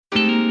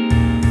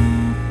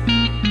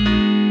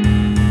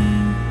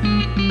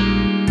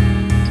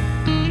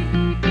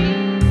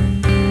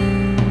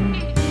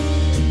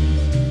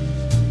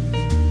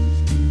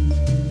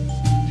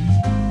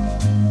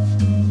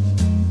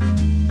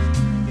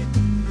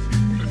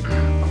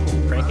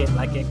it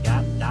like it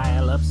got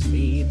dial-up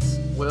speeds.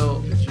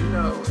 Will, did you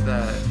know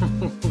that...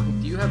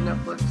 Do you have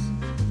Netflix?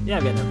 Yeah,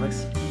 I've got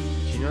Netflix.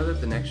 Did you know that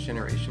The Next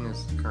Generation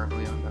is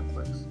currently on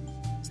Netflix?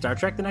 Star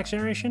Trek The Next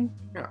Generation?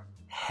 Yeah.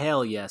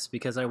 Hell yes,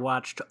 because I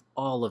watched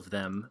all of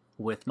them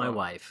with my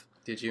wife.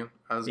 Did you?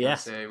 I was going to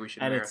say we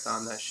should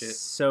marathon that shit.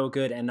 So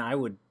good, and I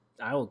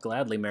will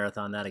gladly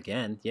marathon that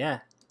again.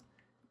 Yeah.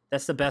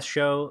 That's the best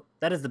show.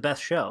 That is the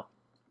best show.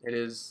 It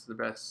is the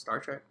best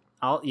Star Trek.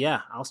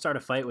 I'll start a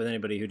fight with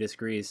anybody who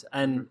disagrees.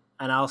 And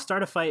I'll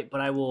start a fight,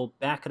 but I will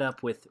back it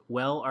up with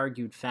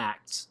well-argued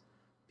facts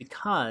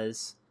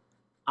because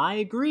I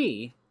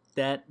agree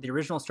that the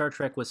original Star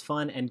Trek was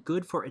fun and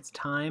good for its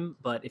time,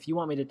 but if you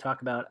want me to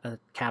talk about a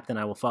captain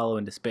I will follow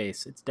into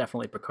space, it's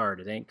definitely Picard.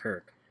 It ain't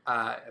Kirk.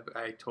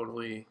 I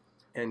totally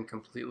and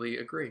completely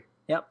agree.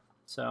 Yep.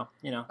 So,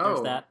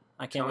 there's that.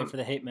 I can't wait for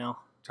the hate mail.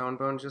 Tone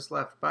Bone just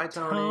left. Bye,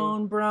 Tony.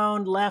 Tone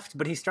Bone left,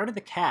 but he started the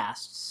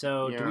cast,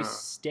 so do we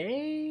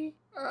stay?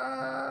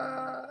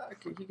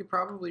 He could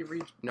probably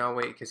reach... No,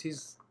 wait, because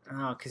he's...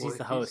 Oh, because he's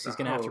the host. He's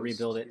going to have to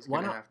rebuild it. He's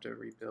going to have to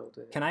rebuild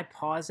it. Can I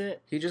pause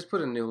it? He just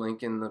put a new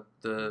link in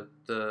the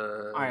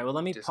All right, well,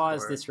 let me Discord,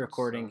 pause this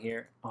recording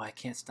here. Oh, I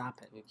can't stop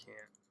it. You can't.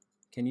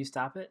 Can you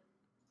stop it?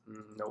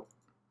 Nope.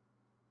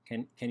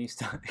 Can you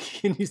stop?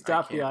 Can you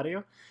stop the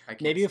audio?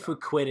 Maybe if we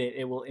quit it,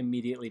 it will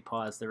immediately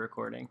pause the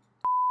recording.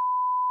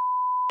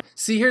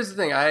 See, here's the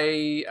thing.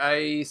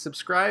 I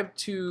subscribe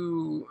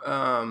to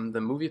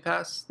the Movie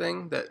Pass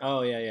thing that.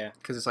 Oh yeah.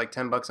 Because it's like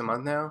 $10 a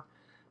month now,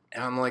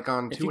 and I'm like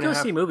on. If you go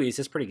see movies,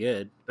 it's pretty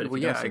good. But if you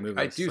don't see movies,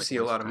 I do see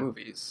a lot of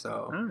movies.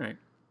 So. All right.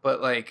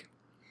 But like,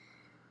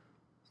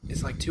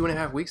 it's like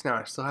 2.5 weeks now.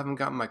 I still haven't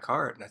gotten my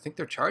card, and I think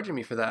they're charging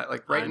me for that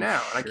like right now,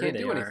 and I can't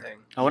do anything.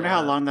 I wonder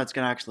how long that's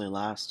gonna actually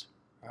last.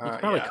 You could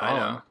probably call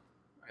him.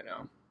 I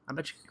know. I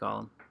bet you could call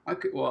him. I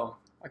could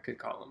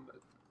call him, but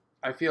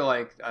I feel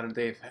like I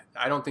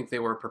don't think they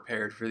were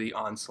prepared for the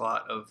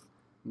onslaught of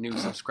new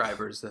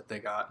subscribers that they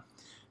got.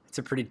 It's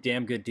a pretty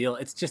damn good deal.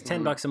 It's just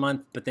 $10 a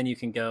month, but then you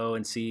can go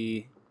and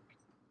see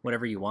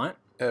whatever you want.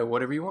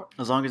 Whatever you want,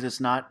 as long as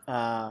it's not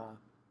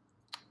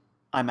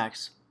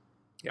IMAX.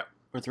 Yeah.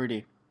 Or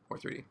 3D.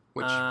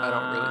 Which I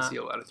don't really see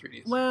a lot of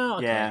 3Ds. Well,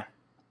 okay. Yeah.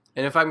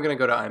 And if I'm gonna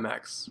go to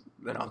IMAX,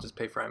 then I'll just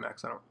pay for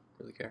IMAX. I don't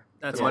really care.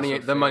 That's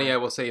the money I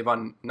will save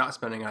on not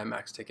spending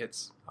IMAX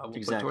tickets, I will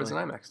put towards an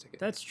IMAX ticket.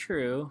 That's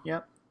true.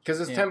 Yep. Because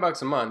it's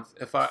 $10 a month.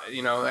 If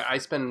I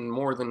spend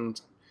more than,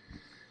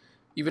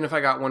 even if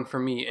I got one for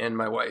me and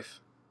my wife,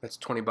 that's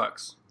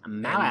 $20.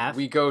 And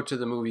we go to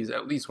the movies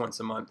at least once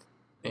a month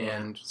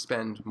and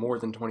spend more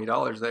than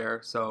 $20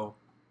 there. So.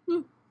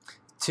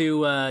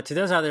 To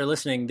those out there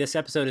listening, this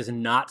episode is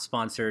not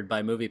sponsored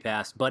by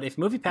MoviePass, but if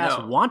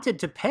MoviePass wanted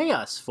to pay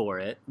us for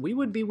it, we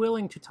would be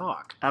willing to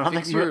talk. I don't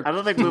think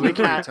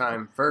MoviePass.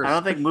 I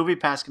don't think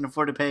MoviePass can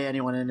afford to pay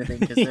anyone anything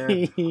because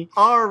they're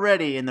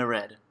already in the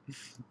red.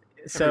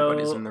 So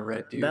everybody's in the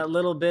red, dude. That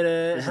little bit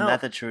of Isn't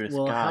that the truth?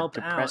 will God, help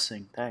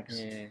depressing. Out. Thanks.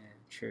 Yeah,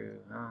 true.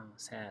 Oh,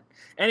 sad.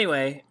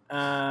 Anyway,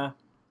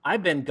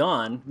 I've been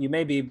gone. You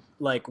may be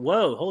like,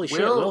 "Whoa, holy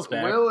shit, Will's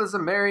back." Will is a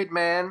married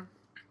man.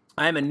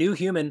 I am a new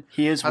human.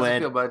 He is How's wed. it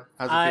feel, bud?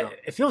 How's it feel?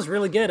 It feels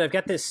really good. I've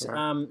got this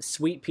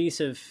sweet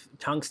piece of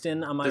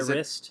tungsten on my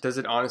wrist. Does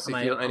it honestly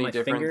feel any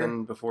different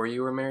than before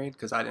you were married?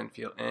 Because I didn't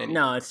feel any.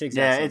 No, it's the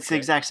exact same. It's the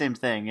exact same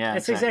thing. Yeah,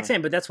 it's the exact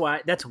same. But that's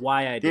why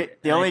I did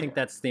it. I think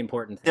that's the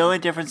important thing. The only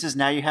difference is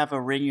now you have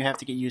a ring you have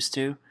to get used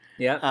to.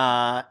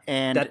 Yeah.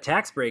 And that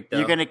tax break though.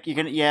 You're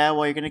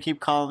gonna keep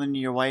calling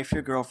your wife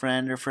your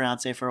girlfriend or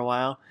fiance for a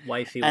while.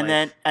 Wifey. And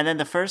then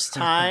the first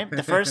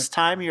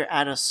time you're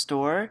at a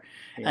store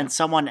and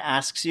someone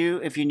asks you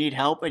if you need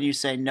help and you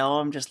say no,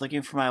 I'm just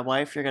looking for my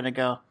wife, you're gonna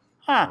go,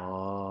 huh.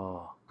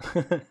 Oh.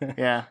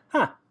 Yeah.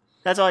 Huh.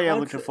 That's all you're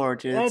looking forward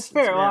to. That's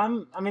fair.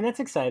 Well, that's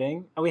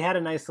exciting. We had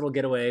a nice little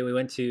getaway. We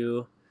went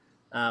to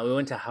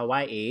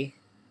Hawaii.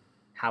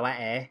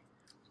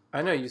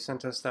 I know you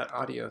sent us that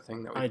audio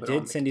thing that we put on. I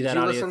did send you that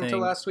audio thing. Did you listen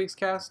to last week's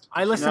cast?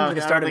 I listened to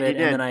the start of it,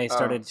 and then I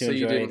started to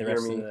enjoy the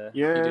rest of the...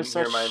 You didn't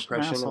hear my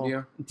impression of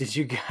you? Did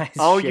you guys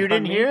you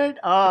didn't hear it?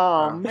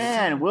 Oh,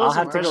 man. I'll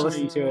have to go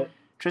listen to it.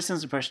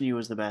 Tristan's impression of you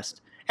was the best.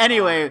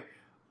 Anyway,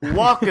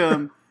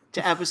 welcome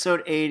to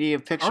episode 80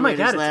 of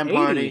Pixelators Land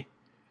Party.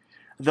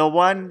 The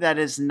one that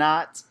is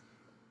not...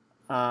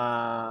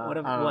 What?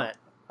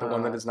 The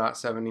one that is not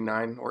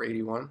 79 or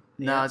 81?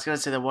 No, I was going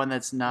to say the one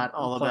that's not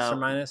all plus about... or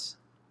minus?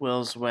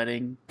 Will's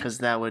wedding, because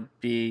that would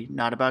be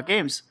not about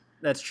games.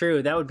 That's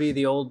true. That would be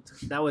the last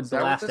episode. Is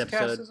that what this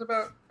cast is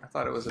about? I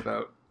thought it was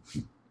about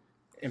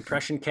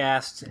impression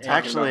cast.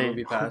 Actually,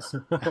 Movie Pass.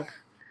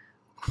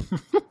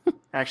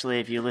 Actually,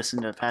 if you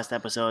listen to past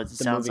episodes,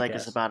 it sounds like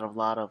it's about a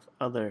lot of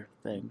other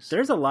things.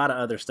 There's a lot of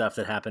other stuff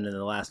that happened in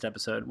the last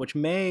episode, which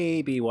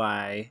may be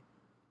why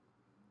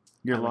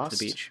you're lost. Went to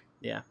the beach.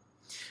 Yeah.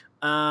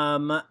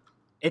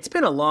 It's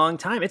been a long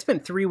time. It's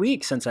been 3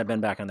 weeks since I've been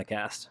back on the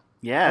cast.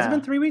 Yeah. Has it been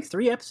 3 weeks?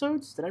 3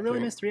 episodes? Did I really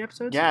miss 3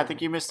 episodes? Yeah, I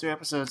think you missed 3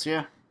 episodes,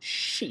 yeah.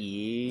 Shit.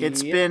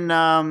 It's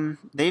been,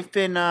 they've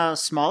been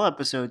small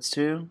episodes,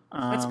 too.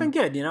 It's been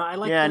good, I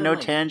like no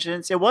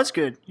tangents. It was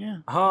good, yeah.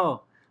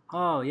 Oh,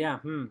 Oh yeah.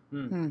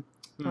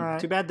 All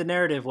right. Too bad the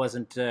narrative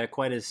wasn't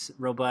quite as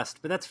robust,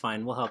 but that's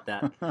fine. We'll help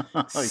that. All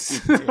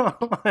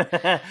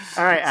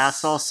right,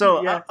 asshole.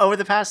 So over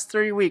the past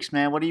 3 weeks,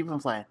 man, what have you been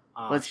playing?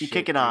 Let's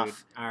kick it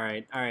off. All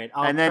right.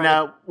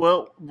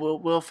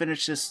 We'll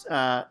finish this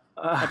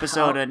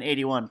episode in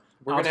 81.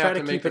 We're gonna have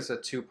to make this a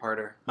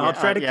two-parter. I'll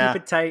try to keep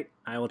it tight.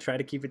 I will try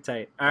to keep it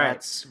tight. All right.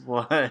 That's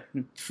what.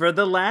 For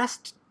the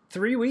last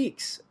 3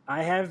 weeks,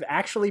 I have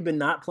actually been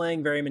not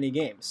playing very many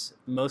games,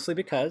 mostly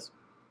because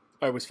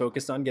I was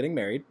focused on getting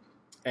married.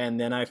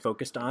 And then I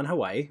focused on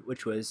Hawaii,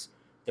 which was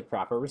the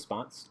proper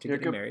response to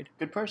getting married.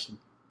 Good person.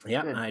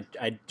 Yeah,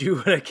 I do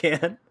what I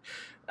can.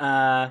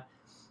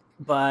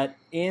 But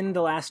in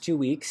the last 2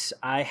 weeks,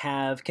 I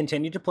have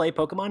continued to play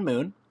Pokemon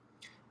Moon.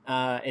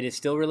 It is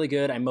still really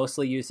good. I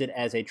mostly used it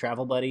as a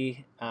travel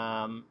buddy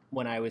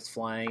when I was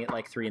flying at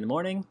like 3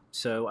 a.m,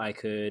 so I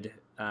could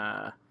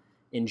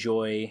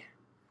enjoy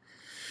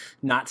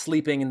not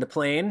sleeping in the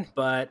plane,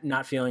 but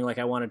not feeling like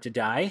I wanted to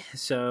die.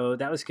 So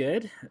that was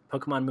good.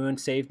 Pokemon Moon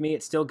saved me.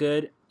 It's still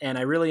good. And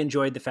I really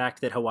enjoyed the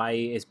fact that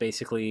Hawaii is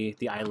basically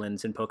the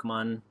islands in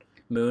Pokemon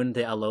Moon.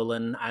 The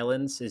Alolan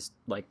Islands is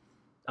like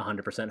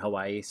 100%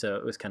 Hawaii. So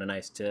it was kind of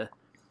nice to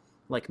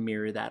like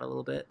mirror that a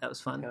little bit. That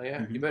was fun. Hell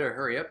yeah. You better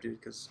hurry up,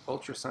 dude, because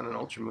Ultra Sun and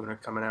Ultra Moon are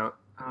coming out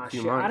in a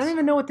few months. I don't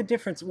even know what the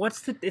difference.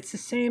 It's the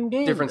same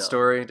game. Different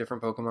story,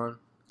 different Pokemon.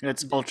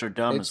 It's ultra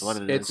dumb is what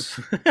it is.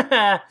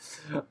 I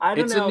don't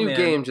know, it's a new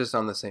game just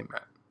on the same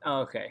map. Oh,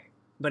 okay.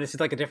 But it's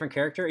like a different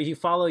character? You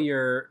follow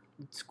your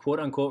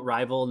quote-unquote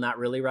rival, not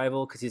really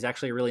rival, because he's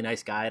actually a really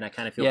nice guy, and I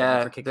kind of feel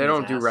bad for kicking his ass. They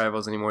don't do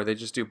rivals anymore. They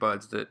just do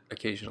buds that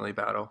occasionally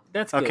battle.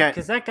 That's good,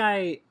 because that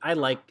guy, I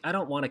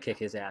don't want to kick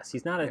his ass.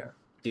 He's not a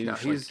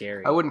douche like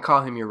Gary. I wouldn't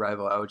call him your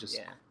rival. I would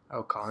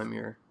call him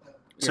your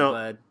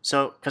bud.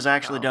 So, because I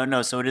actually don't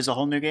know, so it is a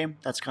whole new game?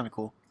 That's kind of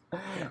cool.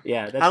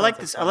 Yeah. I like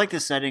this. I like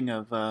the setting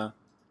of...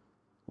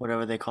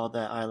 whatever they call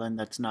that island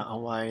that's not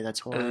Hawaii,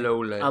 that's Hawaii.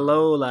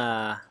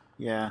 Alola.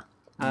 Yeah.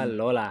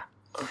 Alola.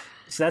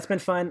 So that's been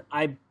fun.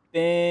 I've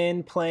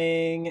been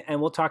playing,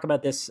 and we'll talk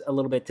about this a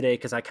little bit today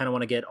because I kind of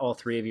want to get all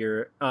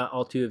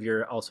two of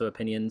your also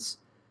opinions.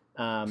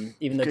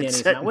 Even though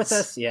Danny's not with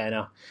us. Yeah, I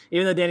know.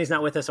 Even though Danny's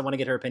not with us, I want to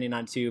get her opinion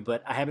on it too,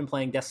 but I have been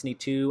playing Destiny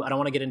 2. I don't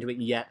want to get into it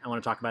yet. I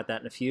want to talk about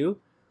that in a few.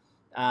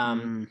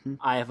 I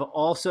have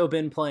also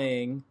been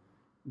playing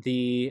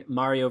the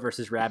Mario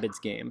vs. Rabbids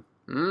game.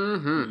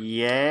 Mm-hmm.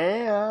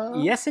 Yeah.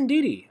 Yes,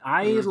 indeedy.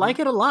 I like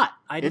it a lot.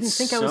 I didn't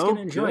think I was going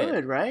to enjoy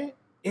it. Right?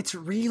 It's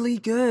really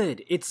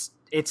good. It's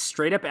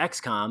straight up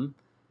XCOM,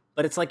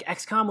 but it's like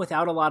XCOM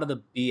without a lot of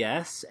the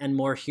BS and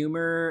more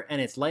humor,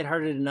 and it's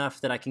lighthearted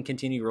enough that I can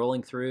continue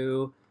rolling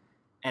through.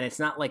 And it's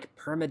not like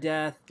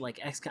permadeath, like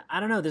XCOM.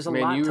 I don't know. There's a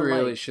lot to like. You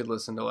really should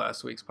listen to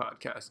last week's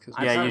podcast because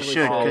you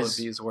should. All of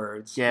these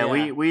words. Yeah,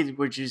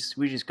 we just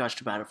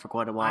gushed about it for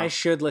quite a while. I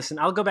should listen.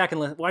 I'll go back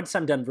and listen. Once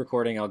I'm done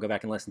recording, I'll go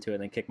back and listen to it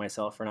and then kick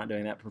myself for not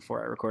doing that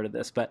before I recorded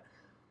this. But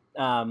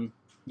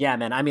yeah,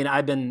 man. I mean,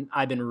 I've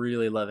been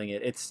really loving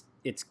it.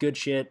 It's good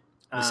shit.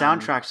 The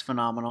soundtrack's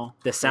phenomenal.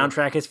 The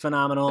soundtrack is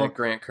phenomenal. That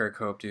Grant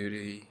Kirkhope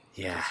dude,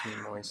 yeah. Gets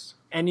me moist.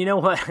 And you know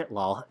what?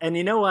 Lol. And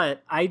you know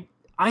what?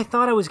 I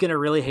thought I was going to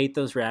really hate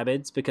those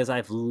Rabbids because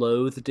I've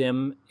loathed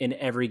them in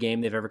every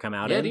game they've ever come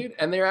out in. Yeah, dude.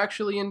 And they're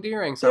actually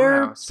endearing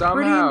somehow.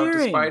 Somehow,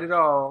 despite it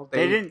all.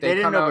 They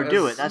didn't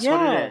overdo it. That's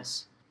what it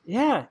is.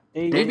 Yeah.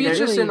 Maybe it's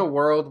just in a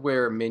world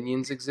where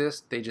minions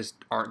exist, they just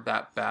aren't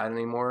that bad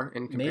anymore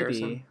in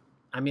comparison. Maybe.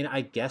 I mean,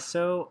 I guess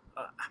so.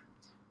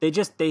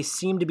 They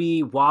seem to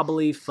be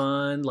wobbly,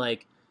 fun,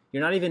 like...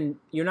 You're not even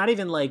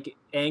like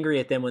angry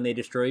at them when they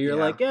destroy you. You're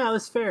like, yeah, it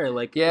was fair.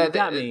 Like, you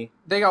got me.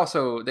 They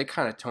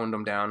kind of toned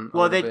them down.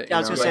 Well, I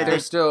was gonna say they're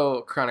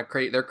still kind of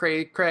they're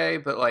cray,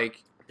 but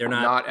like they're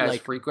not as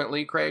like,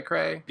 frequently cray.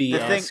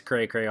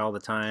 BS cray all the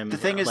time. The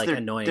thing is, like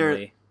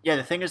annoyingly.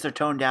 The thing is, they're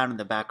toned down in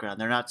the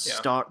background. They're not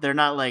They're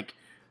not like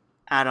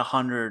at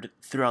 100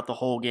 throughout the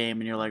whole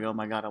game, and you're like, oh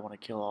my god, I want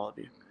to kill all of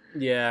you.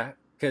 Yeah,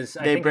 because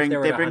they bring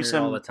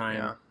some all the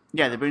time.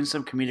 Yeah, they bring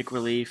some comedic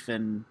relief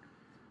and.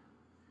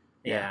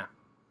 Yeah.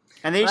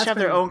 And they each have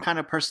their own kind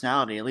of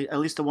personality. At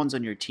least the ones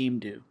on your team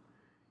do.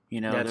 You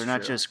know, they're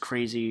not just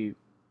crazy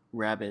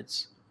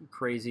rabbits.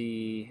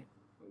 Crazy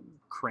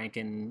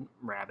cranking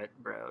rabbit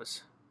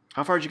bros.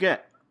 How far did you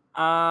get?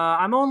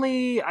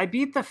 I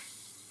beat the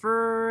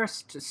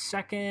first,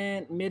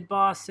 second, mid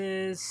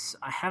bosses.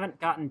 I haven't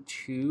gotten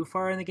too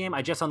far in the game.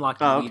 I just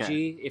unlocked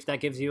Luigi, if that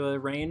gives you a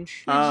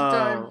range.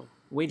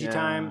 Ouija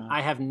time.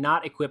 I have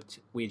not equipped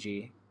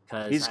Ouija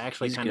because I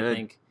actually kind of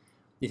think.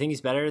 You think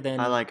he's better than?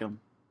 I like him.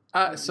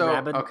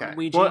 Okay.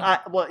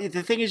 Ouija? Well,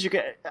 the thing is,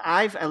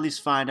 I've at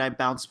least I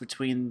bounce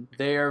between.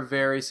 They are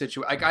very they're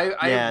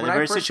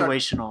very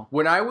situational.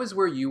 When I was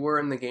where you were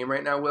in the game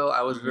right now, Will,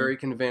 I was very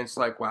convinced.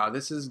 Like, wow,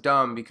 this is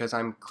dumb because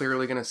I'm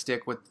clearly going to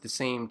stick with the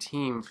same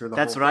team for the whole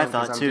thing. That's what I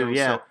thought too.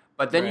 Yeah.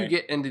 But then you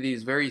get into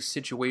these very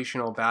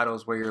situational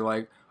battles where you're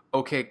like,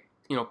 okay,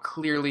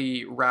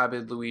 clearly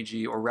Rabid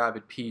Luigi or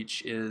Rabid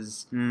Peach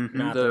is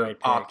the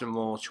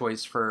optimal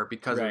choice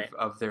because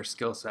of their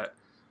skill set.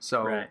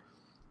 So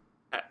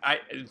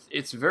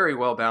it's very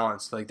well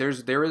balanced. Like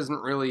there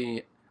isn't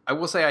really. I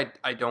will say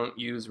I don't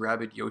use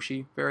Rabbid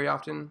Yoshi very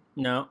often.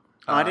 No,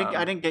 I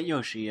didn't get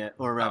Yoshi yet,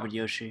 or Rabbid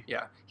Yoshi.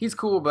 Yeah, he's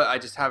cool, but I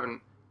just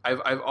haven't.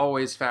 I've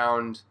always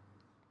found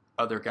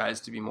other guys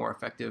to be more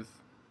effective.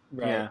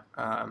 right.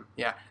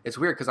 Yeah, it's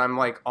weird because I'm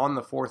like on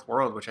the 4th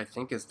world, which I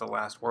think is the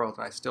last world,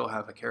 and I still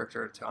have a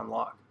character to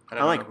unlock.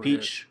 I like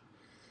Peach.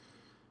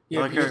 Yeah,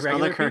 I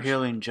like her Peach?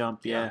 healing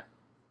jump. Yeah.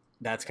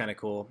 That's kind of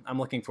cool. I'm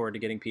looking forward to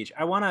getting Peach.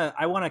 I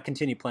wanna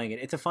continue playing it.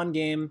 It's a fun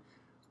game.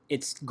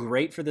 It's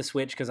great for the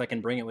Switch because I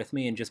can bring it with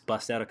me and just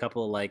bust out a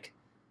couple of like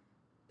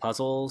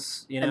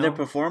puzzles. You know, And their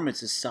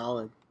performance is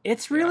solid.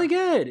 it's really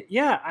good.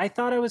 Yeah, I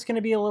thought I was going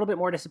to be a little bit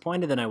more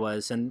disappointed than I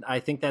was, and I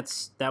think that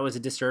was a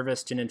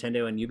disservice to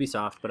Nintendo and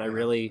Ubisoft. But I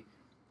really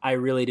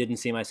didn't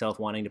see myself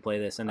wanting to play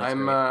this, and that's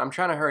great. I'm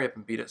trying to hurry up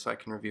and beat it so I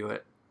can review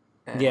it.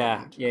 And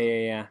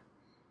Yeah.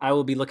 I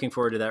will be looking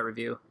forward to that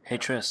review. Hey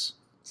Tris,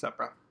 What's up,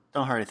 bro?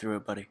 don't hurry through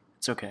it, buddy.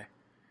 It's okay.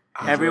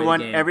 Enjoy Everyone,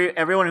 the game.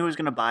 everyone who's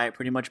gonna buy it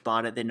pretty much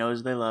bought it. They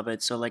knows they love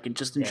it, so like,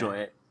 just enjoy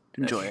it.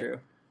 Enjoy That's it. true.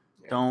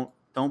 Don't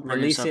burn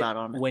Release yourself it out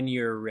on it. when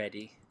you're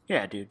ready.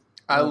 Yeah, dude.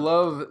 I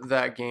love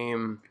that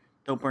game.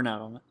 Don't burn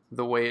out on it.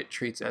 The way it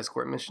treats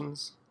escort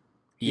missions.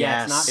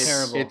 Yeah, it's not Yes.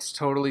 terrible. It's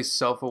totally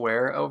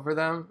self-aware over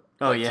them.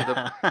 Oh Like,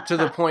 yeah. to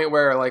the point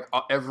where like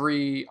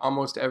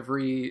almost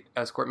every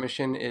escort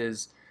mission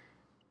is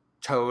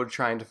Toad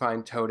trying to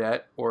find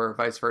Toadette or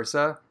vice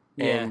versa,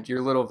 and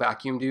your little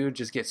vacuum dude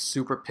just gets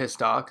super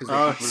pissed off because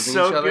they keep losing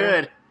so each other,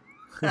 good.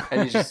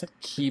 and he just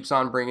keeps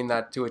on bringing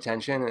that to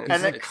attention. And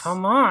And it's,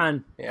 Come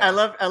on. yeah. I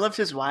loved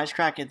his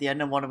wisecrack at the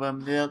end of one of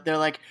them. They're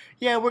like,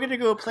 "Yeah, we're gonna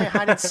go play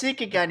hide and seek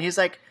again." He's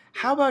like,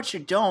 "How about you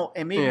don't,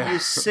 and maybe Yeah. you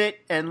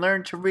sit and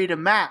learn to read a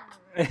map."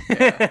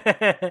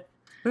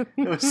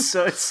 It's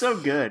so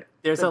good.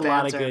 There's The a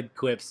lot of banter. good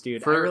quips,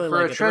 dude. I for really for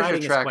like a it. The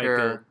writing treasure is quite good.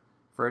 tracker.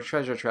 For a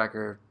treasure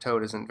tracker,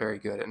 Toad isn't very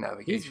good at He's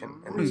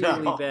navigation. and really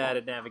No. bad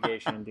at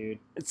navigation, dude.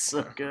 It's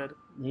so good.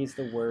 He's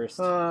the worst.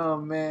 Oh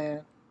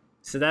man.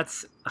 So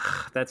that's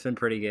been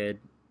pretty good.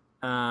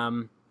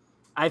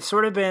 I've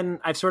sort of been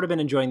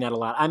enjoying that a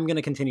lot. I'm going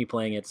to continue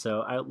playing it,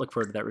 so I look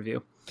forward to that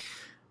review.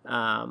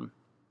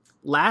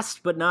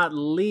 Last but not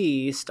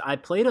least, I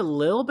played a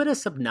little bit of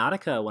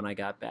Subnautica when I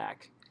got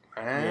back.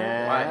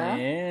 Yeah.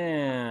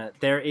 Yeah,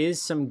 there is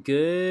some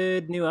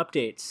good new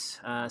updates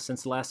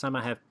since the last time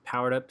I have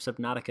powered up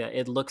Subnautica.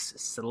 It looks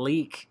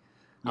sleek.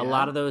 A Yeah.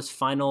 lot of those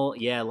final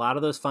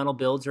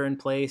builds are in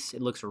place.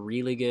 It looks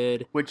really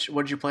good.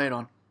 What'd you play it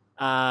on?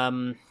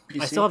 I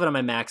PC? still have it on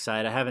my Mac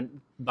side. I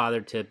haven't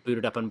bothered to boot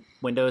it up on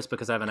Windows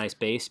because I have a nice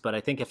base. But I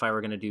think if I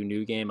were going to do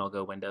new game, I'll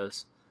go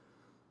Windows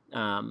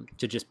to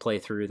just play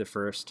through the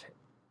first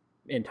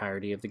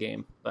entirety of the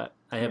game. But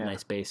I have a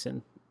nice base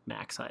in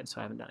Mac side, so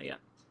I haven't done it yet.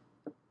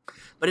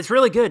 But it's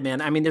really good,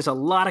 man. I mean, there's a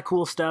lot of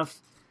cool stuff.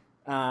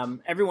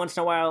 Every once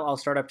in a while, I'll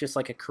start up just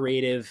like a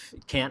creative,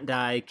 can't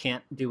die,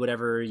 can't do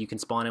whatever, you can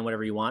spawn in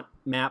whatever you want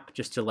map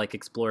just to like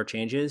explore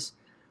changes.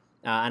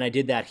 And I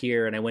did that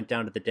here, and I went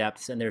down to the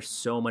depths, and there's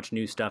so much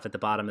new stuff at the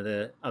bottom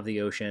of the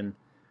ocean.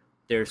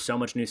 There's so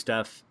much new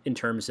stuff in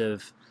terms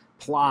of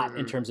plot,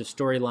 in terms of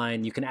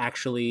storyline. You can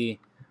actually,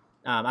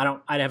 I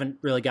haven't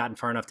really gotten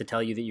far enough to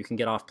tell you that you can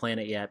get off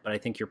planet yet, but I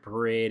think you're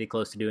pretty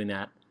close to doing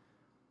that.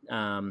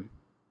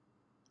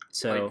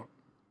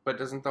 But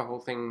doesn't the whole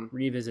thing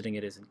Revisiting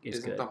it isn't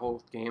isn't good. the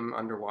whole game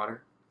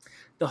underwater?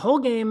 The whole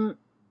game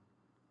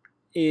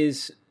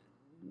is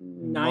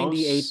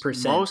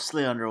 98%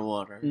 Mostly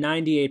underwater.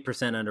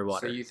 98%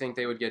 underwater. So you think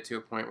they would get to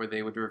a point where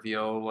they would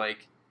reveal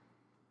like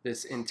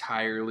this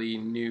entirely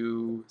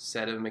new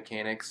set of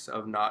mechanics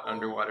of not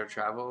underwater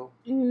travel?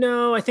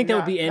 No, I think that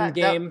would be end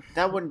game.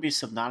 That wouldn't be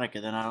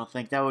Subnautica then, I don't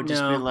think. That would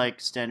just No. be like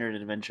standard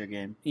adventure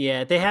game.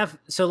 Yeah, they have.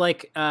 So,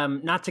 like,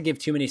 not to give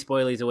too many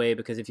spoilies away,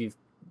 because if you've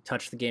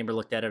touched the game or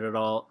looked at it at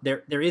all,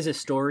 there is a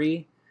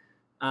story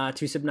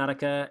to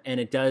Subnautica, and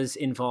it does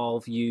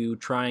involve you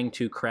trying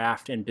to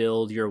craft and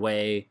build your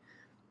way.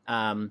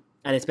 And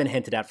it's been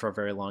hinted at for a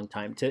very long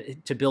time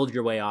to build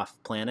your way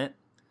off planet.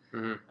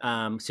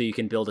 Mm-hmm. So you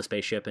can build a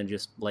spaceship and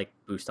just like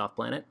boost off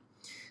planet.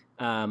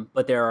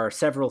 But there are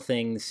several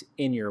things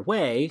in your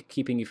way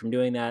keeping you from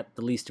doing that.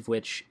 The least of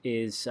which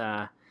is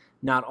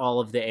not all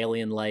of the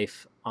alien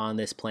life on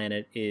this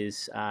planet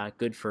is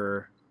good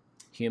for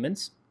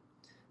humans.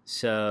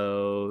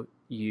 So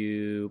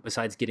you,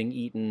 besides getting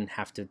eaten,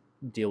 have to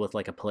deal with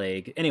like a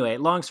plague. Anyway,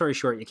 long story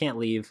short, you can't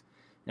leave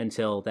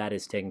until that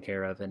is taken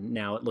care of. And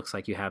now it looks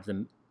like you have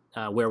the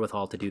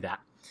wherewithal to do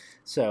that.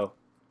 So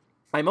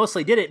I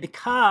mostly did it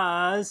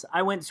because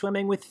I went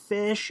swimming with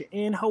fish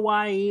in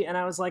Hawaii, and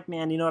I was like,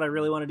 man, you know what I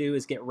really want to do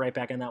is get right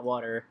back in that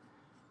water.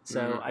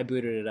 So I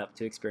booted it up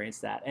to experience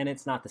that, and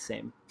it's not the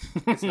same.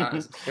 It's not.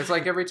 It's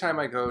like every time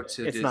I go to It's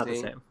Disney, not the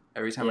same.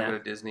 every time I Yeah. go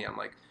to Disney, I'm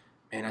like,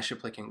 man, I should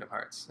play Kingdom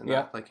Hearts. And Yeah.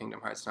 I play Kingdom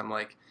Hearts, and I'm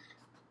like,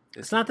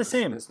 It's not the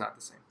same. It's not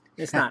the same.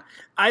 It's not.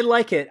 I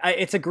like it.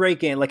 It's a great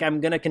game. Like, I'm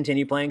going to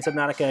continue playing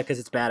Subnautica because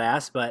it's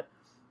badass, but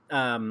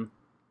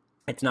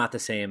it's not the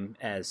same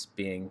as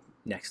being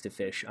next to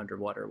fish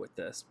underwater with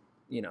this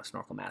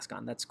snorkel mask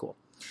on. That's cool.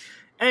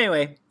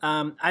 Anyway,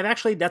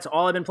 that's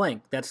all I've been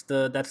playing. That's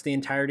the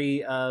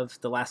entirety of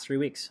the last 3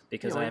 weeks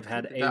because I've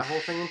had a whole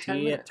thing in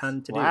 10 minutes.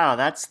 Ton to do. Wow,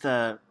 that's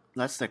the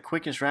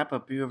quickest wrap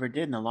up you ever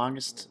did and the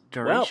longest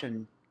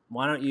duration.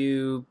 Why don't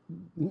you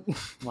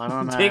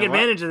take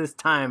advantage of this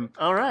time?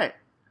 All right,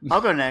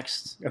 I'll go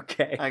next.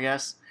 Okay, I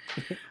guess.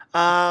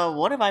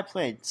 What have I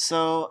played?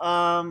 So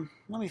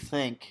let me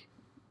think.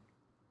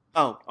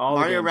 Oh,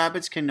 Mario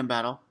Rabbids Kingdom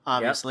Battle,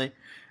 obviously.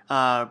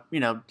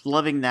 Yep.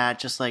 Loving that,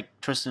 just like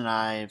Tristan and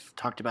I have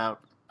talked about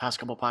past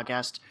couple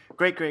podcasts.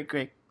 Great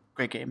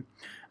game.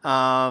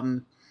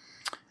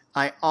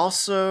 I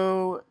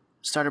also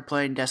started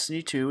playing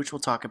Destiny 2, which we'll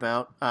talk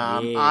about.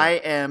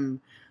 I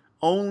am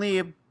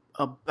only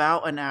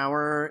about an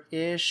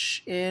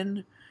hour-ish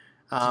in.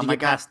 Did you get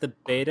past the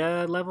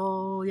beta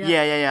level yet?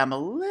 Yeah. I'm a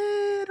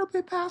little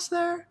bit past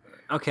there.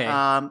 Okay.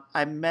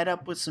 I met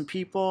up with some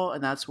people,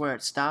 and that's where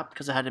it stopped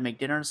because I had to make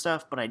dinner and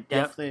stuff, but I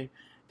definitely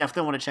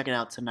want to check it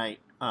out tonight.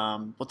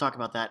 We'll talk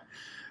about that.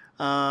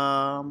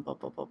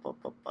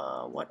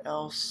 What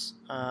else?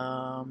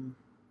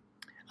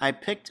 I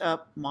picked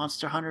up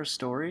Monster Hunter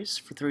Stories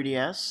for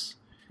 3DS.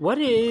 What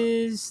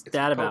is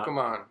that about?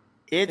 Pokemon.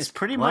 It's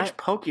pretty much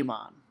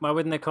Pokemon. Why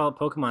wouldn't they call it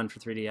Pokemon for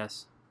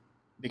 3DS?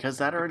 Because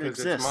that already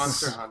exists. It's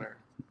Monster Hunter.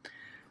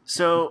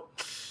 So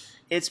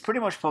it's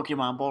pretty much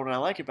Pokemon, but what I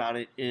like about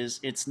it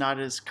is it's not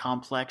as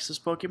complex as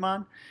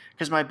Pokemon.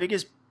 Because my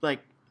biggest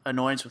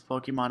annoyance with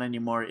Pokemon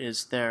anymore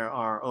is there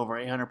are over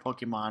 800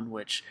 Pokemon,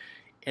 which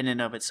in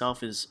and of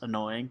itself is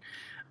annoying.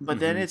 But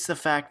then it's the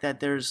fact that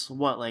there's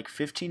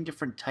 15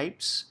 different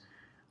types.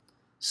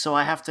 So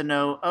I have to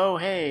know, oh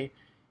hey,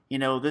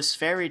 this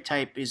fairy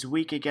type is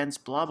weak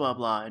against blah blah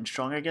blah and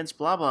strong against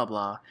blah blah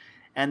blah.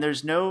 And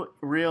there's no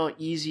real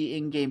easy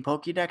in-game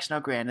Pokédex. Now,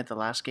 granted, the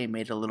last game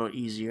made it a little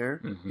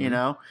easier,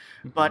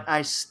 but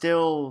there's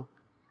still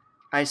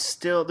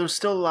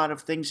a lot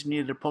of things you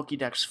needed a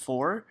Pokédex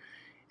for,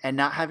 and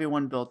not having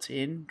one built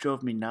in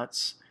drove me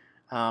nuts.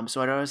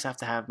 So I'd always have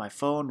to have my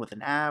phone with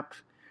an app.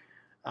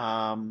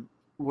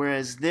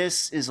 Whereas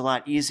this is a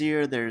lot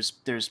easier.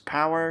 There's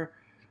power,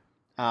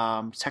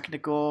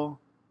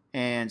 technical,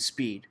 and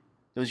speed.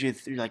 Those are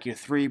your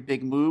three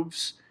big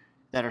moves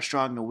that are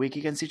strong and weak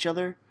against each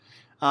other.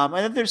 And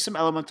then there's some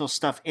elemental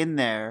stuff in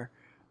there,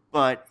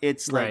 but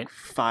it's like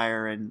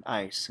fire and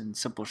ice and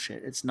simple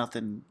shit. It's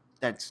nothing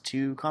that's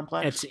too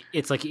complex.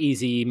 It's like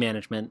easy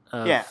management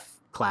of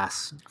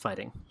class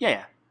fighting.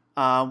 Yeah.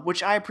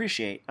 Which I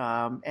appreciate.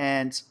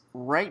 And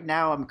right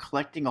now I'm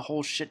collecting a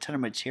whole shit ton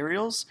of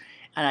materials,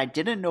 and I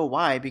didn't know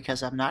why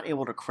because I'm not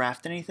able to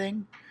craft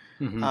anything.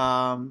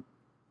 And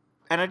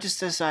I just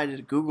decided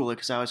to Google it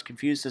because I was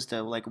confused as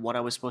to what I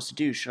was supposed to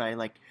do. Should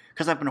I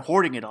because I've been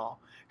hoarding it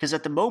all. Because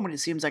at the moment, it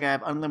seems like I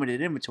have unlimited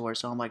inventory,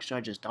 so I'm like, should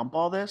I just dump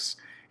all this?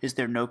 Is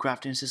there no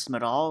crafting system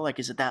at all?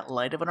 Is it that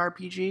light of an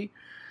RPG?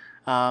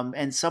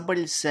 And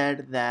somebody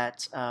said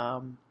that,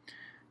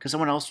 because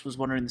someone else was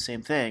wondering the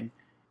same thing.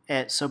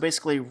 So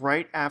basically,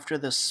 right after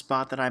the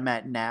spot that I'm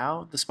at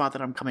now, the spot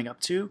that I'm coming up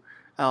to,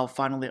 I'll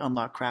finally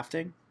unlock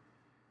crafting.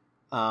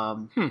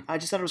 I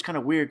just thought it was kind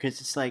of weird because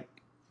it's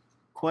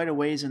quite a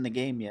ways in the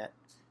game yet,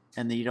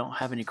 and then you don't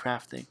have any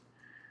crafting.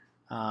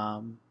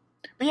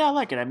 But yeah, I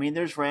like it. I mean,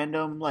 there's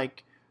random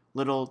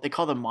little, they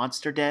call them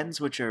monster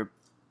dens, which are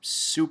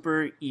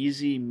super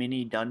easy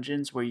mini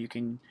dungeons where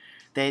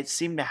they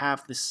seem to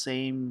have the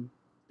same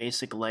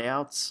basic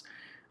layouts.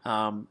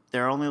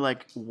 They're only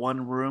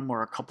one room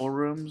or a couple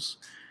rooms,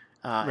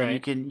 and you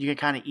can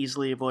kind of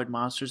easily avoid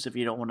monsters if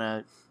you don't want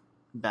to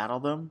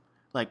battle them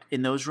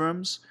in those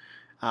rooms.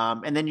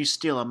 And then you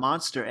steal a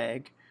monster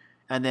egg,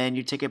 and then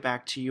you take it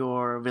back to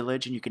your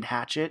village and you can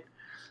hatch it.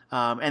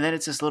 And then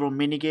it's this little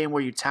mini game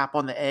where you tap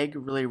on the egg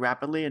really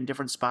rapidly in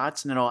different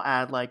spots, and it'll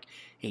add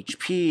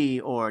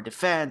HP or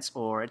defense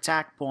or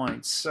attack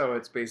points. So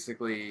it's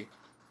basically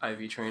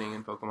IV training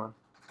in Pokemon.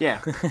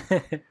 Yeah,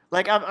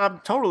 I'm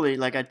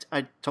totally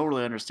I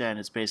totally understand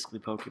it's basically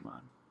Pokemon,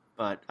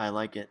 but I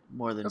like it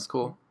more than. That's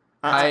cool.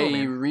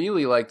 I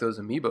really like those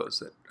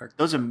amiibos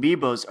Those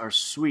amiibos are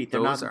sweet.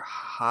 Those are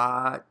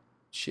hot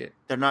shit.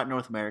 They're not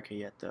North America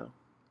yet, though.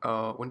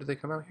 When did they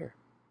come out here?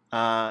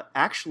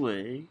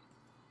 Actually,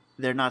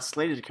 they're not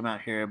slated to come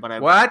out here,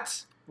 but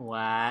What?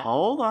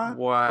 Hold on.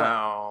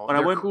 Wow.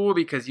 But they're cool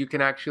because you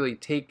can actually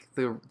take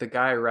the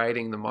guy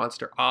riding the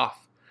monster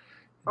off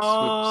and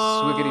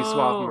swiggity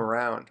swap him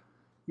around.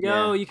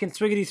 Yo, you can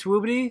swiggity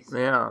swoobity?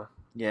 Yeah.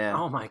 Yeah.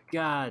 Oh my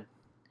god.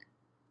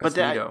 But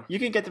you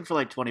can get them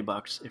for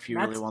 $20 if you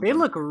really want them. They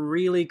look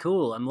really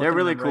cool. They're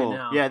really cool. Right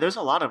now. Yeah, there's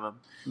a lot of them.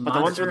 But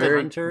the ones are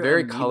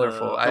very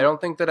colorful. I don't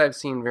think that I've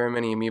seen very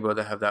many amiibo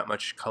that have that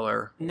much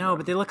color. No,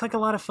 but they look like a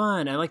lot of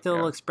fun. I like the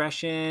little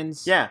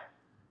expressions. Yeah.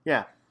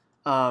 Yeah.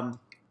 The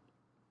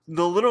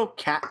little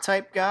cat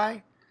type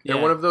guy. They're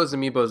one of those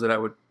amiibos that I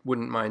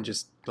wouldn't mind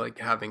just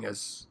having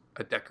as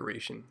a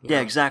decoration.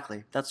 Yeah,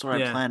 exactly. That's what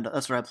I planned.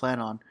 That's what I plan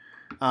on.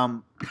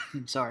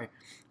 Sorry.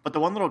 But the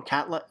one little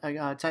cat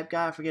type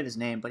guy, I forget his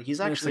name, but he's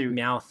actually... like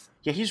Meowth.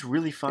 Yeah, he's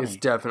really funny. It's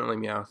definitely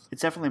Meowth.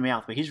 It's definitely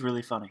Meowth, but he's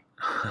really funny.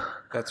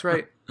 That's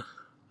right.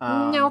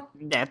 Nope,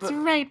 that's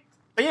right.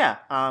 But yeah,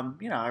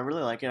 I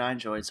really like it. I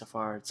enjoy it so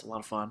far. It's a lot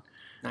of fun.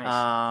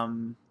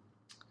 Nice.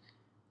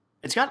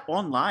 It's got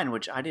online,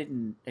 which I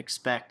didn't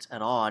expect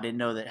at all. I didn't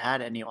know that it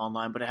had any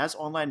online, but it has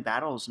online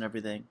battles and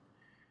everything,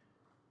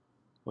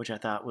 which I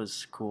thought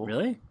was cool.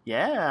 Really?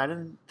 Yeah, I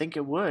didn't think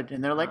it would.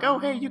 And they're like, oh,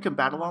 hey, you can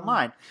battle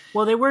online.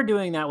 Well, they were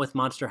doing that with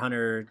Monster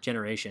Hunter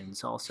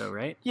Generations also,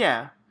 right?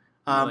 Yeah.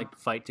 Like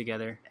fight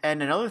together.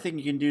 And another thing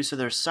you can do, so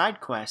there's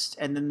side quests,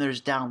 and then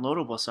there's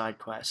downloadable side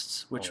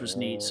quests, which was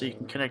neat. So you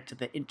can connect to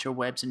the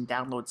interwebs and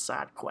download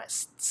side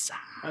quests.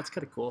 That's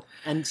kind of cool.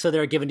 And so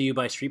they're given to you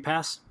by Street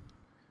Pass?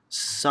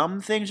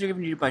 Some things are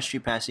given to you by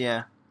Street Pass,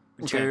 yeah.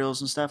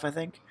 Materials and stuff, I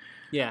think.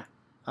 Yeah.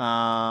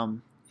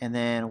 And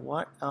then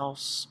what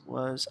else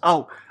was...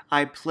 Oh,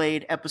 I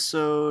played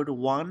episode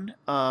 1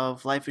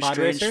 of Life is Pod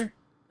Strange. Racer?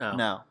 Oh.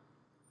 No.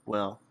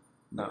 Well,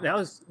 no. That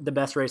was the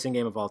best racing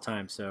game of all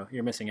time, so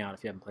you're missing out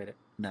if you haven't played it.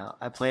 No,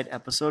 I played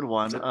episode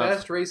 1 The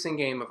best racing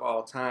game of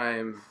all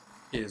time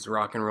is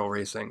Rock and Roll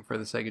Racing for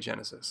the Sega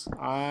Genesis.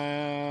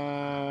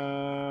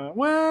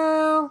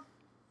 Well...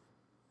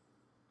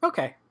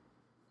 Okay.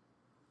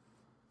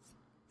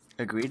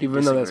 Agreed.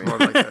 Even though that's more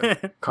like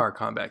a car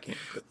combat game.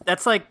 But.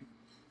 That's like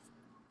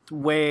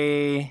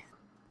way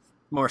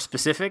more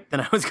specific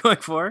than I was going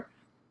for.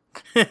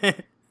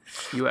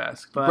 You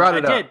asked. But brought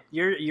it I up.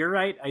 did. You're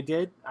right. I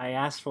did. I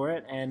asked for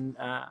it, and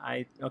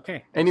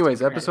okay.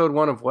 Anyways, episode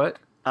 1 of what?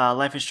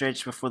 Life is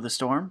Strange Before the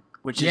Storm,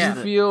 which Do is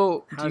you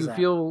feel?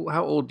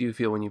 How old do you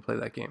feel when you play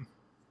that game?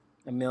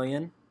 1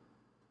 million.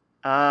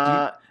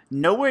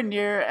 Nowhere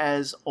near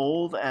as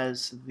old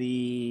as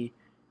the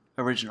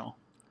original.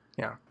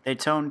 Yeah. They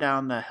toned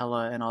down the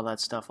hella and all that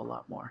stuff a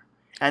lot more.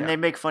 And they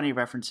make funny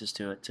references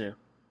to it too.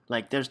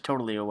 Like they're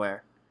totally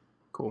aware.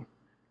 Cool.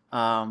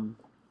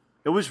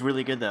 It was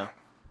really good though.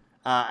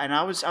 And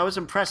I was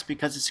impressed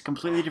because it's a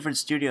completely different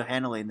studio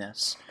handling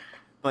this.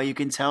 But you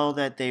can tell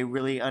that they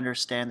really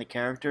understand the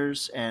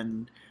characters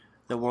and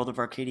the world of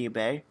Arcadia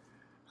Bay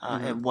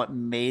and what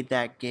made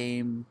that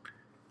game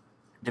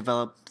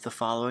develop the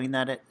following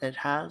that it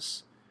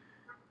has.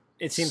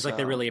 It seems like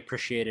they really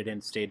appreciated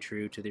and stayed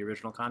true to the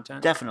original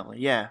content. Definitely,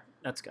 yeah.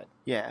 That's good.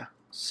 Yeah.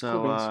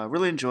 So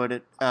really enjoyed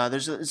it.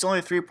 It's only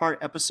a 3-part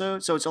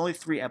episode, so it's only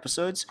 3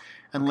 episodes,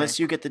 unless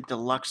you get the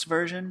deluxe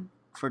version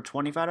for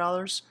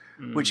 $25,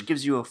 which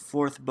gives you a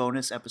 4th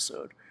bonus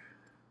episode.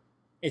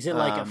 Is it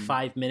like a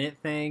 5-minute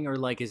thing, or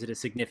like is it a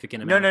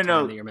significant amount of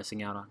time that you're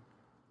missing out on?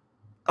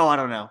 Oh, I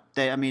don't know.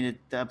 The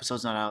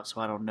episode's not out,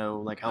 so I don't know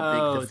like how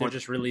big the 4th... they're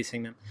just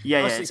releasing them.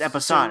 Yeah, it's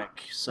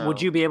episodic. So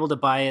would you be able to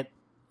buy it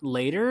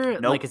later?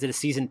 Nope. Like, is it a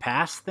season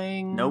pass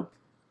thing? Nope.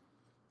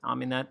 I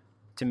mean, that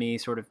to me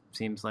sort of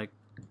seems like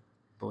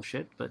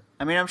bullshit. But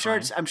I mean, I'm sure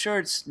it's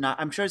not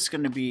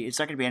going to be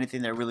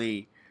anything that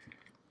really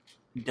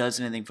does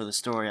anything for the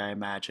story. I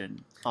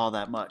imagine all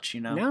that much,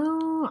 you know.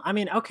 No, I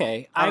mean,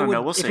 okay. I don't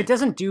know. We'll see. If it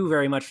doesn't do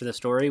very much for the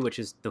story, which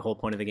is the whole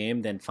point of the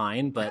game, then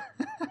fine. But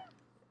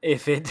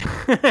if it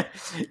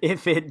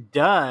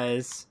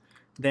does,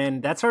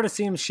 then that sort of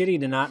seems shitty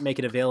to not make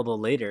it available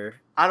later.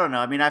 I don't know.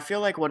 I mean, I feel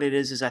like what it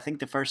is I think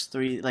the first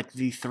 3, like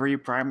the 3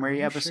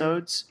 primary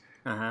episodes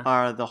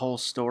are the whole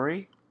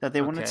story that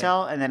they want to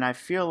tell. And then I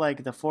feel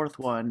like the 4th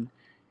one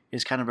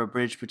is kind of a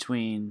bridge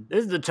between...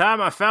 This is the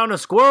time I found a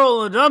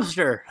squirrel in a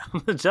dumpster.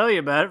 I'm going to tell you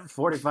about it for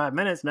 45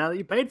 minutes now that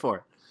you paid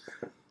for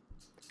it.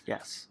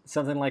 Yes.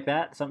 Something like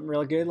that? Something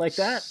real good like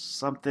that?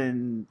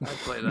 Something I'd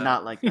play that.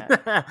 not like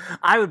that.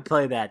 I would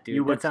play that, dude.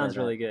 You that sounds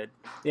really good.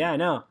 Yeah, I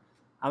know.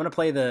 I'm going to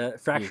play the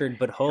Fractured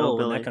But Whole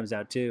when that comes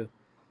out, too.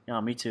 Yeah,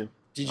 me too.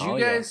 Did you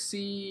guys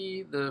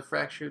see the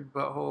Fractured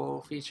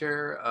Butthole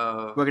feature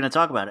of... We're going to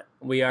talk about it.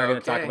 We are going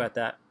to talk about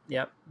that.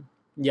 Yep.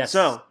 Yes.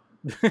 So,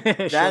 short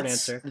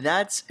answer.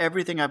 That's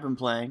everything I've been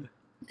playing.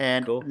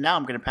 And now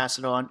I'm going to pass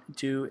it on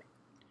to...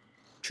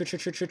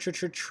 Treon.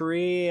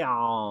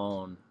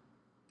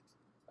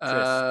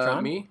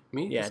 Me?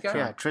 Yeah, this guy?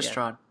 Yeah,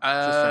 Tristron.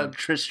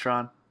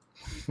 Tristron.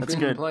 That's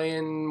been good.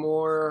 Playing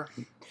more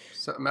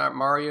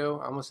Mario.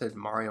 I almost said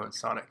Mario and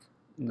Sonic.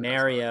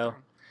 Mario.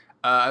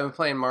 I've been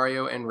playing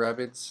Mario and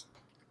Rabbids.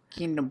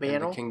 Kingdom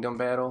Battle. Kingdom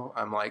Battle.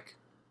 I'm like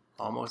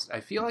almost... I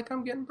feel like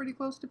I'm getting pretty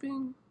close to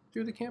being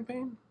through the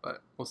campaign,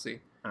 but we'll see.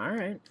 All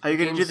right. Are you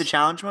going to do the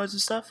challenge modes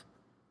and stuff?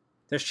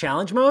 There's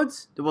challenge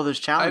modes? Well, there's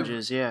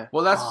challenges, yeah.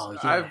 Well, that's...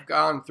 I've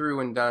gone through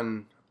and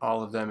done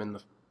all of them in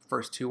the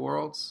first 2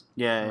 worlds.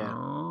 Yeah.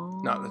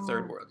 Not the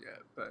 3rd world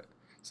yet, but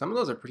some of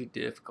those are pretty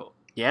difficult.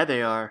 Yeah,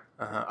 they are.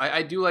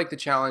 I do like the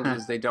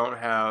challenges. They don't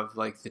have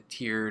like the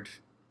tiered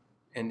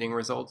ending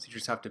results. You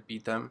just have to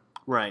beat them.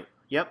 Right.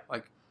 Yep.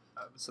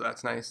 So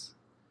that's nice.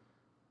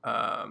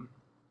 But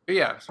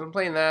yeah, so I'm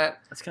playing that.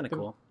 That's kind of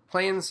cool.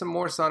 Playing some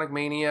more Sonic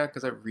Mania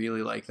because I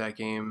really like that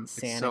game.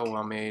 It's so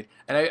well made.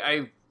 And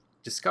I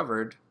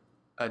discovered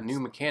a new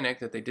mechanic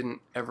that they didn't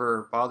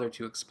ever bother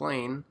to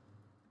explain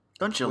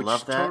Don't you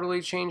love that? Totally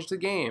changed the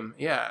game.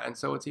 Yeah, and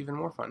so it's even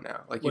more fun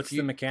now. Like, what's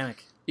the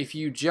mechanic? If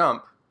you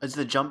jump, it's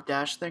the jump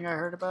dash thing I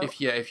heard about.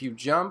 If you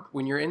jump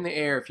when you're in the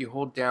air, if you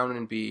hold down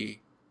and B,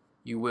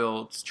 you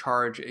will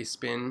charge a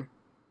spin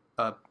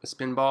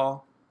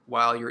ball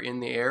while you're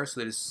in the air, so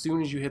that as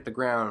soon as you hit the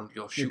ground,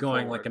 you'll shoot. You're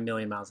going forward. like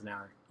 1,000,000 miles an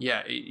hour.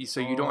 Yeah, so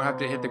you don't have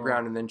to hit the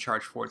ground and then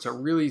charge forward. So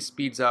it really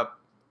speeds up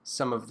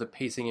some of the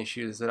pacing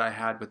issues that I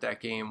had with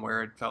that game,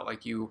 where it felt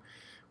like you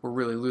were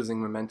really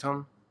losing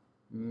momentum.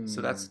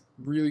 So that's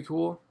really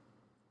cool.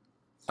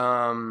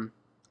 And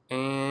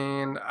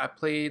I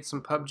played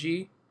some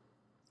PUBG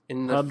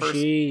in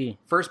the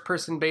first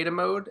person beta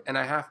mode, and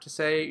I have to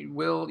say,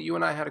 Will, you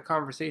and I had a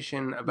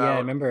conversation about. Yeah, I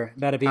remember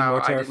about it being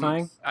more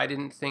terrifying. I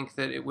didn't think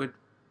that it would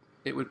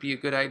be a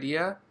good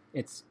idea.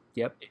 It's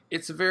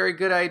a very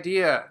good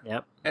idea.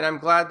 Yep. And I'm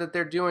glad that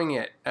they're doing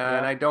it.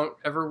 And I don't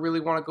ever really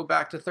want to go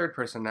back to third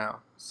person now.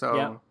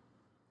 So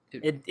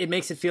it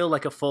makes it feel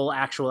like a full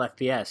actual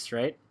FPS,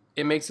 right?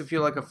 It makes it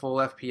feel like a full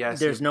FPS.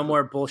 There's no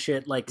more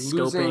bullshit like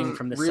scoping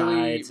from the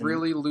sides.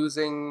 Really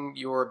losing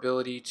your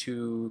ability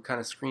to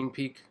kind of screen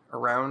peek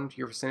around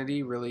your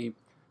vicinity really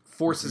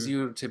forces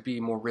you to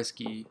be more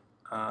risky.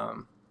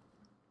 And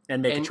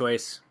make a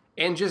choice.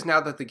 And just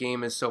now that the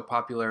game is so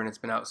popular and it's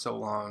been out so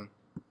long,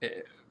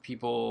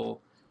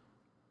 people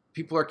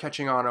are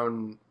catching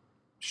on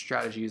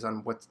strategies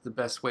on what's the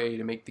best way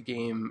to make the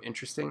game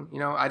interesting. You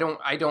know, I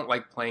don't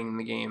like playing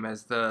the game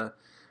as the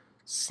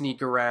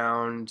sneak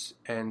around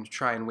and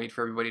try and wait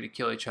for everybody to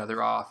kill each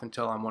other off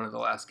until I'm one of the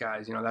last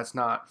guys. You know, that's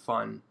not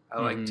fun. I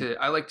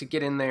like to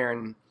get in there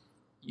and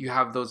you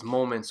have those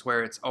moments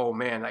where it's, oh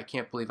man, I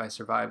can't believe I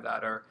survived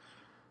that, or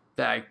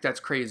that's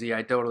crazy,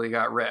 I totally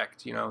got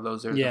wrecked. You know,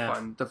 those are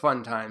the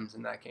fun times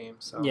in that game.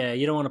 So yeah,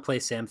 you don't want to play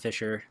Sam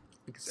Fisher.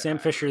 Exactly. Sam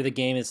Fisher, the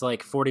game is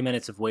like 40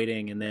 minutes of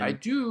waiting, and then I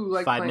do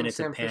like 5 playing minutes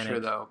Sam of panic. Fisher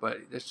though, but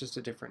it's just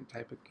a different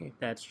type of game.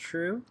 That's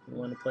true. You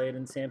want to play it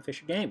in Sam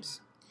Fisher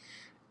games.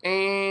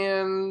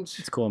 And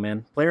it's cool,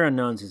 man.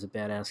 PlayerUnknown's is a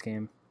badass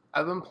game.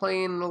 I've been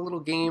playing a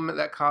little game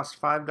that costs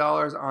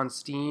 $5 on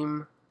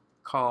Steam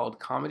called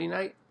Comedy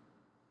Night.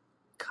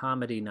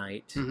 Comedy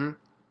Night. Mm-hmm.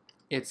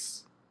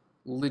 It's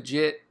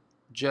legit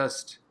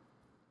just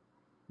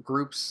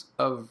groups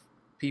of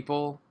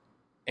people,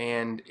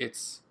 and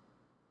it's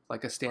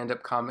like a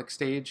stand-up comic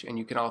stage, and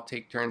you can all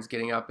take turns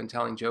getting up and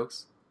telling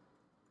jokes.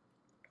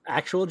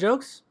 Actual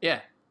jokes? Yeah.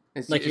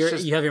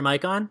 You have your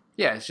mic on?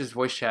 Yeah, it's just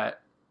voice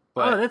chat.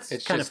 But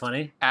that's kind of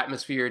funny.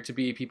 Atmosphere to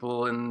be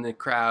people in the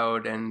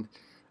crowd and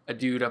a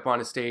dude up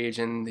on a stage,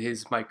 and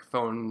his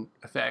microphone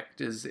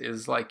effect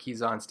is like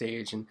he's on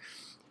stage, and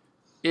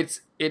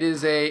it's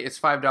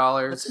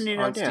 $5 on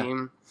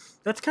Steam.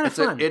 That's kind of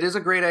fun. It is a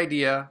great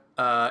idea.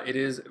 It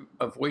is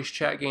a voice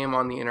chat game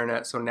on the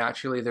internet, so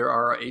naturally there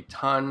are a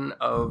ton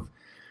of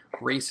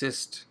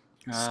racist,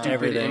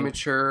 stupid,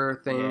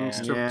 immature things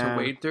to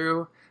wade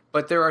through.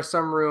 But there are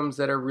some rooms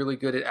that are really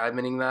good at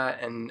adminning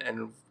that,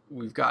 and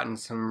we've gotten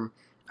some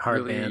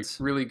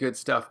really good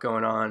stuff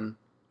going on,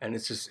 and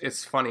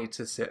it's funny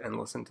to sit and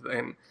listen to them.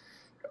 And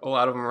a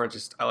lot of them are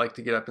just, I like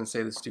to get up and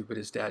say the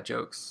stupidest dad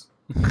jokes.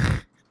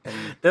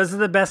 Those are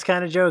the best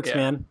kind of jokes,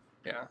 man.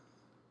 Yeah.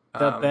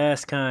 The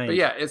best kind. But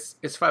yeah, it's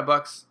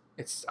 $5.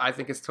 I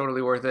think it's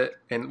totally worth it.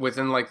 And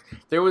within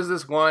there was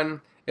this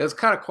one, it was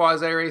kind of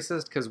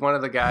quasi-racist because one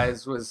of the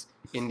guys was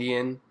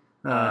Indian.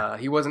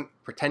 He wasn't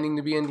pretending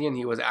to be Indian.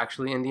 He was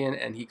actually Indian,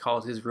 and he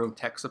called his room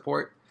tech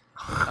support.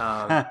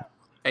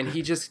 And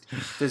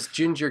this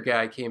ginger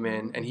guy came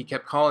in, and he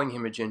kept calling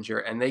him a ginger,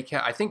 and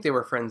I think they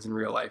were friends in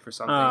real life or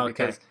something,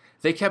 because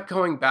they kept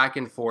going back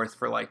and forth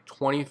for like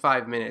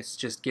 25 minutes,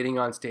 just getting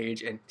on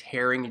stage and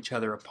tearing each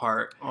other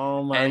apart.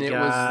 Oh my God. And it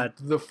was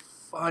the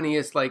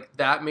funniest,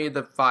 that made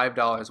the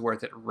 $5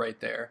 worth it right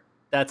there.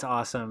 That's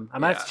awesome. I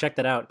might have to check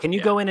that out. Can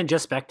you go in and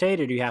just spectate,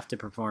 or do you have to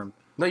perform?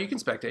 No, you can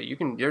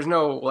spectate. There's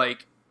no,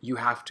 you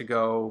have to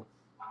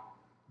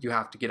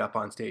get up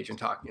on stage and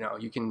talk,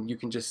 you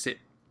can just sit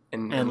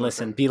and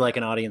listen. Be like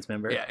an audience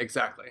member. Yeah,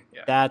 exactly.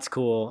 Yeah. That's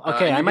cool.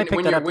 Okay, I might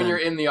pick that up. When you're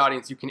in the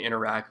audience, you can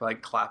interact,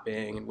 like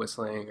clapping and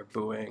whistling or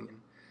booing.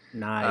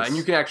 Nice. And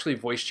you can actually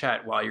voice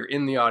chat while you're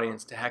in the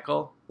audience to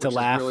heckle, to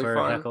laugh really or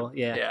fun. heckle.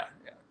 Yeah. Yeah.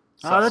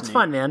 So that's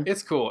fun, man.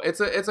 It's cool. It's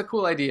a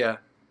cool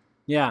idea.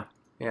 Yeah.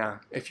 Yeah.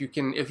 If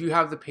you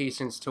have the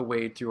patience to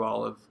wade through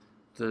all of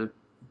the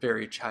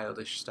very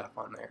childish stuff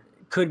on there.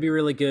 Could be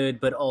really good,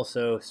 but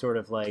also sort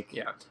of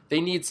they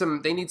need some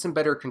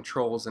better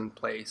controls in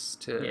place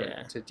to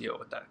deal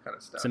with that kind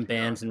of stuff. Some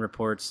bans and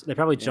reports. They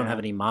probably just don't have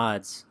any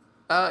mods.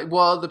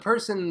 Well, the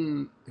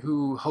person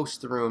who hosts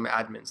the room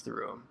admins the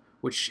room,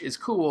 which is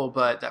cool,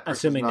 but that person's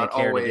assuming not they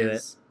care always.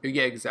 To do it.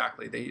 Yeah,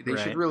 exactly. They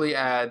should really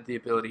add the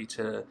ability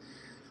to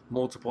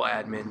multiple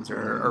admins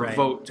or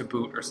vote to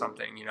boot or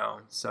something.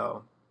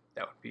 So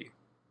that would be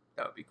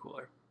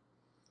cooler.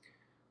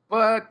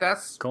 But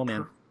that's cool,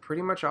 man.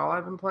 Pretty much all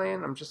I've been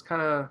playing. I'm just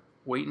kind of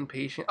waiting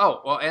patient.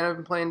 Oh, well, and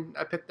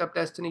I picked up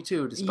Destiny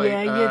 2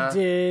 despite you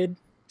did.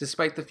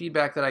 Despite the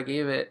feedback that I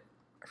gave it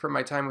from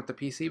my time with the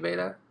PC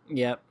beta.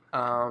 Yep.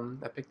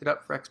 I picked it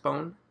up for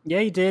Xbone, Yeah,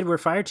 you did. We're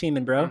fire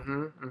teaming, bro.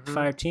 Mm-hmm.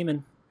 Fire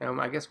teaming.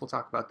 I guess we'll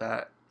talk about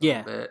that a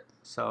little bit.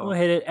 So we'll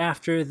hit it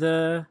after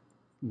the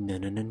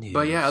news.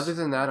 But yeah, other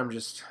than that, I'm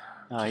just...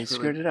 Oh, you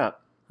screwed it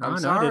up. I'm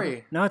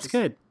sorry. No, it's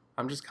good.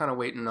 I'm just kind of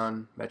waiting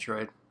on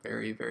Metroid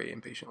very, very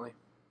impatiently.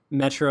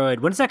 Metroid.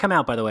 When does that come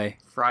out, by the way?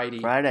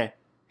 Friday.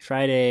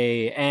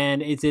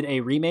 And is it a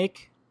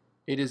remake?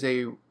 It is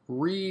a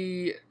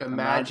reimagining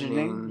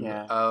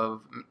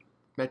of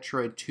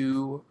Metroid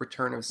 2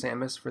 Return of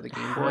Samus for the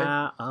Game Boy.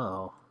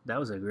 Oh, that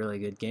was a really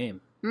good game.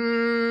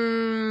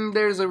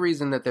 There's a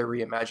reason that they're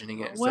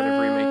reimagining it instead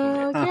of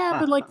remaking it. Yeah,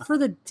 but like for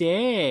the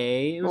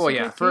day, it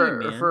was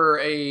for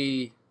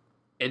a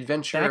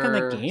adventure back on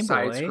the Game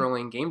Boy.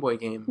 Side-scrolling Game Boy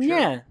game. Sure.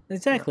 Yeah,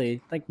 exactly. Yeah.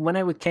 Like when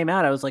it came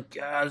out, I was like,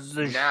 "This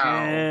is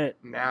shit."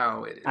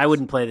 Now it is. I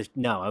wouldn't play this.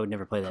 No, I would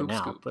never play that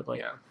now. Scoop. But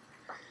like, yeah.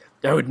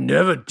 I would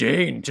never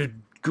deign to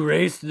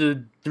grace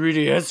the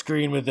 3DS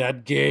screen with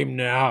that game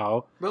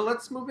now. Well,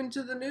 let's move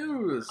into the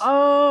news.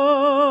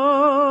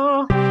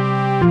 Oh.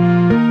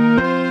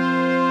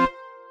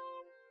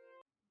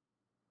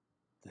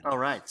 All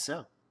right,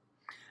 so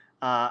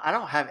I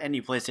don't have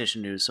any PlayStation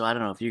news, so I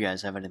don't know if you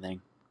guys have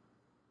anything.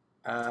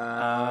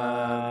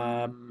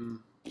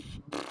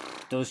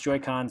 Those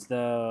Joy-Cons,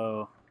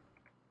 though.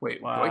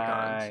 Wait, why?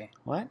 Joy-Cons?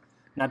 What?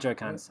 Not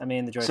Joy-Cons. I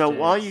mean the joysticks. So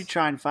while you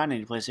try and find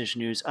any PlayStation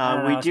news,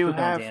 we do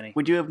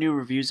have new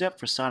reviews up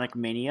for Sonic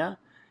Mania.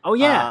 Oh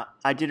yeah,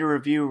 I did a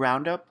review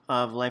roundup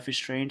of Life is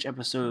Strange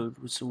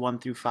episodes 1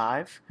 through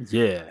 5.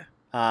 Yeah.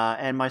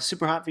 And my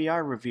Super Hot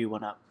VR review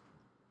went up,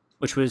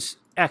 which was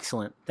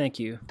excellent. Thank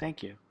you.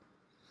 Thank you.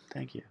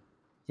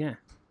 Yeah.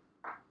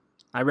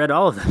 I read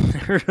all of them.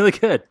 They were really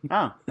good.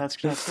 Oh,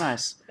 that's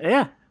nice.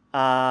 Yeah.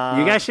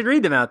 You guys should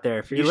read them out there.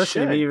 If you're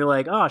listening to me, you're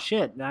like, oh,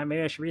 shit,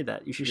 maybe I should read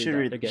that. You should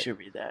read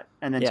that.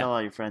 And then tell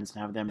all your friends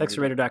and have them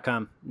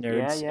Pixelrator.com,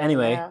 nerds. Yeah,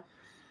 anyway. Yeah.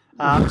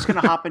 I'm just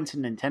going to hop into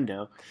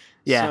Nintendo.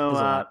 Yeah,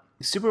 so,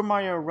 Super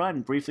Mario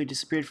Run briefly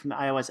disappeared from the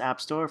iOS App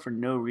Store for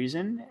no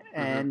reason,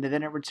 and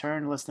then it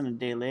returned less than a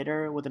day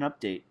later with an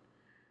update.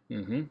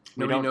 Mm-hmm.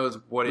 Nobody knows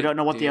what it did. We don't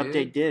know what the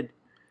update did.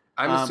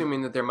 I'm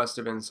assuming that there must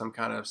have been some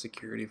kind of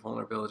security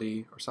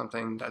vulnerability or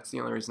something. That's the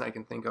only reason I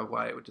can think of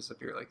why it would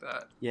disappear like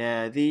that.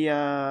 Yeah, the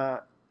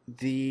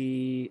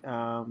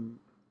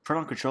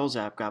Parental Controls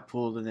app got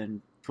pulled and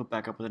then put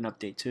back up with an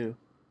update too.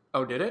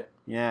 Oh, did it?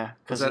 Yeah.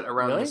 Was that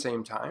around the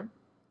same time?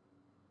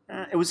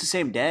 It was the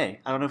same day.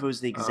 I don't know if it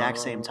was the exact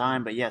same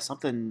time, but yeah,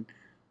 something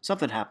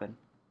happened.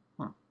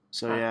 Huh.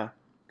 So yeah,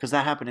 because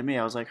that happened to me.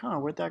 I was like,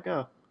 where'd that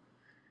go?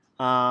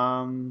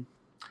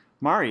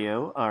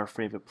 Mario, our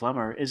favorite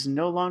plumber, is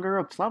no longer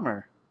a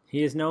plumber.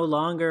 He is no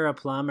longer a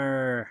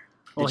plumber.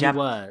 Well, he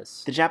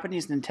was. The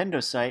Japanese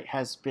Nintendo site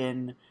has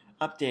been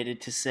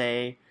updated to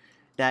say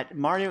that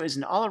Mario is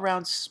an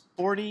all-around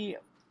sporty.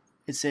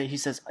 It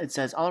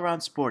says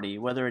all-around sporty.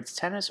 Whether it's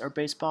tennis or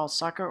baseball,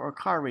 soccer or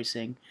car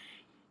racing,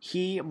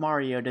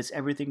 Mario does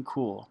everything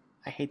cool.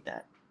 I hate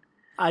that.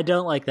 I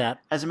don't like that.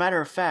 As a matter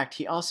of fact,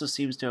 he also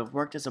seems to have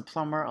worked as a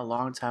plumber a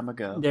long time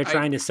ago. They're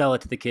trying to sell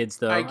it to the kids,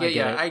 though. I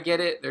get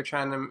it. They're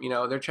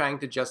trying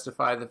to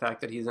justify the fact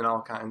that he's in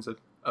all kinds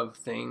of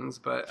things,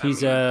 but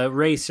he's a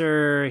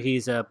racer,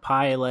 he's a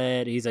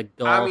pilot, he's a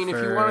golfer. I mean,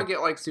 if you want to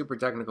get like super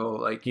technical,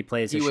 like he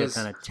plays a shit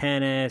ton of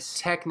tennis.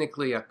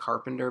 Technically a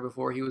carpenter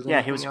before he was.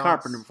 Yeah, he was a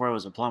carpenter before he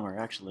was a plumber,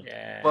 actually.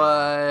 Yeah,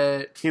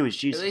 but he was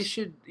Jesus. They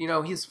should,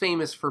 he's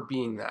famous for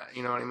being that.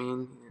 You know what I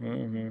mean?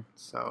 Mm-hmm.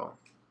 So.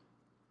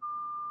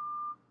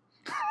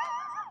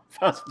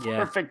 That was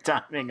perfect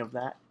timing of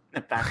that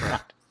in the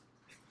background.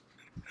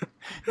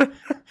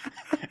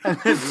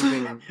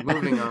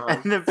 moving on.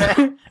 And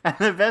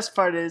the best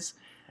part is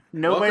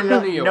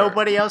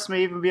nobody else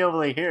may even be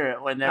able to hear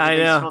it when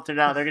everything's filtered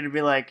out. They're going to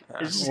be like,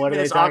 what are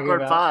this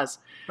awkward pause.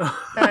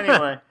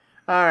 Anyway,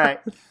 all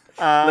right.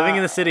 Living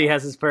in the city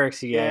has its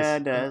perks, you guys. Yeah,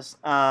 it does.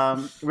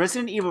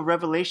 Resident Evil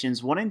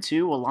Revelations 1 and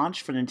 2 will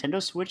launch for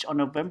Nintendo Switch on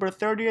November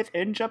 30th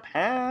in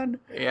Japan.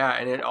 Yeah,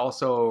 and it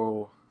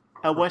also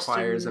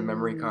requires a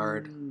memory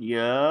card.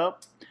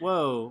 Yep.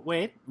 Whoa,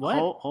 wait, what?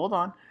 Hold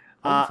on.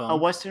 A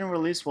Western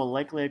release will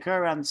likely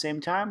occur around the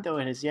same time, though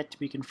it has yet to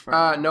be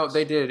confirmed. No,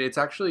 they did. It's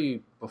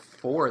actually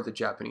before the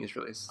Japanese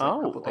release. A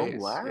couple days.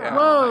 Wow. Yeah,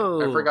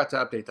 whoa. I forgot to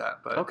update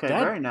that. But okay,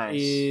 that very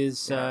nice. Is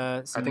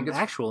some I think it's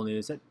actual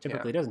news that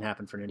typically doesn't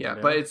happen for Nintendo. Yeah,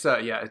 but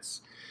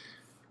it's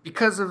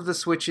because of the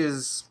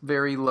Switch's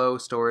very low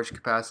storage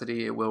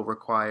capacity. It will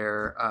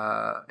require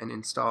an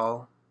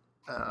install.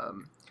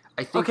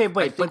 I think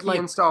the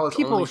install is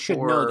people only should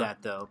know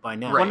that though by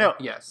now. Right. Well,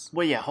 no. Yes.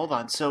 Well, yeah. Hold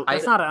on. So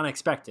that's not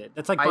unexpected.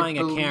 That's like buying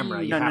a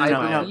camera.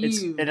 No.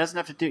 It doesn't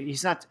have to do.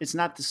 It's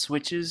not the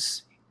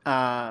Switch's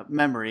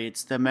memory.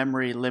 It's the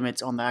memory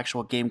limits on the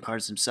actual game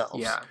cards themselves.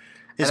 Yeah,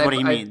 is what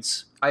he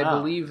means. I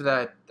believe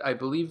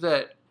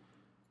that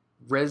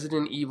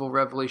Resident Evil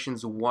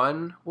Revelations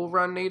 1 will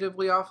run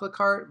natively off the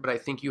cart, but I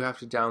think you have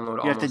to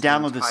download. You have to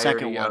download the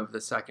second one. Of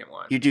the second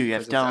one. You do. You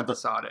have to download the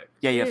episodic.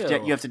 Yeah, you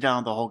have to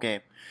download the whole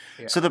game.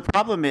 Yeah. So the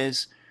problem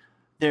is,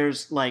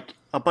 there's like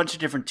a bunch of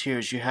different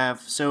tiers. You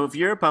have if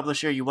you're a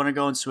publisher, you want to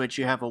go and Switch.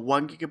 You have a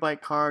 1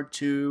 gigabyte card,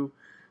 2,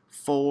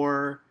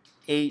 4,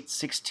 8,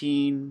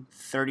 16,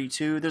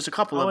 32. There's a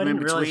couple of them in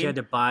between. I didn't realize you had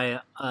to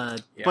buy a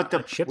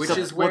chip. Which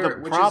is where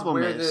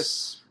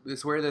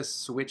this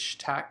Switch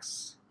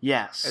tax,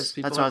 yes,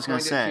 that's what I was going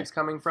to say, keeps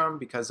coming from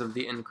because of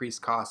the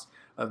increased cost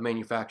of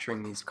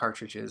manufacturing these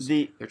cartridges.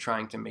 They're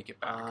trying to make it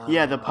back.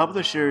 Yeah, the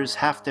publishers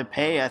have to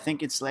pay. I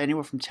think it's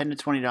anywhere from $10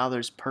 to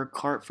 $20 per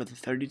cart for the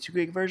 32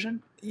 gig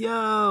version.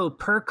 Yo,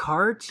 per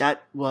cart? I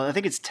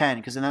think it's 10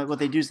 because then what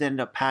they do is they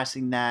end up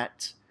passing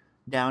that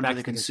down to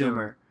the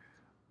consumer.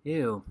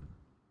 Ew.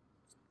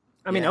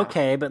 I mean,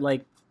 okay, but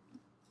like,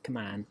 come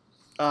on.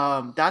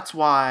 That's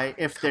why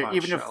that's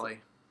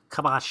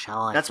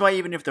why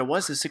even if there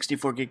was a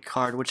 64 gig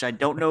card, which I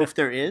don't know if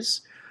there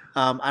is,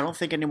 I don't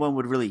think anyone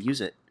would really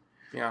use it.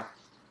 Yeah.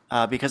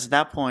 Because at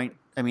that point,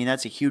 I mean,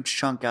 that's a huge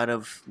chunk out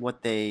of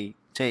what they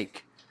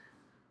take.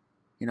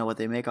 What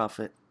they make off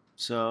it.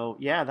 So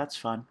yeah, that's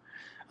fun.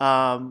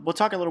 We'll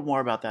talk a little more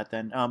about that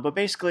then. But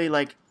basically,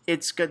 like,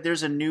 it's good.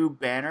 There's a new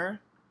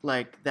banner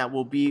like that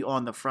will be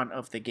on the front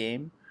of the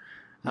game,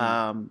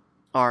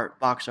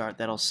 box art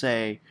that'll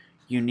say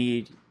you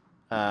need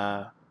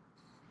to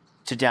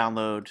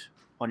download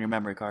on your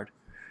memory card.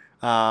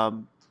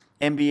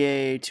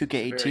 NBA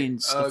 2K18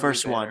 is the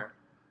first one.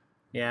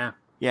 Yeah.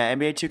 Yeah,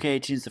 NBA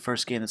 2K18 is the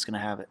first game that's going to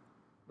have it.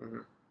 Mm-hmm.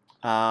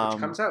 Which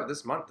comes out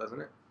this month,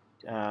 doesn't it?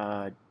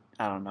 I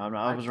don't know.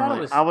 I wasn't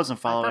following it. I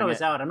thought it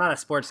was out. I'm not a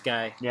sports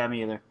guy. Yeah,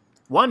 me either.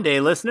 One day,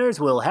 listeners,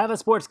 we'll have a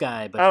sports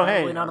guy, but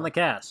probably not on the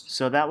cast.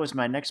 So that was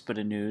my next bit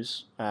of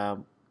news.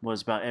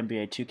 Was about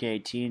NBA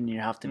 2K18. You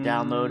have to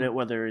download it,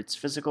 whether it's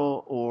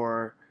physical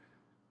or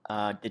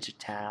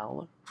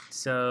digital.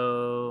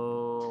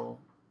 So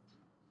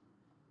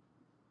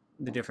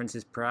the difference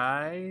is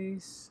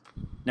price?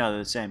 No, they're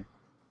the same.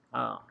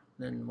 Oh,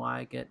 then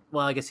why get...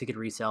 Well, I guess you could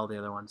resell the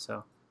other one,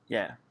 so...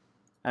 Yeah.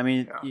 I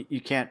mean,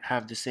 you can't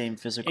have the same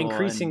physical...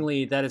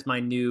 Increasingly, that is my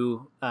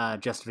new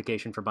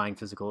justification for buying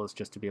physical, is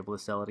just to be able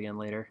to sell it again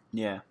later.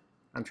 Yeah.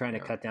 I'm trying to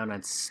cut down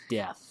on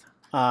stuff.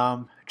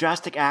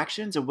 Drastic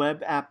Actions, a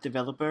web app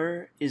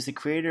developer, is the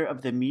creator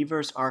of the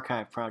Miiverse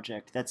Archive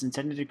project that's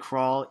intended to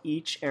crawl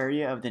each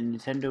area of the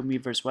Nintendo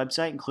Miiverse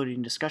website,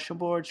 including discussion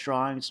boards,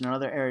 drawings, and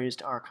other areas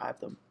to archive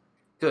them.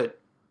 Good.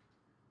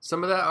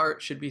 Some of that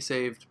art should be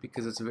saved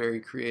because it's very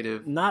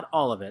creative. Not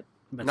all of it.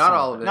 But not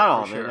all of it. Not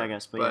all of it, I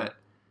guess. But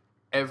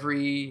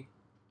every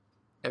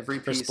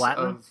piece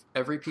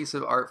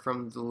of art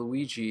from the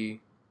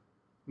Luigi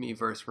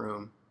Miiverse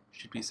room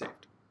should be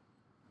saved.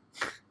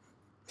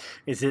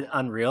 Is it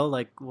unreal?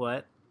 Like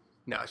what?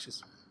 No, it's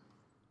just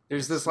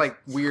there's this like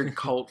weird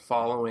cult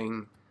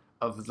following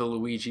of the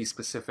Luigi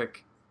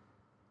specific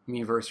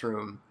Miiverse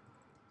room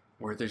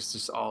where there's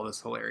just all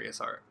this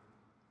hilarious art.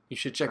 You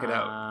should check it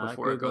out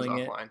before it goes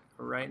offline.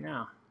 Right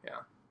now.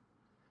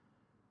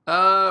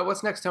 Yeah.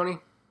 What's next, Tony?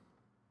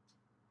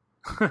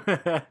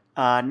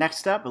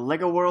 Next up,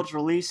 LEGO Worlds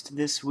released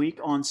this week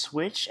on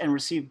Switch and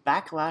received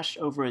backlash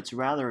over its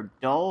rather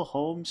dull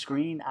home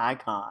screen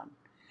icon.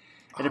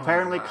 It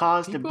apparently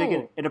caused a big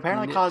enough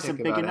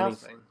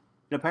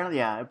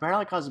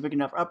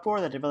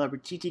uproar that developer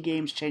TT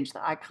Games changed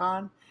the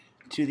icon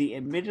to the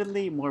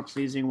admittedly more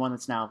pleasing one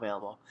that's now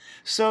available.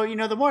 So,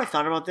 the more I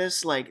thought about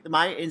this, like,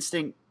 my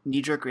instinct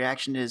knee-jerk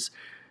reaction is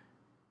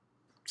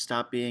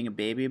stop being a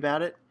baby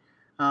about it.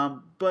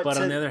 But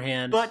on the other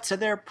hand... But to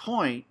their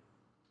point,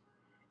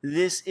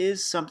 this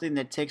is something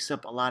that takes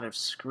up a lot of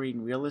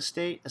screen real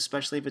estate,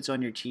 especially if it's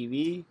on your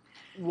TV.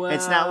 Well,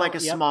 it's not like a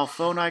small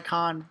phone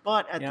icon,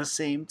 but at the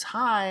same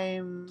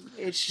time,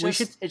 it's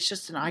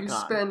just an icon. You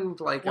spend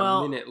like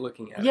a minute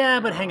looking at it.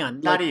 Yeah, but hang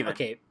on. Not even.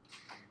 Okay,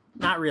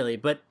 not really.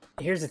 But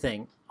here's the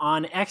thing.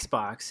 On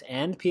Xbox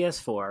and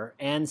PS4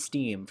 and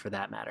Steam, for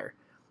that matter,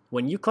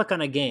 when you click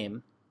on a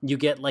game, you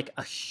get like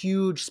a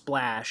huge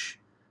splash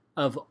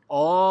of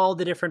all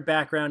the different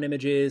background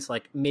images,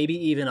 like maybe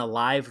even a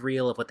live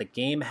reel of what the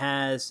game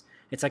has.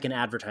 It's like an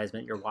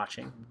advertisement you're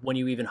watching when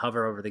you even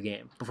hover over the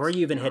game. Before you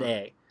even hit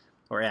A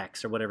or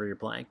X or whatever you're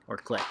playing or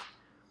click.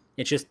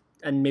 It's just,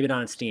 and maybe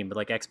not on Steam, but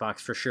like Xbox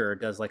for sure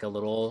does like a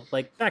little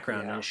like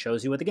background and it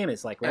shows you what the game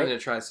is like, right? And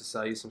it tries to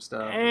sell you some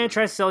stuff.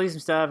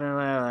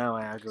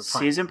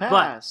 Season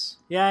pass.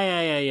 But,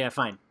 yeah,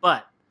 fine.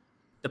 But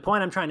the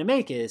point I'm trying to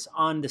make is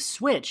on the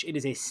Switch, it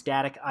is a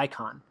static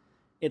icon.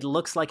 It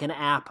looks like an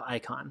app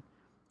icon.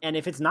 And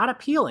if it's not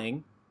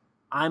appealing,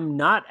 I'm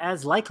not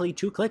as likely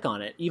to click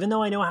on it, even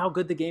though I know how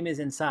good the game is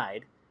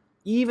inside,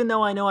 even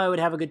though I know I would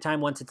have a good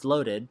time once it's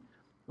loaded.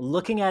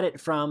 Looking at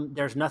it from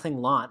there's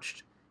nothing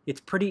launched,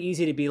 it's pretty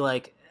easy to be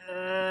like,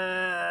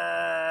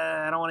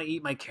 I don't want to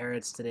eat my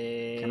carrots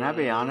today. Can I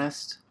be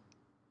honest?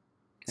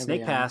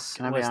 Snake Pass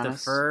was the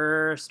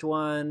first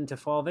one to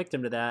fall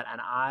victim to that,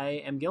 and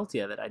I am guilty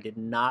of it. I did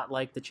not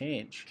like the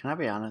change. Can I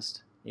be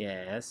honest?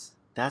 Yes.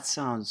 That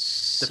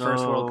sounds the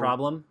first world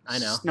problem. I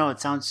know. No,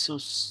 it sounds so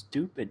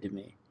stupid to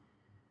me.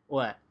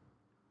 What?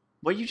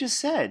 What you just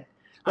said.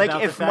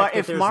 Like if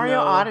Mario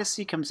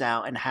Odyssey comes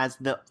out and has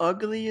the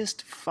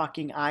ugliest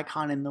fucking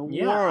icon in the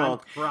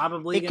world,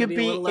 probably it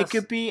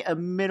could be a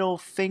middle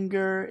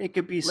finger. It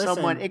could be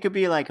someone. It could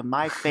be like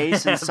my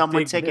face and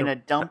someone taking a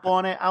dump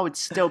on it. I would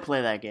still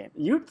play that game.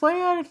 You'd play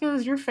that if it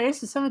was your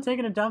face and someone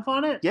taking a dump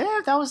on it? Yeah,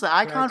 if that was the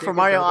icon for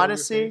Mario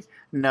Odyssey.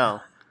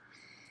 No,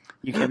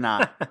 you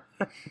cannot.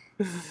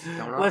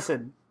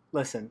 Listen.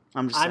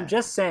 I'm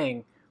just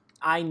saying.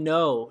 I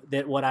know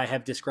that what I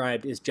have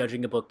described is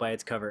judging a book by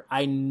its cover.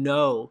 I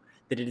know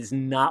that it is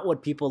not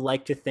what people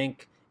like to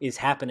think is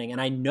happening.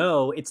 And I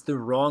know it's the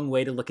wrong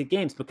way to look at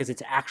games because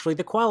it's actually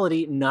the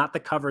quality, not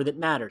the cover that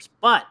matters.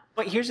 But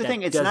here's the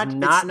thing. It does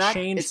not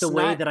change the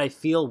way that I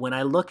feel when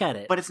I look at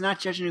it. But it's not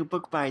judging a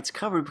book by its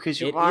cover because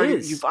you've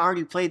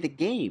already played the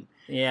game.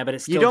 Yeah, but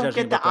it's still you don't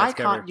get the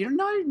icon. You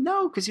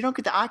don't because you don't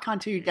get the icon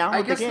until you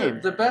download the game.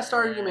 The best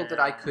argument that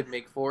I could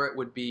make for it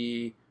would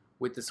be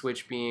with the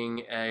Switch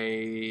being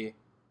a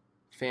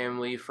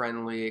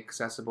family-friendly,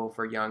 accessible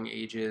for young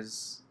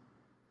ages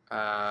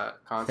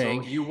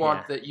console. You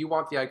want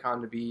the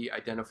icon to be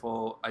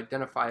identifiable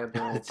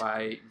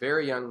by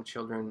very young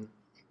children.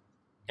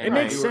 And it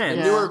makes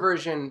sense.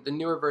 The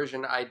newer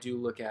version, I do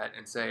look at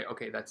and say,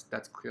 okay,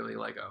 that's clearly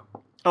Lego.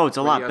 Oh, it's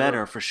a lot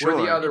better for sure.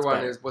 Where the other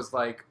one was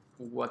like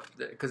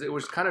because it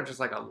was kind of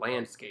just like a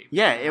landscape.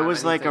 Yeah, it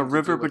was like a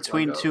river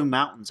between two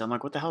mountains. I'm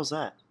like, what the hell's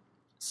that?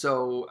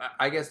 So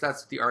I guess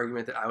that's the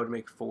argument that I would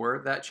make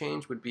for that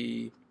change would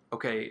be,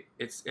 okay,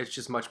 it's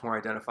just much more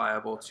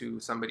identifiable to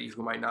somebody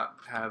who might not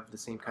have the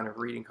same kind of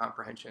reading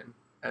comprehension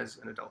as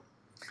an adult.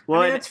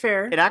 Well, that's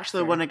fair. It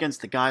actually went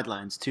against the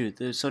guidelines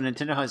too. So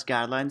Nintendo has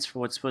guidelines for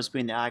what's supposed to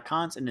be in the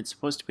icons, and it's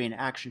supposed to be an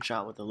action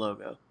shot with the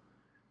logo.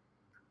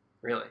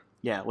 Really?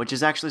 Yeah, which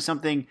is actually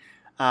something.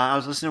 I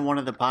was listening to one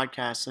of the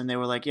podcasts, and they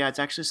were like, "Yeah, it's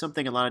actually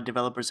something a lot of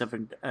developers have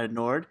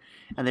ignored,"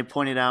 and they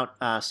pointed out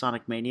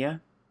Sonic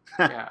Mania.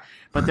 Yeah.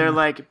 But they're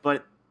like,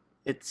 but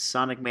it's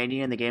Sonic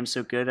Mania and the game's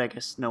so good, I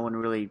guess no one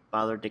really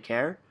bothered to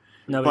care.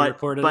 Nobody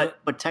reported it?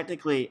 But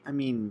technically, I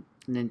mean,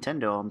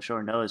 Nintendo, I'm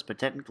sure knows, but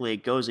technically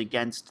it goes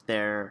against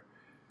their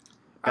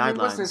guidelines. I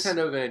mean, what's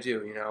Nintendo going to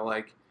do?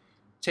 Like,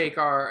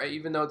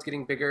 even though it's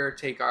getting bigger,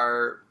 take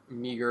our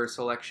meager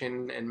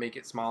selection and make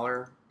it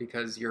smaller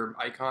because your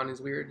icon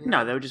is weird?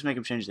 No, they would just make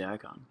them change the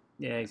icon.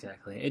 Yeah,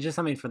 exactly. It's just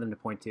something for them to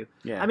point to.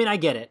 Yeah. I mean, I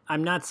get it.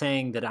 I'm not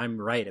saying that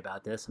I'm right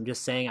about this. I'm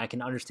just saying I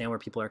can understand where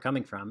people are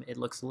coming from. It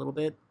looks a little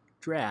bit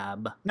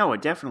drab. No,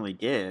 it definitely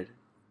did.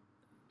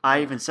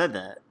 I even said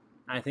that.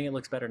 I think it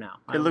looks better now.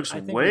 It looks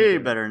way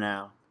better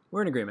now.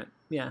 We're in agreement.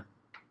 Yeah.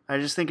 I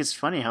just think it's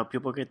funny how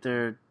people get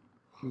so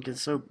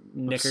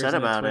upset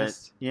about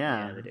it.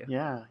 Yeah, they do.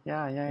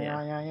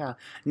 Yeah.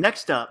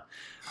 Next up,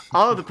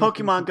 all of the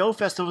Pokemon Go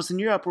festivals in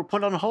Europe were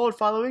put on hold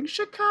following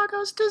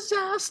Chicago's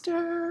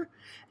disaster.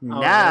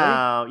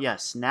 Now,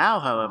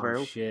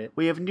 however,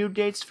 we have new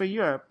dates for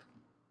Europe.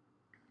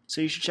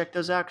 So you should check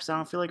those out because I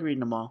don't feel like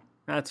reading them all.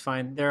 That's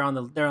fine. They're on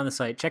the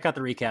site. Check out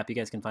the recap. You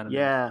guys can find them.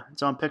 Yeah,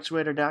 it's on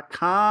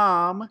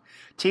Pixelrator.com.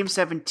 Team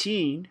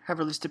 17 have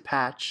released a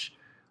patch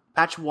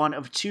 1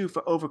 of 2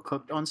 for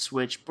Overcooked on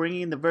Switch,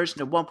 bringing in the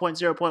version of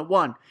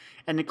 1.0.1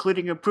 and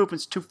including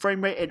improvements to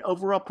frame rate and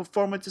overall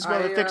performance as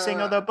well as fixing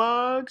other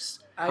bugs.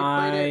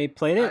 I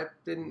played it. I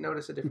didn't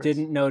notice a difference.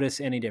 Didn't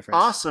notice any difference.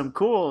 Awesome,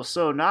 cool.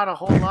 So not a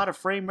whole lot of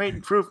frame rate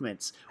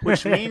improvements,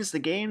 which means the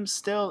game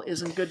still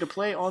isn't good to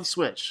play on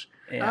Switch.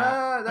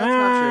 Yeah.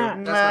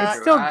 That's not true.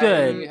 It's still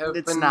good. I have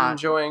been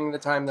enjoying the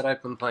time that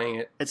I've been playing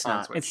it. It's on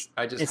not. Switch.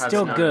 It's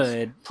still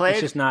good. It's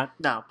just not.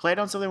 No, play it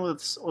on something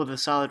with a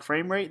solid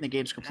frame rate, and the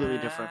game's completely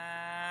different.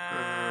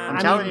 I'm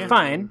telling you.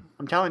 Fine.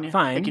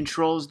 The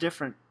control's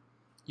different.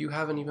 You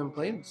haven't even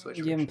played on Switch.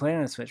 You haven't played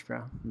on a Switch,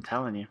 bro. I'm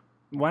telling you.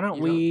 Why don't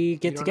we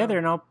get together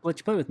and I'll let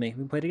you play with me? We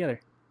can play together.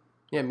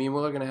 Yeah, me and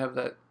Will are gonna have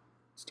that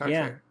Star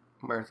Trek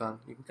marathon.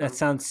 That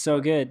sounds so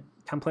good.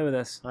 Come play with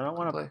us. I don't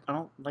want to play. I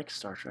don't like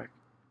Star Trek.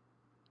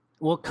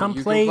 Well, come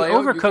play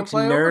Overcooked,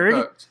 nerd.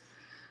 Overcooked.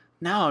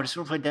 No, I just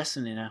want to play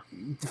Destiny now.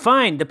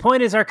 Fine. The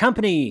point is our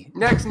company.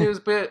 Next news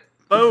bit.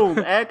 Boom.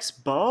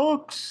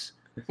 Xbox.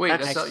 Wait,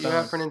 that's all you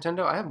have for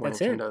Nintendo? I have more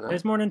Nintendo.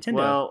 There's more Nintendo.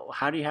 Well,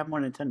 how do you have more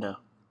Nintendo?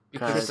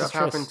 Because stuff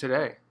happened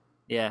today.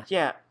 Yeah.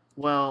 Yeah.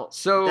 Well,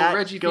 so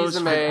Reggie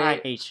Fils-Aimé, I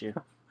hate you.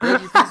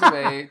 Reggie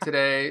Fils-Aimé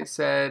today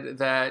said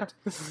that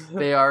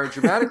they are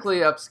dramatically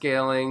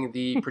upscaling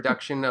the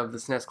production of the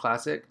SNES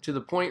Classic to the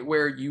point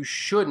where you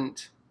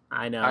shouldn't.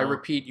 I know. I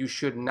repeat, you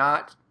should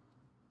not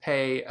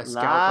pay a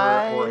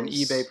scalper or an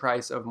eBay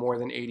price of more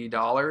than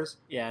 $80.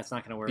 Yeah, it's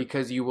not going to work.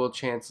 Because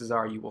chances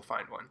are you will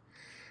find one.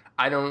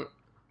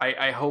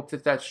 I hope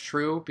that that's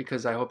true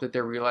because I hope that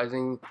they're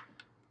realizing.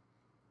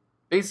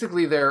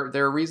 Basically,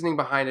 their reasoning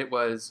behind it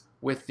was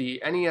with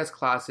the NES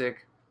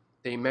Classic,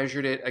 they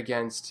measured it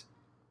against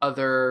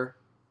other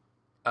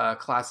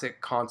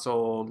classic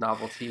console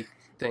novelty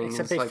things.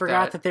 Except they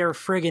forgot that they were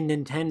friggin'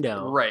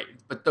 Nintendo. Right,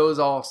 but those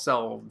all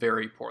sell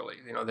very poorly.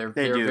 They're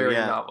very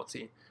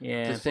novelty.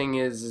 Yeah. The thing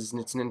is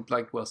it's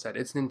like Will said,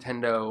 it's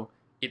Nintendo.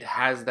 It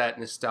has that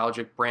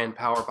nostalgic brand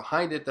power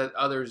behind it that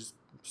others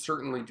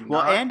certainly do not.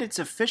 Well, and it's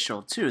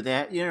official too.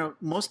 That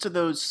most of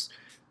those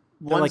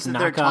ones like that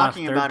they're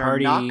talking about are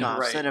knockoffs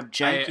right. instead of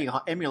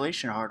janky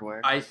emulation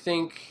hardware. I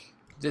think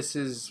this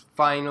is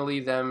finally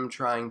them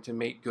trying to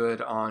make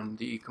good on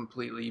the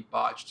completely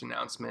botched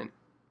announcement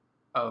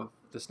of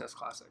the SNES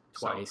Classic.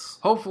 Twice. So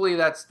hopefully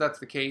that's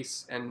the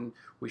case, and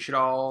we should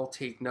all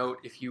take note.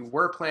 If you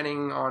were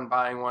planning on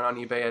buying one on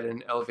eBay at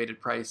an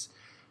elevated price,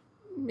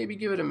 maybe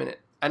give it a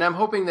minute. And I'm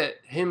hoping that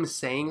him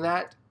saying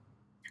that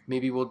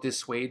maybe will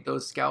dissuade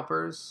those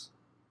scalpers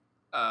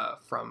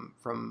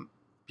from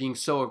being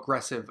so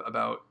aggressive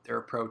about their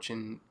approach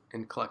in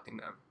collecting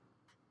them.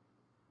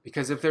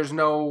 Because if there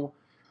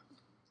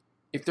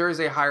is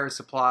a higher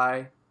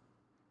supply,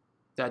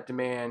 that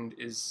demand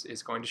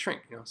is going to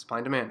shrink. Supply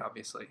and demand,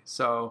 obviously.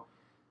 So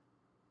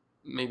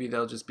maybe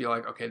they'll just be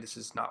like, okay, this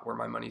is not where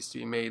my money's to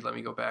be made. Let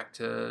me go back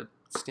to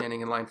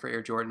standing in line for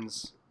Air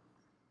Jordans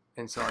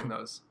and selling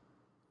those.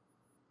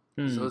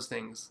 Because those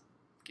things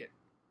get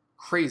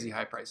crazy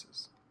high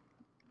prices.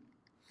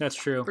 That's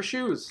true. For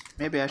shoes.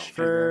 Maybe I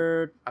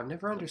should. I've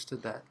never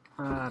understood that.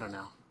 I don't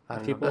know.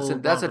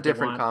 That's a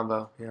different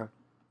combo. Yeah.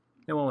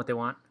 They want what they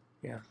want.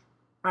 Yeah.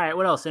 All right.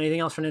 What else? Anything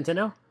else for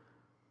Nintendo?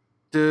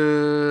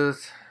 I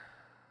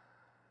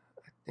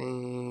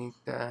think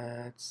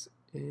that's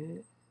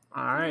it.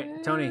 All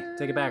right, Tony,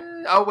 take it back.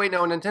 Oh wait,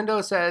 no.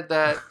 Nintendo said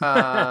that.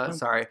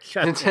 Sorry,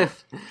 Nintendo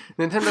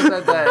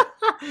said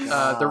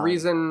that the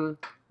reason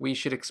we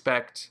should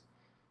expect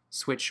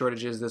Switch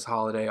shortages this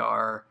holiday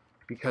are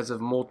because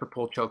of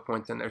multiple choke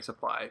points in their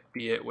supply,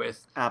 be it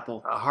with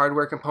Apple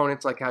hardware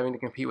components like having to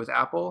compete with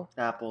Apple.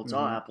 It's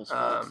all Apple's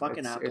fault.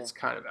 Fucking Apple. It's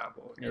kind of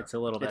Apple. Yeah. It's a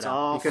little bit. It's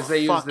all because they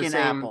use the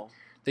same. Apple.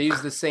 They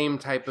use the same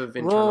type of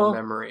internal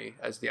memory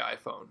as the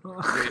iPhone,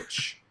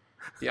 which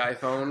the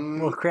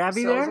iPhone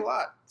crabby sells there? a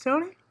lot.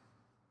 Tony?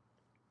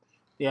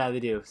 Yeah, they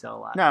do sell a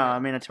lot. No, I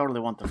mean I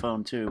totally want the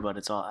phone too, but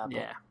it's all Apple.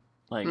 Yeah.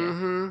 Like,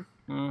 and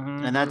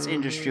that's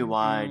industry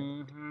wide.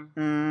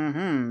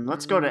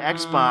 Let's go to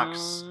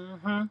Xbox.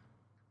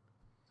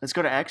 Let's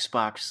go to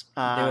Xbox,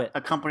 a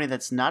company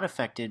that's not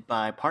affected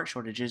by part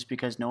shortages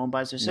because no one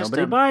buys their system.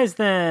 Nobody buys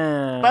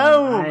them.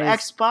 Boom!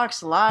 Nice.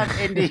 Xbox Live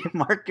Indie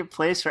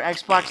Marketplace for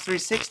Xbox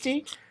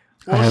 360.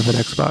 I have an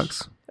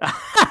Xbox.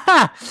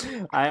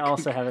 I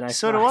also have an Xbox.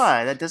 So do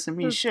I. That doesn't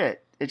mean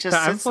shit. It just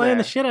I'm sits playing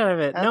there. the shit out of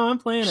it. No, I'm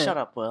playing it. Shut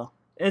up, Will.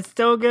 It's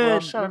still good. Well,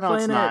 shut up. No,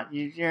 it's not.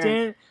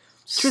 You're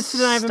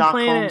Tristan and I have been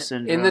playing it.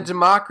 Syndrome. In the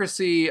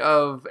democracy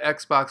of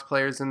Xbox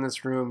players in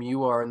this room,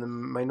 you are in the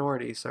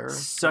minority, sir.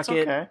 Suck That's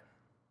it. Okay.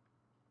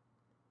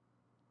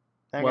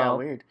 That got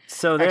weird.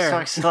 So there.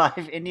 Xbox Live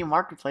Indie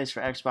Marketplace for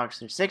Xbox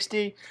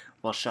 360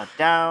 will shut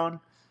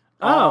down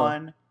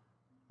on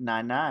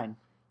 9/9.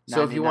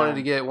 So if you wanted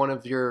to get one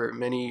of your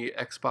many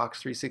Xbox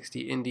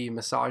 360 indie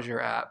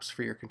massager apps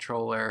for your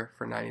controller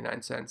for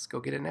 99 cents, go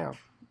get it now.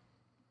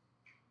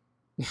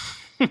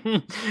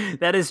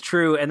 That is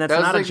true, and that's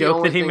not a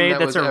joke that he made.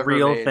 That's a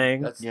real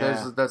thing.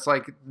 That's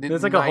like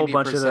there's like a whole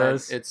bunch of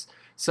those. It's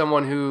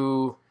someone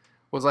who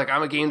was like,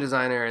 I'm a game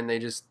designer, and they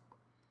just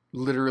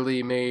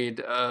literally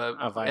made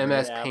a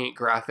MS Paint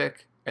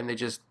graphic, and they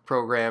just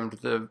programmed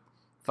the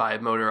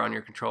vibe motor on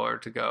your controller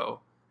to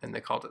go, and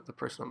they called it the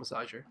personal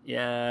massager.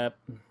 Yep.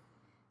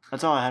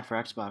 That's all I had for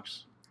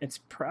Xbox. It's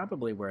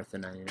probably worth the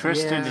 99.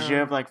 Tristan, did you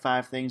have like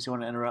 5 things you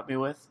want to interrupt me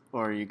with,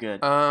 or are you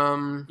good?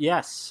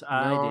 Yes,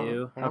 I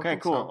do. Okay,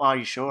 cool. Oh,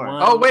 you sure?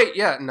 Oh wait,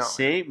 yeah, no.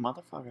 See,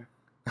 motherfucker.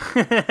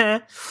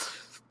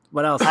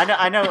 What else?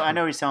 I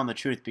know he's telling the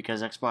truth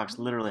because Xbox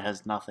literally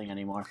has nothing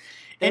anymore.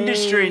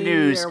 Industry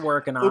news. They're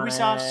working on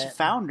Ubisoft's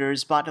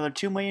founders bought another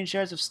 2 million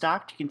shares of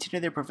stock to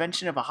continue their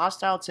prevention of a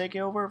hostile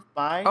takeover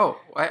by... Oh,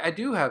 I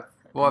do have...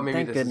 Well, maybe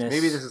Thank goodness.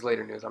 maybe this is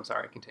later news. I'm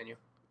sorry. Continue.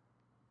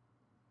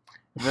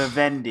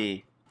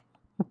 Vivendi.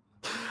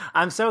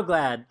 I'm so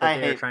glad that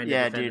they're trying to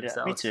defend dude,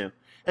 themselves. Me too.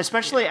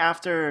 Especially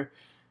after,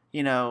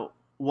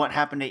 what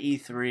happened at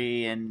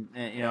E3 and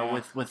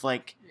with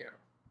like... Yeah.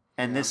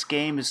 And this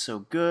game is so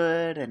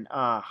good, and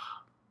I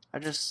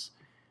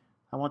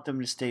want them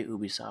to stay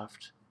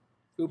Ubisoft.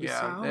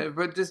 Yeah,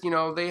 but just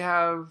they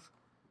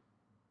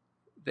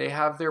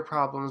have their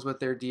problems with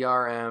their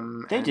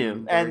DRM. They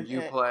do, their and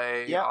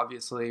Uplay,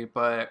 obviously,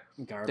 but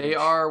they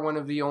are one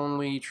of the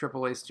only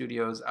AAA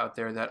studios out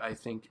there that I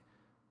think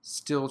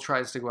still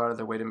tries to go out of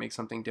their way to make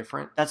something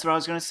different. That's what I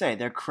was gonna say.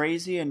 They're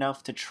crazy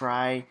enough to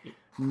try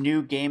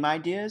new game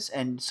ideas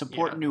and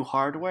support new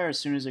hardware as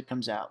soon as it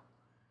comes out.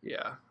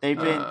 Yeah,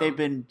 they've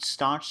been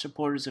staunch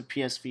supporters of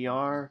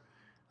PSVR,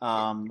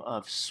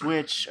 of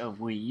Switch, of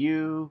Wii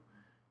U,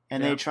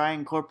 and they try and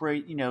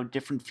incorporate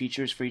different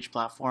features for each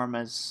platform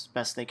as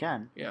best they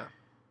can. Yeah.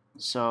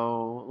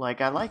 So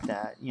I like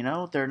that.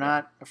 They're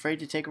not afraid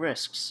to take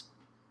risks,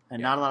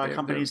 and not a lot of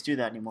companies do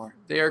that anymore.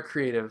 They are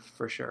creative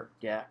for sure.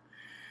 Yeah.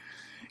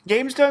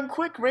 Games Done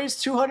Quick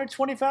raised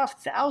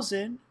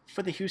 $225,000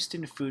 for the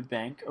Houston Food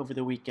Bank over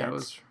the weekend. That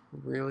was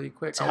really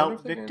quick. To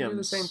help victims. Do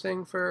the same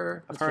thing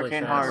for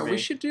Hurricane Harvey. We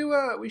should do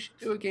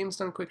a Games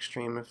Done Quick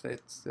stream if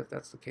that's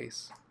the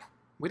case.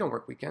 We don't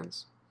work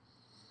weekends.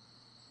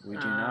 We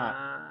do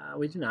not.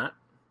 We do not.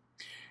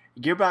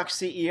 Gearbox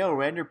CEO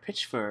Randall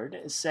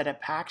Pitchford said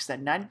at PAX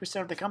that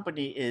 90% of the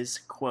company is,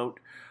 quote,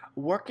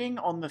 working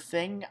on the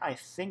thing I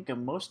think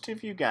most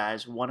of you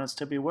guys want us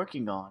to be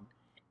working on,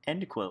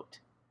 end quote.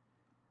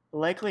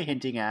 Likely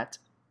hinting at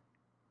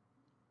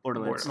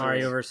Borderlands 3.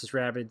 Mario vs.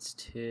 Rabbids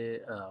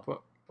 2.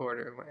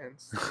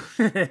 Borderlands.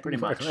 Pretty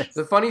much.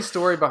 The funny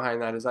story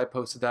behind that is I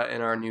posted that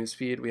in our news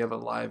feed. We have a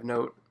live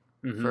note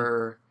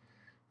for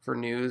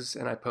news,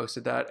 and I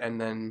posted that, and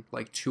then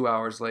like 2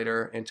 hours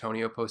later,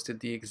 Antonio posted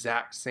the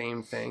exact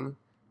same thing.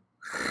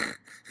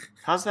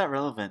 How's that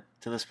relevant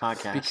to this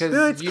podcast?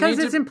 Because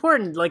it's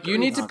important. Like you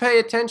need to pay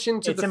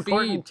attention to the feed. It's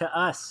important to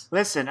us.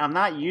 Listen, I'm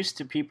not used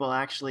to people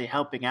actually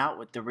helping out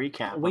with the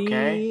recap.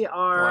 We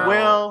are.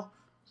 Will,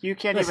 you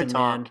can't even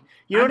talk.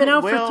 Man, I've been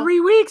out for 3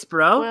 weeks,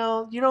 bro.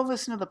 Will, you don't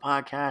listen to the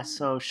podcast,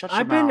 so shut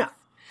your mouth. I've been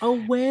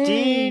away.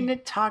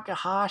 Dean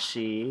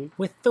Takahashi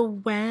with the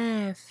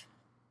wife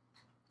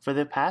for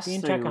the past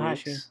Dean 3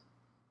 Takahashi. weeks.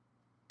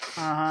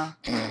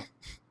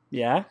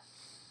 Yeah.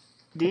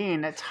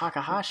 Dean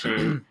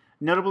Takahashi,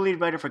 notable lead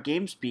writer for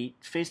GamesBeat,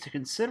 faced a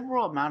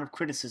considerable amount of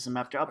criticism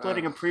after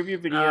uploading a preview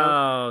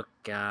video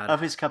of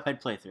his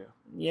Cuphead playthrough.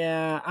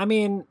 Yeah, I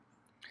mean...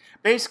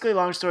 Basically,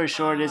 long story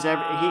short, is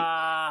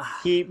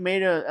he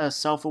made a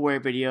self-aware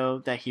video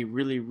that he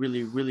really,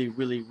 really, really,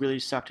 really, really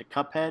sucked at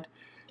Cuphead.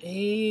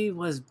 He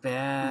was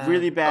bad.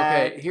 Really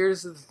bad. Okay,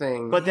 here's the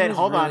thing. But then,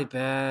 hold really on.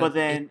 Bad.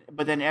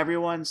 But then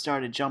everyone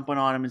started jumping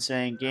on him and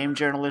saying game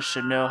journalists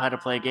should know how to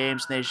play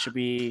games. And they should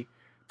be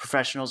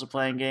professionals of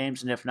playing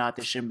games, and if not,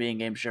 they shouldn't be in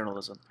games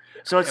journalism.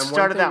 So it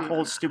started that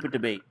whole stupid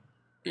debate.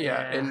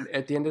 Yeah, and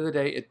at the end of the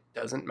day, it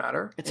doesn't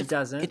matter. It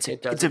doesn't.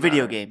 It's a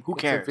video game. Who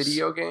cares? It's a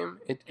video game.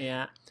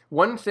 Yeah.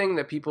 One thing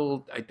that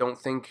people, I don't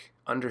think,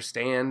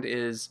 understand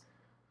is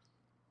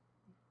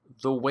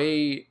the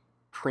way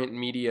print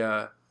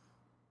media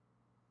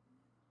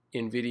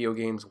in video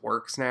games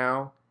works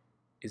now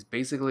is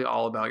basically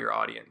all about your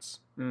audience.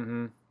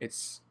 Mm-hmm.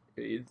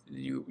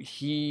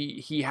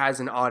 He has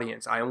an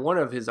audience. I am one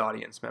of his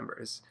audience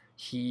members.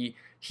 He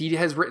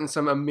has written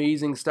some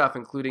amazing stuff,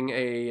 including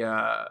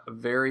a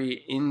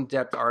very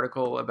in-depth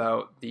article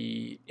about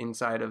the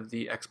inside of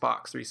the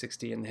Xbox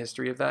 360 and the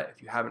history of that.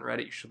 If you haven't read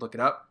it, you should look it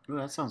up. Oh,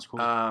 that sounds cool.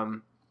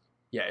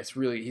 Yeah,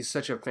 he's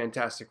such a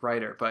fantastic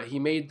writer. But he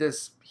made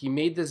this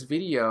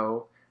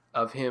video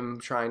of him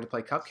trying to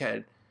play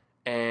Cuphead,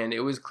 and it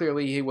was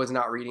clearly he was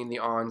not reading the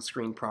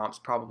on-screen prompts,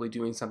 probably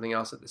doing something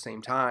else at the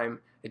same time.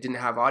 It didn't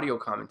have audio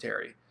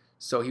commentary,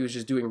 so he was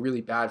just doing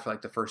really bad for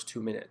like the first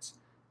 2 minutes.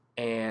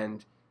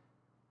 And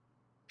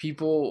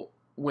people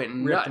went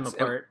nuts. Ripped him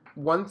apart.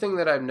 And one thing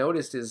that I've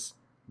noticed is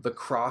the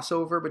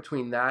crossover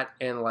between that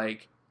and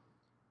like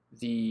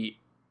the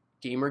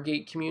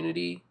Gamergate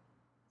community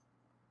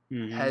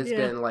has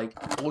been like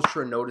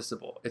ultra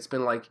noticeable. It's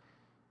been like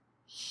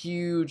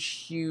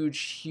huge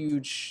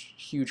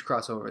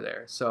crossover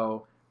there.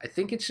 So I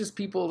think it's just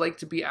people like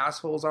to be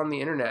assholes on the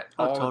internet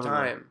all the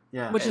time.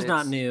 Yeah, which is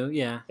not new.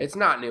 Yeah, it's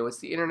not new. It's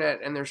the internet,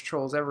 and there's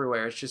trolls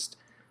everywhere.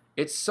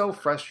 It's so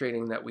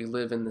frustrating that we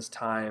live in this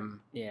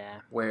time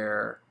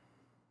where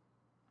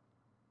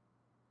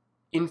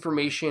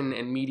information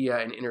and media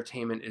and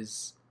entertainment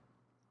is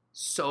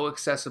so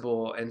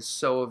accessible and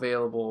so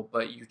available,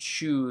 but you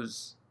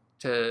choose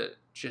to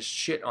just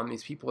shit on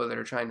these people that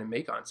are trying to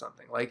make on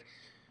something. Like,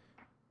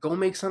 go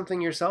make something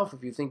yourself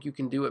if you think you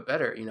can do it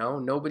better, you know?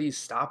 Nobody's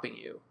stopping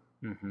you.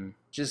 Mm-hmm.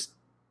 Just...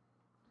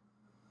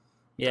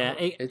 Yeah,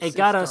 it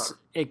got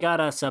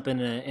us up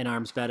in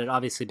arms about it,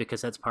 obviously,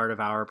 because that's part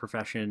of our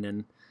profession,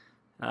 and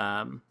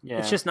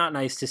it's just not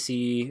nice to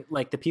see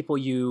like the people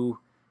you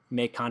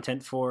make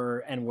content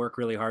for and work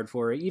really hard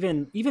for,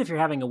 even if you're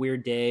having a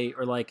weird day,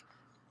 or like,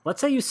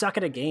 let's say you suck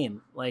at a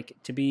game, like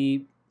to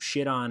be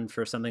shit on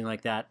for something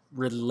like that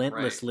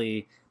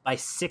relentlessly by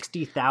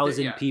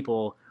 60,000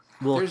 people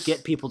will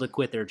get people to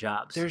quit their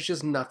jobs. There's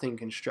just nothing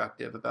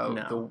constructive about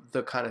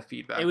the kind of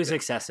feedback. It was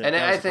excessive. And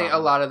I think a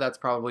lot of that's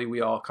probably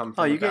we all come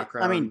from a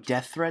background.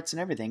 Death threats and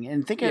everything.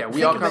 And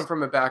we all come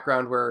from a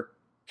background where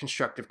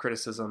constructive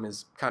criticism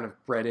is kind of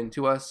bred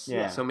into us.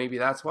 Yeah. So maybe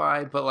that's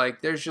why. But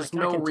like, there's just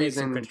no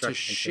reason to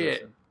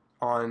shit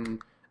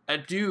on a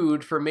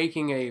dude for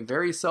making a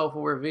very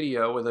self-aware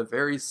video with a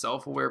very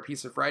self-aware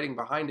piece of writing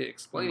behind it,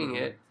 explaining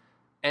it,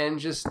 and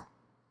just,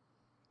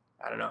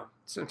 I don't know.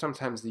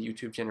 Sometimes the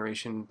YouTube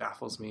generation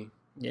baffles me.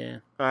 Yeah.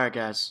 All right,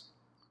 guys.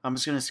 I'm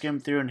just going to skim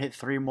through and hit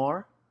 3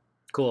 more.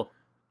 Cool.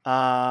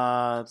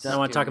 I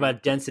want to talk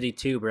about Density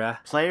 2, bruh.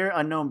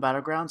 PlayerUnknown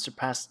Battlegrounds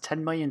surpassed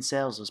 10 million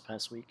sales this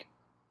past week.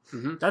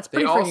 Mm-hmm. That's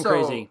pretty freaking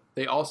crazy.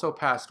 They also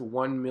passed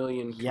 1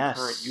 million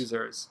concurrent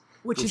users.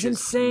 Which is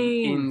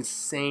insane.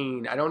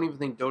 Insane. I don't even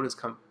think Dota's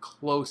come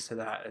close to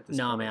that at this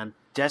point. No, man.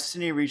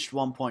 Destiny reached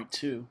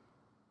 1.2.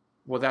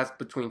 Well, that's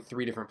between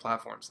 3 different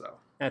platforms, though.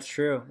 That's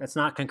true. That's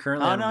not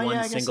concurrently on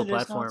one single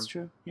platform. No, that's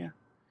true. Yeah,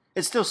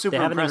 it's still super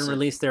impressive. They haven't even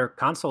released their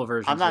console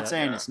version. I'm not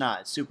saying it's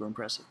not. It's super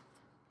impressive.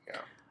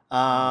 Yeah.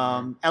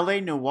 LA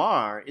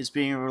Noire is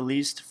being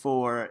released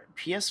for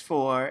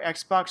PS4,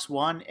 Xbox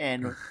One,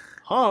 and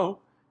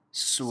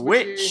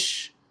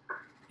Switch.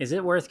 Is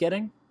it worth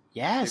getting?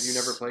 Yes. Have you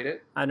never played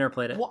it? I never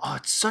played it. Well, oh,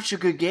 it's such a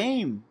good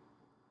game.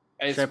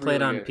 Should I play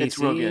it on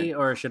PC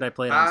or should I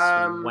play it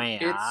on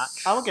Switch?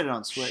 I will get it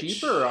on Switch.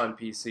 Cheaper on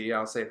PC,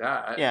 I'll say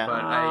that. Yeah,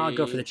 but I'll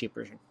go for the cheap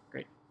version.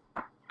 Great.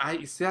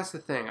 See, that's the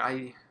thing.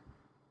 I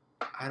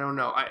don't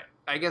know.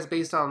 I guess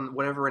based on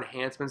whatever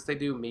enhancements they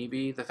do,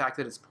 maybe the fact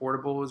that it's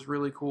portable is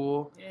really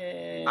cool.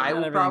 Yeah, I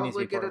will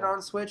probably get it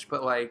on Switch,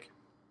 but like,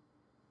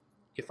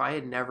 if I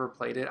had never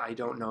played it, I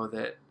don't know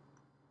that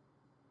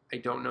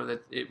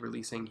it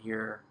releasing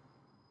here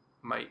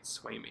might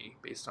sway me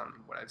based on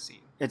what I've seen.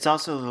 It's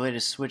also the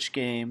latest Switch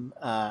game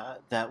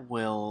that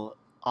will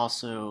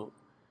also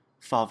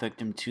fall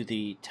victim to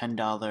the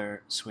 $10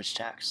 Switch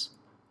tax.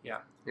 Yeah,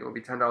 it will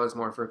be $10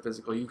 more for a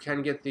physical. You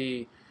can get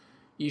the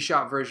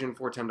eShop version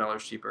for $10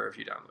 cheaper if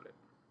you download it.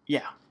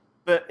 Yeah,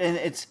 but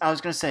I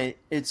was gonna say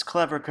it's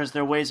clever because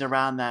there are ways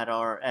around that.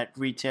 Or at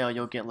retail,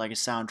 you'll get like a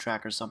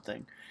soundtrack or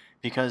something,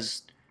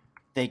 because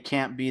they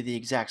can't be the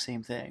exact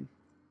same thing.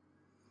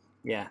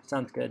 Yeah,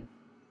 sounds good.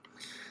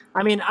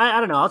 I mean, I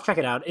don't know. I'll check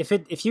it out.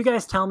 If you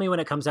guys tell me when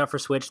it comes out for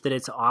Switch that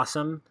it's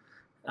awesome,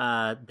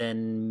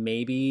 then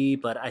maybe.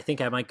 But I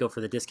think I might go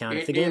for the discount.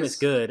 If the game is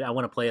good, I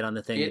want to play it on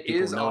the thing that people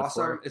know it for. It is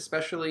awesome,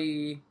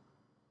 especially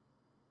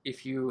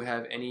if you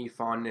have any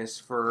fondness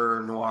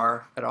for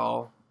noir at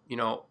all. You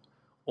know,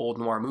 old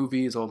noir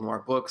movies, old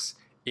noir books.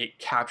 It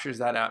captures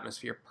that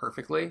atmosphere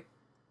perfectly.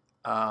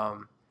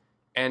 And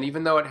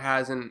even though it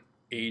hasn't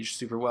aged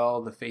super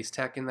well, the face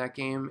tech in that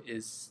game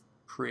is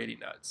pretty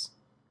nuts.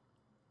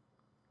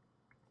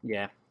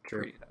 Yeah,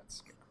 true. Pretty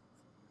nuts.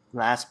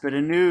 Last bit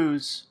of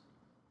news.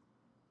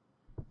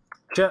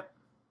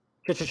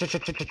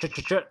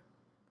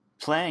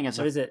 Playing as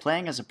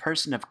a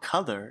person of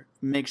color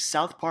makes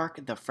South Park: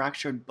 The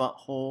Fractured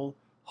Butthole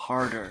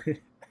harder.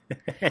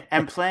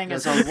 And playing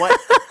as a white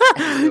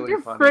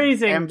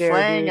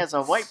as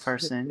a white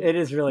person, it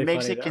is really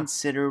makes funny, it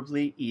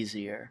considerably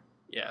easier.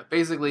 Yeah,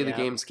 basically the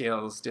game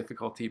scales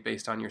difficulty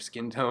based on your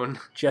skin tone,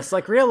 just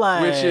like real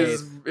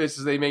life. Which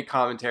they make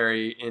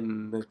commentary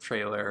in the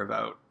trailer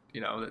about,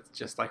 it's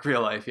just like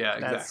real life. Yeah,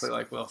 exactly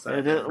like Will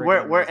said.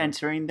 We're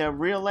entering the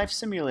real life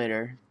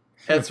simulator.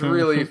 That's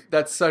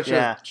such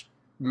a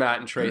Matt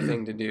and Trey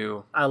thing to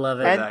do. I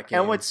love it.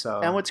 And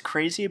what's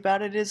crazy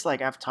about it is,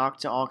 like, I've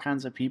talked to all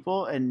kinds of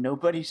people, and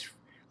nobody's,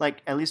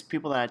 like, at least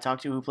people that I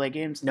talk to who play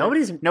games,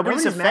 nobody's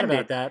mad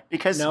about that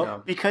because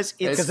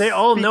they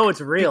all know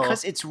it's real.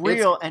 Because it's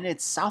real and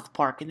it's South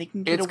Park and they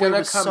can get away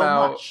with so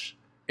much.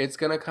 It's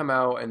gonna come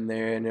out and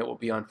then it will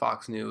be on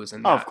Fox News,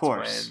 and that's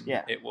when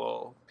it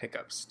will pick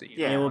up steam.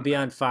 Yeah, it will be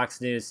on Fox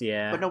News.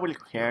 Yeah, but nobody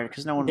cared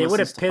because no one. They would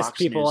have pissed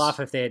people off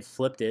if they had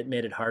flipped it,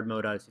 made it hard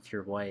mode if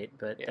you're white,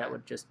 but that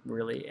would just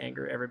really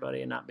anger everybody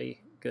and not be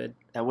good.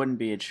 That wouldn't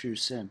be a true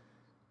sin.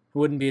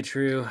 Wouldn't be a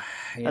true.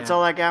 Yeah. That's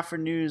all I got for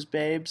news,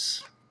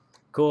 babes.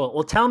 Cool.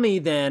 Well, tell me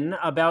then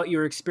about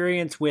your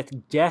experience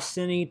with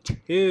Destiny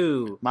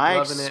 2. My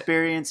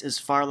experience is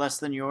far less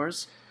than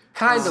yours.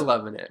 Kind of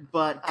loving it.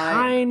 But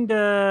kind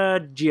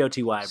of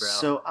GOTY, bro.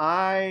 So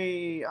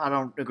I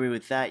don't agree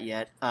with that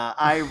yet.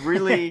 I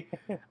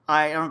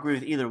don't agree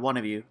with either one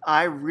of you.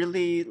 I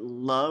really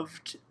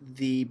loved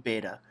the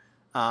beta.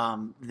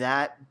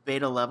 That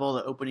beta level,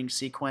 the opening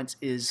sequence,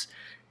 is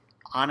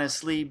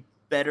honestly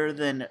better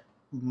than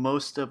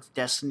most of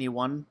Destiny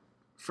 1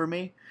 for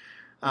me.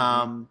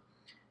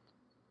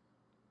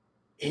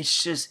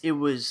 It's just,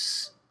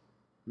 there's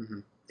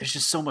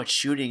just so much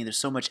shooting. There's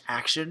so much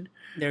action.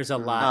 There's a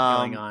lot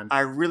going on.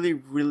 I really,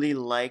 really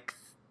like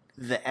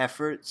the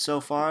effort so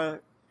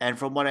far. And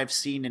from what I've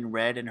seen and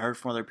read and heard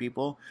from other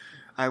people,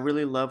 I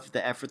really love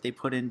the effort they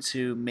put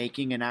into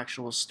making an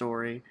actual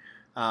story.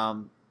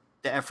 The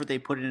effort they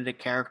put into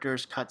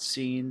characters,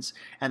 cutscenes,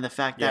 and the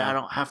fact that I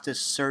don't have to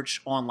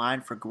search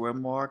online for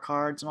Grimoire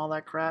cards and all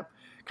that crap,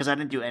 because I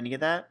didn't do any of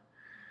that.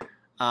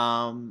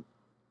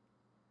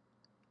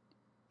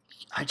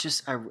 I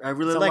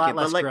really like it,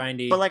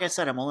 but like I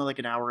said, I'm only like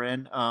an hour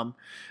in.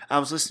 I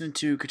was listening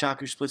to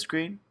Kotaku Split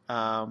Screen,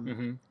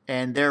 and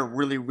they're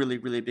really, really,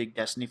 really big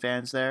Destiny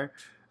fans there.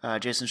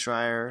 Jason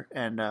Schreier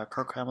and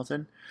Kirk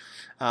Hamilton,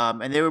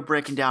 and they were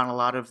breaking down a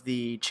lot of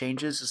the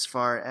changes as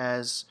far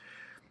as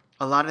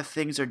a lot of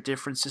things are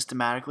different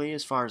systematically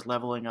as far as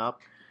leveling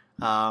up.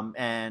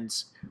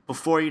 And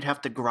before you'd have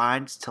to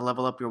grind to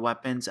level up your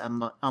weapons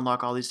and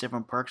unlock all these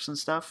different perks and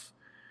stuff.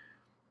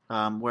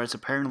 Whereas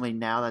apparently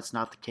now that's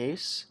not the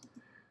case.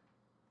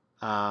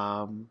 The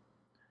only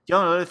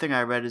other thing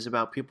I read is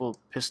about people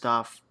pissed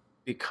off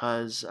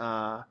because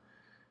now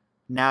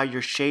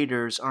your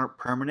shaders aren't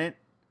permanent.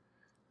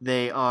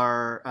 They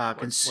are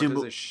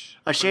consumable.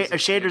 A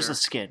shader's a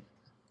skin.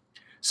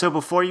 So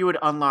before you would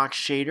unlock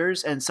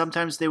shaders, and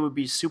sometimes they would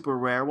be super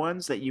rare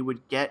ones that you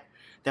would get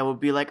that would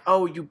be like,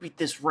 oh, you beat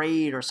this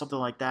raid or something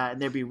like that, and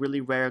they'd be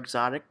really rare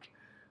exotic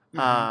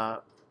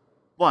ones.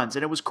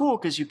 And it was cool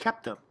because you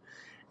kept them.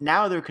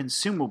 Now they're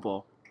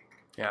consumable.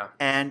 Yeah.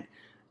 And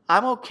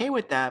I'm okay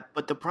with that,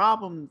 but the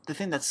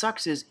thing that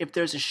sucks is if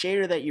there's a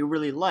shader that you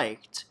really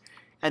liked,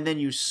 and then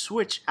you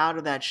switch out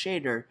of that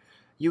shader,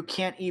 you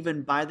can't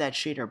even buy that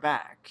shader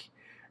back.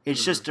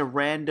 It's just a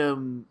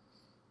random.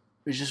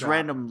 It's just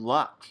random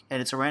luck,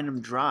 and it's a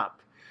random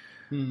drop.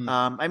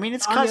 I mean,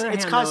 it's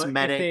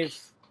cosmetic. Though,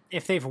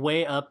 if they've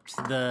way upped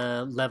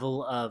the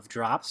level of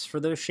drops for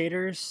those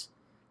shaders,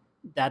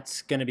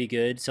 that's going to be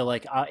good. So,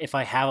 like, if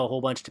I have a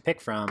whole bunch to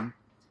pick from,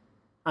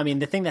 I mean,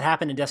 the thing that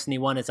happened in Destiny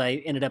 1 is I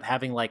ended up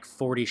having, like,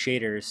 40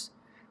 shaders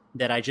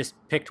that I just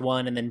picked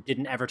one and then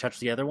didn't ever touch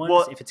the other ones.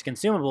 Well, if it's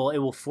consumable, it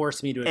will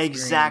force me to experience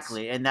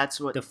exactly, and that's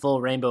what the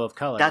full rainbow of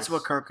colors. That's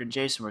what Kirk and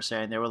Jason were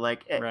saying. They were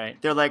like,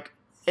 they're like,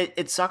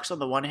 it sucks on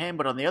the one hand,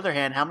 but on the other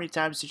hand, how many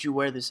times did you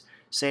wear this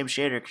same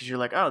shader because you're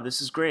like, oh,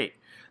 this is great.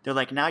 They're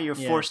like, now you're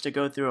forced to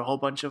go through a whole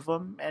bunch of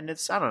them, and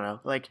it's, I don't know,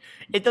 like,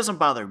 it doesn't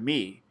bother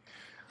me.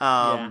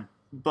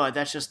 But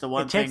that's just the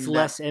one thing that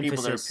less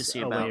people are emphasis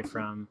pissy away about.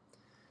 From.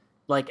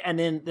 Like, and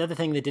then the other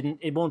thing that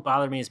it won't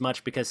bother me as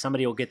much because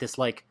somebody will get this,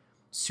 like,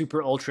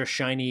 super ultra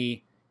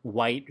shiny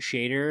white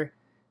shader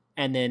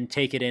and then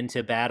take it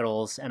into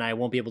battles, and I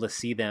won't be able to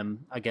see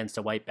them against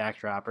a white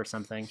backdrop or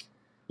something.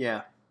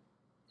 Yeah.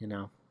 You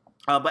know.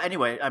 But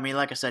anyway, I mean,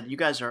 like I said, you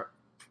guys are,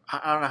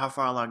 I don't know how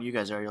far along you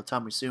guys are. You'll tell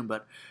me soon,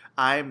 but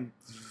I'm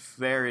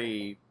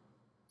pretty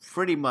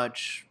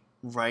much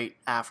right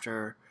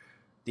after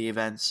the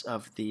events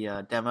of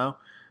the demo.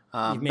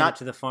 You've made it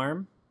to the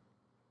farm?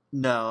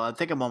 No, I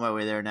think I'm on my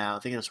way there now. I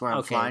think that's where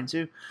I'm flying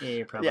to. Yeah,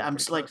 you're probably I'm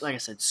just like I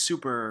said,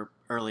 super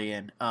early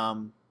in.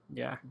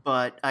 Yeah.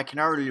 But I can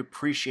already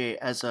appreciate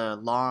as a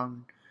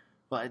long.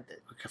 Well,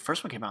 the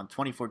first one came out in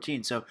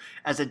 2014. So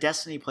as a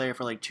Destiny player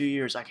for like 2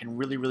 years, I can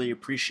really, really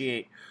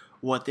appreciate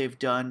what they've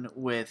done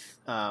with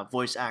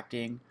voice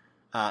acting,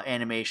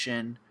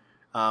 animation,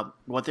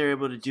 what they're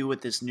able to do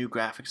with this new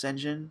graphics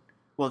engine.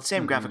 Well, the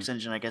same graphics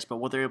engine, I guess, but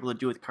what they're able to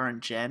do with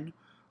current gen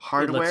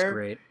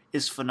hardware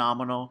is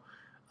phenomenal.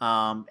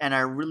 And I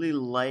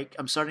really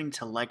I'm starting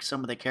to like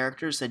some of the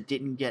characters that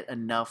didn't get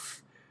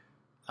enough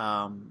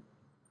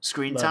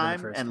screen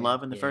time and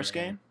love in the first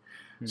game.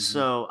 Mm-hmm.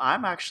 So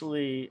I'm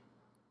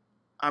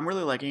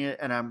really liking it,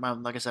 and I'm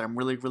like I said, I'm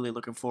really, really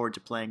looking forward to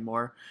playing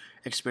more,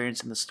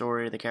 experiencing the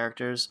story, the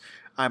characters.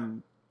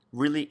 I'm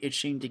really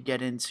itching to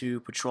get into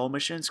patrol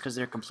missions because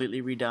they're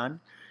completely redone.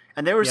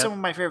 And they were some of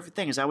my favorite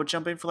things. I would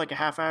jump in for like a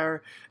half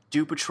hour,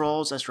 do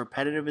patrols as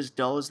repetitive, as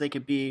dull as they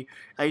could be.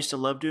 I used to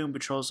love doing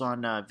patrols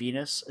on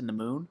Venus and the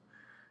moon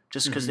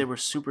just because they were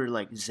super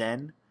like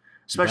zen.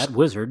 That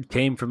wizard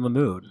came from the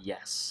moon.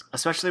 Yes.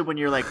 Especially when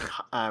you're like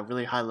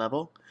really high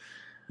level.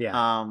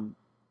 Yeah.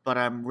 But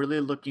I'm really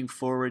looking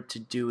forward to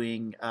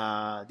doing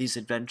these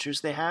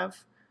adventures they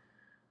have.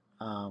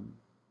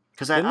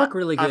 Because they look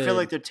really good. I feel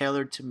like they're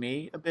tailored to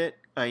me a bit,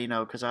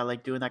 because I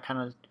like doing that kind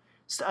of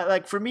stuff.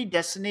 Like for me,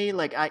 Destiny,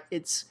 like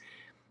it's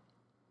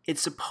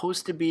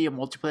supposed to be a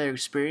multiplayer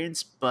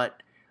experience,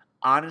 but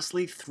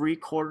honestly,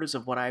 3/4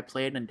 of what I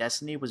played in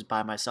Destiny was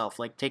by myself.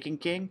 Like Taken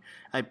King,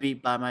 I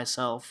beat by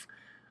myself.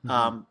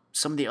 Some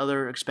of the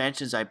other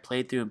expansions I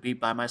played through and beat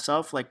by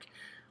myself, like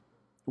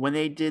when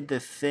they did the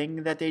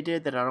thing that they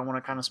did that I don't want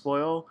to kind of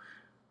spoil,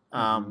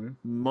 mine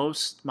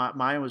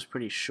was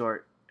pretty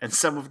short, and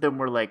some of them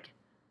were like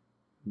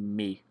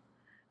me,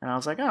 and I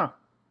was like, oh,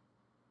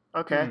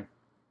 okay,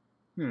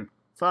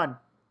 fun.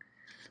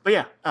 But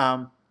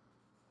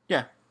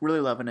yeah,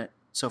 really loving it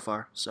so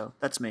far. So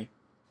that's me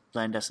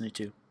playing Destiny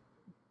 2.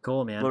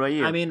 Cool, man. What about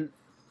you? I mean,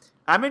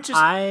 I'm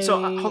interested.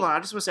 So hold on, I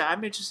just want to say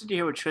I'm interested to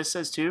hear what Tris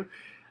says too.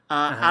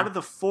 Out of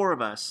the four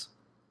of us,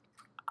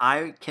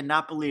 I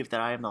cannot believe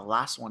that I am the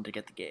last one to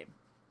get the game.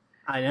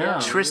 I know.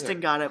 Tristan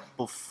got it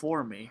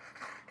before me.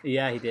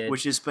 Yeah, he did.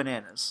 Which is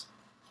bananas.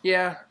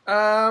 Yeah.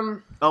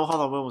 Oh, hold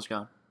on. Will was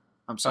gone.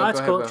 I'm sorry.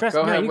 That's cool.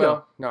 Tristan, go ahead,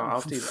 Will. No,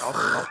 I'll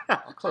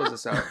close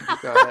this out.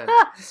 Go ahead.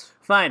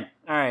 Fine.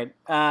 All right.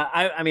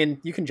 I mean,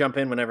 you can jump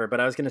in whenever,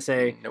 but I was going to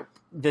say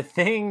the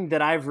thing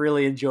that I've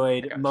really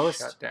enjoyed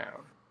most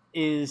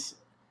is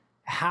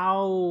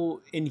how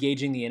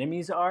engaging the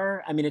enemies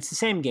are. I mean, it's the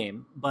same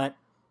game,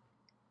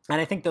 and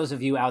I think those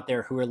of you out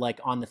there who are like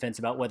on the fence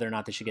about whether or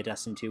not they should get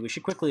Destiny 2, we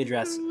should quickly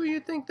address. Ooh, you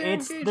think they're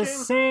engaging? The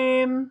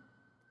same.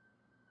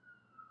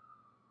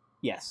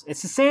 Yes,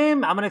 it's the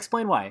same. I'm going to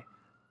explain why.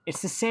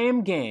 It's the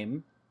same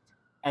game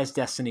as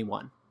Destiny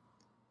 1.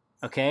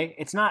 Okay?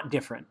 It's not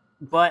different.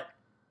 But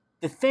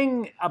the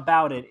thing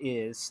about it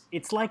is,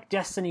 it's like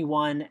Destiny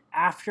 1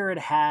 after it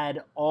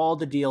had all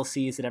the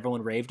DLCs that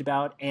everyone raved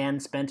about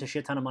and spent a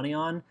shit ton of money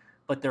on,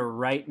 but they're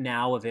right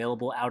now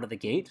available out of the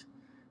gate.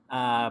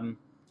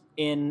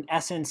 In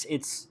essence,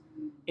 it's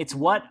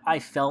what I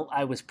felt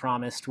I was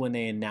promised when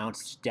they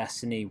announced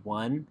Destiny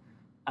 1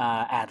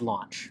 at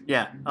launch.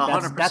 Yeah,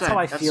 100%. That's how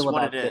I feel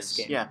about this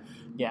game.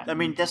 Yeah. I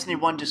mean, Destiny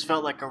 1 just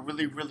felt like a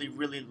really, really,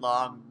 really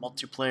long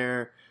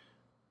multiplayer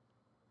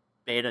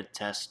beta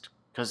test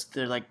because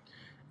they're like,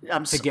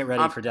 to get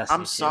ready for Destiny.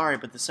 I'm sorry,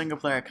 but the single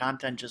player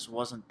content just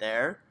wasn't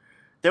there.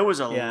 There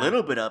was a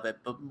little bit of it,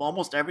 but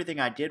almost everything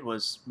I did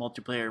was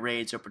multiplayer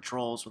raids or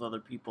patrols with other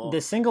people. The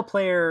single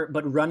player,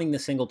 but running the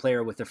single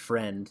player with a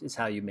friend is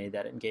how you made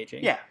that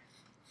engaging. Yeah.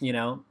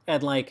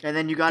 And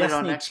then you got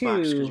Destiny it on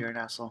Xbox because you're an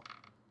asshole.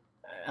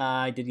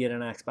 I did get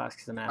an Xbox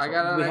because I'm an asshole. I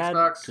got an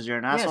Xbox because you're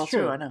an asshole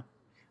too. I know.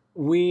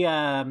 we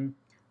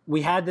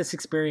had this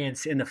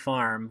experience in the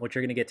farm, which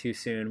we're going to get to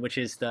soon, which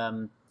is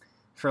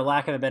for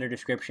lack of a better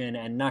description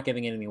and not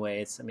giving it any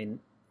away.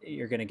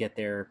 You're going to get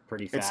there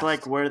pretty fast. It's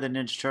like where the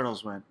Ninja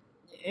Turtles went.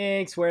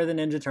 It's where the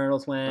Ninja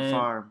Turtles went. The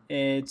farm.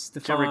 It's the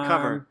to farm.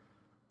 recover.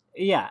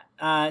 Yeah.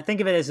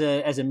 Think of it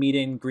as a meet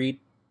and greet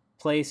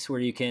place where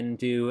you can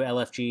do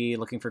LFG,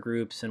 looking for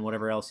groups and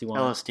whatever else you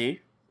want.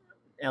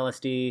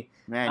 LSD.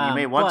 Man, you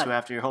may want to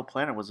after your whole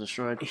planet was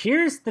destroyed.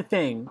 Here's the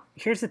thing.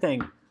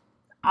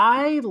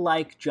 I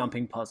like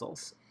jumping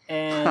puzzles.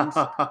 And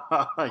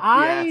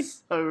I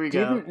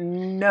didn't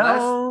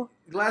know.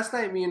 Last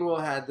night, me and Will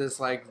had this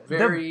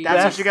very.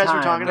 That's what you guys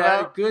were talking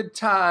about. Good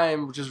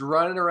time, just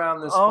running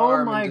around this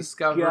farm and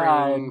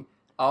discovering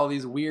all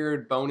these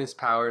weird bonus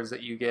powers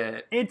that you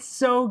get. It's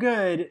so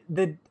good.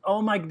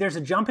 There's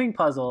a jumping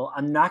puzzle.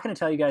 I'm not going to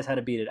tell you guys how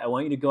to beat it. I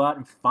want you to go out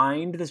and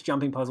find this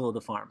jumping puzzle at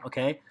the farm,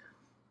 okay?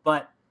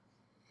 But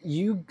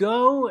you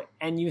go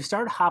and you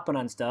start hopping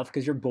on stuff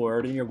because you're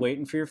bored and you're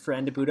waiting for your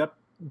friend to boot up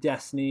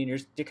Destiny and you're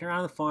sticking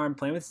around the farm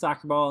playing with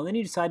soccer ball, and then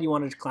you decide you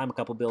wanted to climb a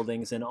couple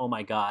buildings, and oh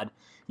my god,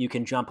 you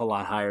can jump a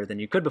lot higher than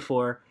you could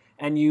before,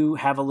 and you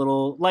have a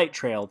little light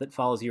trail that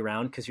follows you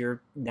around because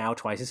you're now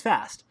twice as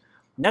fast.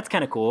 And that's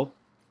kind of cool.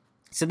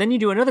 So then you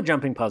do another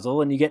jumping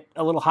puzzle and you get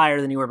a little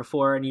higher than you were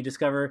before, and you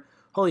discover,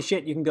 holy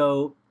shit, you can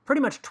go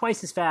pretty much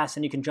twice as fast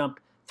and you can jump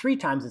 3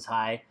 times as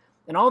high,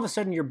 and all of a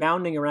sudden you're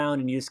bounding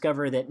around and you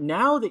discover that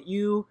now that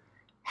you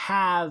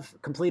have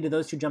completed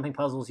those 2 jumping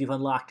puzzles, you've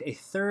unlocked a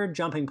 3rd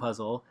jumping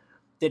puzzle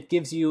that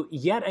gives you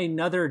yet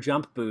another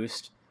jump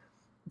boost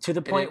to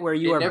the point where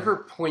you are never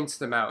points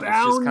them out. It's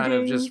just kind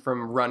of just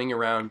from running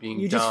around being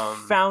dumb. You just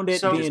found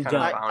it being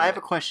dumb. I have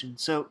a question.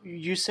 So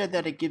you said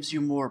that it gives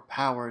you more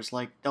powers,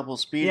 like double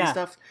speed and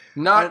stuff?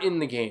 Not in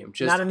the game.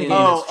 Just not in the game.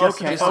 game.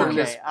 Just in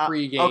this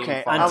pre-game.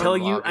 Okay. Until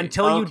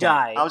you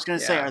die. I was going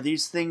to say, are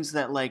these things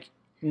that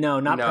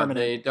No, not permanent.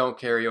 They don't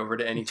carry over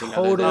to anything.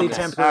 Totally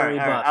temporary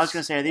buffs. All right. I was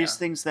going to say, are these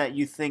things that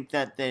you think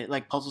that they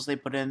puzzles they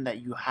put in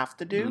that you have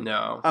to do?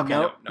 No. Okay.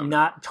 No,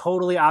 not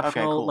totally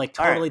optional. Okay,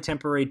 cool. Totally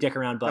temporary dick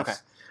around buffs. Okay.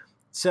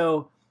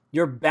 So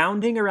you're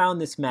bounding around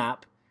this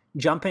map,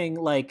 jumping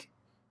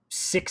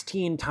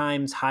 16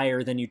 times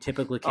higher than you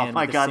typically can. Oh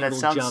my god, that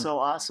sounds jump. so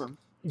awesome.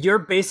 You're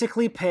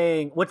basically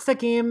paying. What's that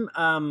game?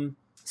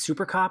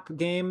 Super Cop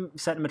game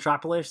set in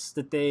Metropolis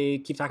that they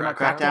keep talking about.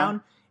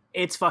 Crackdown.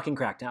 It's fucking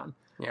Crackdown.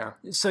 Yeah.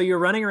 So you're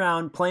running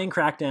around playing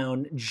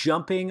Crackdown,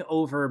 jumping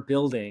over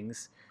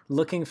buildings,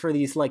 looking for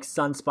these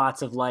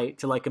sunspots of light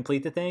to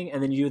complete the thing,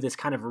 and then you do this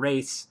kind of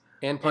race.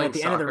 And playing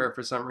soccer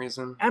for some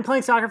reason. And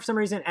playing soccer for some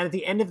reason. And at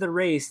the end of the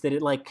race that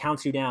it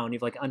counts you down,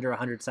 you've under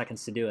 100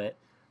 seconds to do it.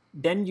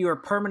 Then you are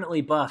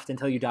permanently buffed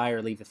until you die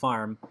or leave the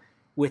farm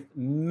with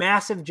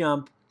massive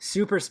jump,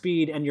 super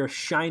speed, and you're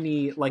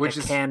shiny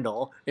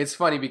candle. It's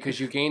funny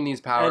because you gain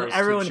these powers and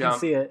everyone to jump. Can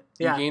see it.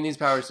 Yeah. You gain these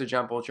powers to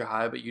jump ultra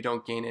high, but you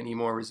don't gain any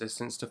more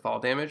resistance to fall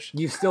damage.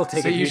 You still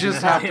take so you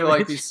just have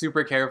to be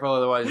super careful,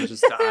 otherwise you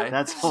just die.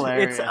 That's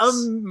hilarious.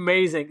 It's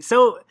amazing.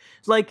 So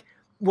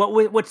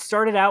what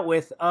started out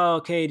with,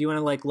 do you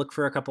want to look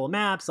for a couple of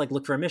maps,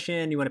 look for a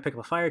mission, you want to pick up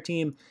a fire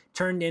team,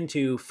 turned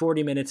into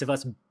 40 minutes of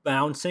us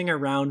bouncing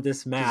around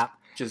this map.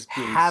 Just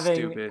being having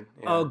stupid.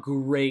 A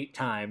great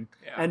time.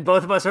 Yeah. And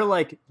both of us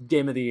are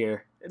game of the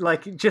year.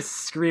 Just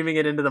screaming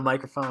it into the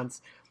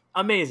microphones.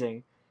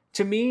 Amazing.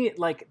 To me,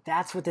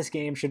 that's what this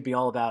game should be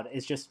all about.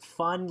 It's just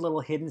fun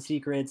little hidden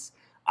secrets.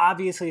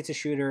 Obviously it's a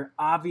shooter.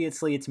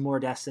 Obviously it's more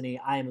Destiny.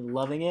 I am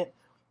loving it.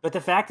 But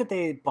the fact that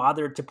they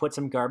bothered to put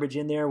some garbage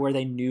in there where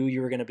they knew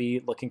you were going to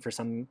be looking for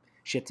some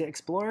shit to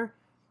explore,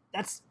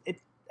 it's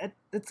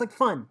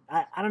fun.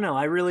 I don't know.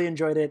 I really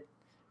enjoyed it.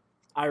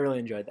 I really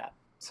enjoyed that.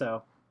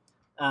 So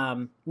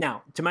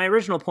now, to my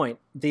original point,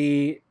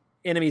 the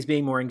enemies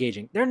being more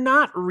engaging. They're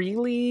not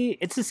really...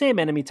 It's the same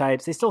enemy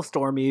types. They still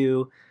storm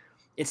you.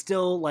 It's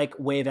still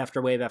wave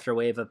after wave after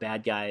wave of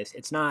bad guys.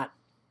 It's not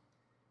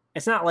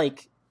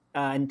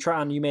and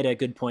Tron, you made a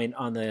good point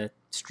on the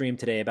stream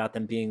today about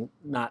them being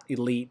not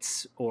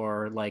elites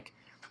or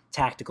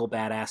tactical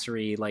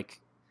badassery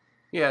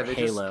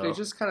Halo. They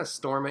just kind of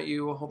storm at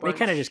you a whole bunch. They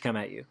kind of just come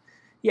at you.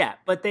 Yeah,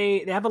 but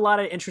they have a lot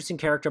of interesting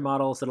character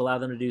models that allow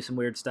them to do some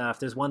weird stuff.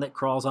 There's one that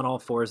crawls on all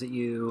fours at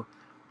you.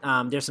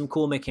 There's some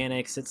cool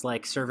mechanics. It's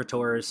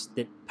servitors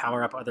that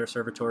power up other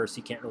servitors, so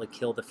you can't really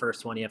kill the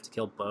first one. You have to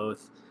kill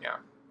both. Yeah.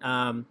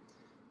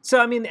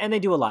 And they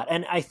do a lot.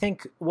 And I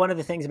think one of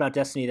the things about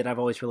Destiny that I've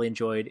always really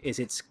enjoyed is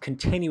it's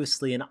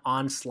continuously an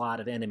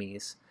onslaught of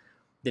enemies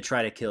that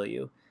try to kill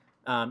you.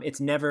 It's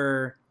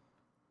never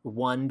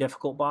one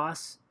difficult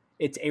boss.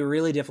 It's a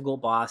really difficult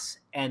boss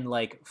and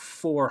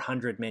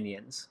 400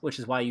 minions, which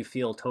is why you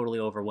feel totally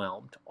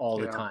overwhelmed all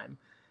the time.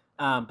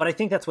 But I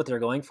think that's what they're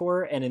going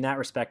for, and in that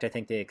respect, I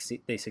think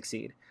they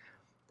succeed.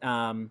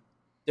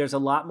 There's a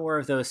lot more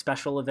of those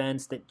special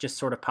events that just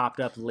sort of popped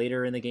up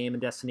later in the game in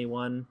Destiny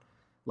 1,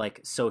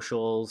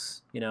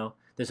 socials.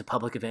 There's a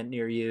public event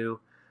near you.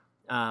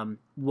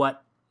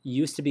 What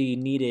used to be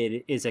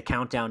needed is a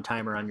countdown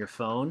timer on your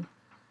phone,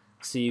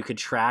 so you could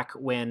track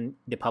when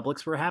the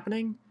publics were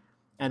happening.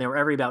 and they were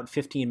every about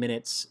 15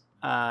 minutes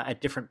at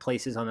different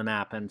places on the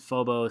map, and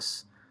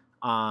Phobos,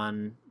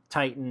 on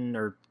Titan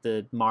or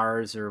the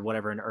Mars or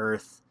whatever, and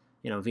Earth,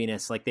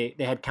 Venus. Like they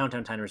had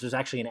countdown timers. There's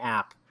actually an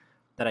app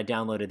that I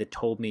downloaded that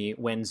told me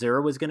when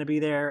Xur was going to be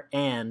there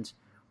and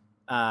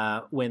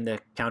when the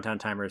countdown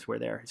timers were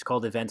there. It's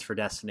called Events for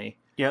Destiny.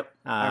 Yep,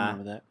 I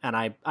remember that. And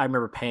I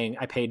remember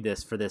I paid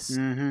this for this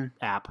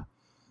app.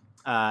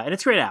 And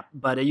it's a great app,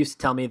 but it used to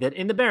tell me that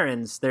in the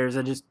Barrens, there's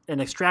just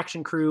an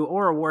extraction crew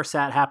or a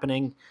warsat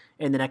happening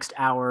in the next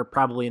hour,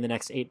 probably in the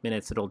next 8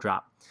 minutes it'll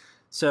drop.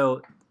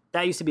 So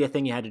that used to be a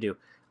thing you had to do.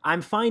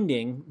 I'm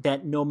finding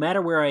that no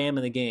matter where I am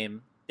in the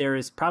game, there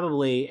is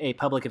probably a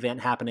public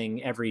event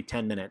happening every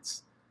 10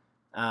 minutes.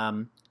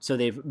 So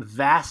they've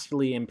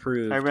vastly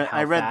improved I read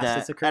fast that.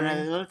 it's occurring.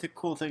 And the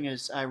cool thing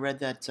is I read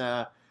that...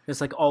 there's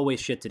like always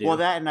shit to do. Well,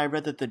 that, and I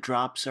read that the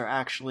drops are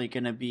actually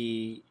going to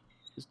be...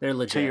 They're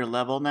legit. To your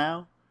level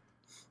now.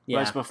 Yeah,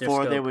 whereas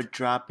before they would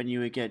drop and you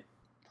would get...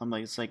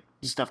 it's like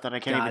stuff that I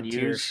can't even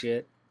use.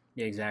 Shit.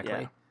 Yeah,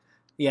 exactly.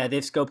 Yeah,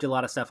 they've scoped a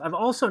lot of stuff. I've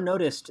also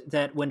noticed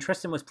that when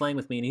Tristan was playing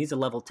with me, and he's a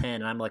level 10,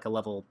 and I'm like a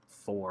level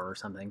 4 or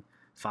something,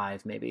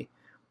 5 maybe,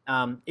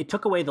 it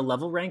took away the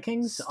level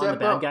rankings on the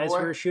bad guys we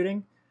were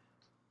shooting.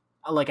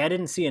 Like, I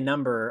didn't see a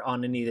number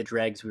on any of the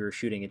dregs we were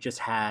shooting. It just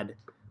had,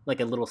 like,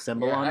 a little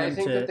symbol on them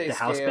to the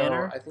house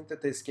banner. I think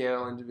that they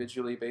scale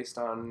individually based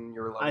on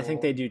your level. I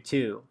think they do,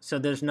 too. So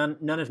there's none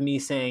of me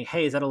saying,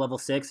 hey, is that a level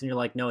 6? And you're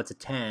like, no, it's a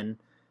 10.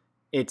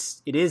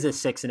 It is a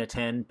 6 and a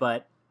 10,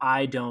 but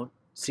I don't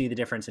see the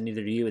difference, and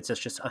neither do you. It's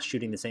just us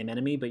shooting the same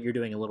enemy, but you're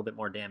doing a little bit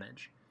more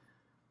damage.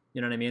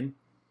 You know what I mean?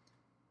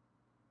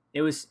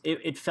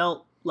 It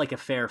felt like a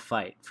fair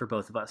fight for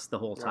both of us the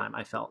whole time.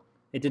 I felt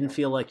it didn't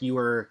feel like you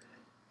were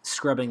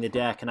scrubbing the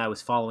deck and I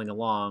was following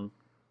along.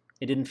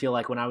 It didn't feel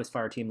like when I was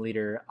fire team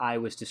leader I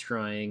was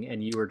destroying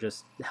and you were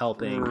just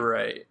helping.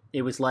 Right.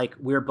 It was like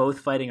we're both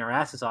fighting our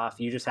asses off.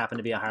 You just happen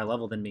to be a higher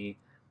level than me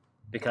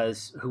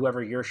because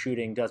whoever you're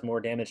shooting does more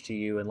damage to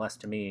you and less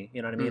to me.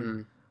 You know what I mean?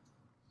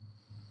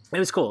 Mm-hmm. It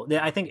was cool.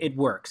 I think it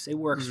works. It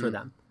works for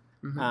them.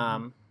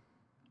 Mm-hmm.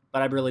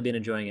 But I've really been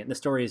enjoying it. The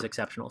story is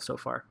exceptional so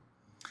far.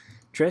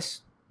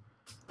 Tris?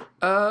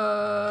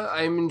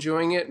 I'm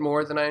enjoying it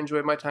more than I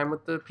enjoyed my time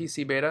with the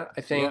PC beta.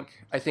 I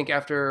think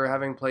after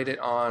having played it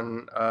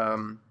on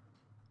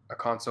a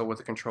console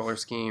with a controller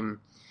scheme,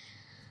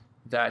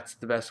 that's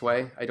the best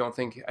way. I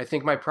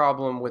think my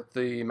problem with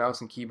the mouse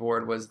and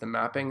keyboard was the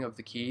mapping of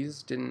the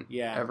keys didn't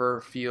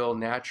ever feel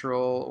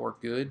natural or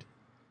good.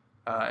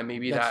 And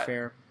maybe that's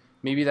fair.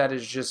 Maybe that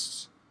is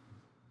just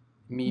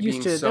me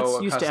being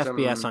so used to accustomed.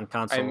 FPS on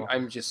console.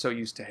 I'm just so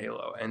used to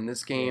Halo, and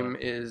this game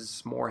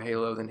is more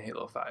Halo than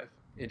Halo 5.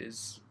 It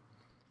is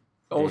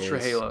ultra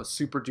Halo,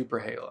 super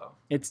duper Halo.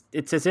 It's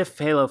as if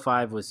Halo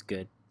 5 was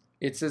good.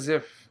 It's as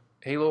if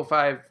Halo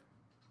 5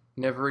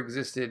 never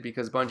existed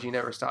because Bungie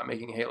never stopped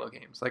making Halo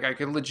games. Like I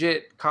could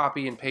legit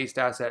copy and paste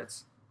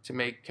assets to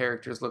make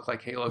characters look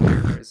like Halo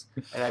characters,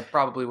 and I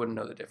probably wouldn't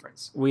know the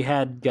difference. We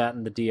had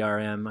gotten the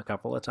DRM a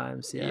couple of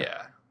times,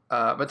 Yeah.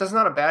 But that's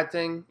not a bad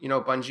thing.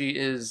 Bungie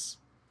is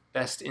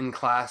best in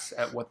class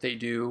at what they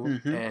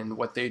do, and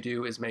what they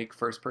do is make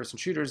first-person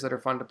shooters that are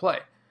fun to play.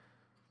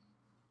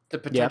 The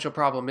potential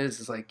problem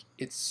is like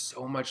it's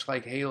so much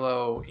like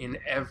Halo in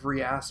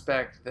every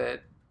aspect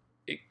that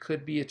it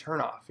could be a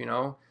turnoff.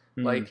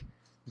 Like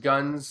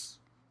guns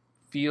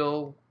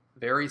feel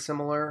very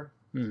similar.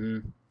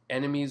 Mm-hmm.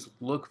 Enemies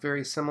look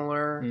very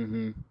similar.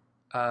 Mm-hmm.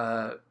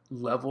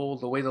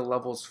 The way the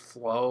levels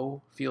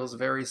flow feels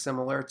very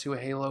similar to a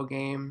Halo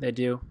game. They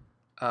do.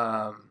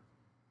 But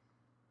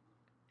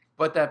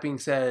that being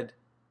said,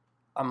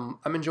 I'm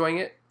enjoying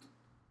it.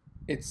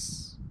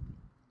 It's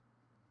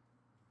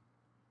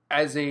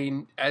as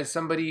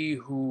somebody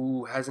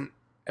who hasn't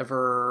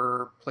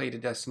ever played a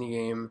Destiny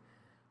game,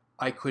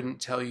 I couldn't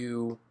tell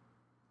you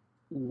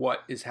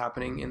what is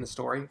happening in the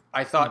story.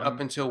 I thought up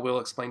until Will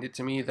explained it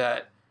to me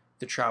that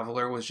the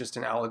Traveler was just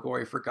an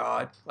allegory for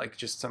God, like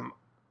just some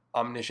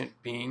omniscient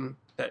being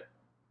that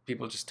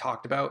people just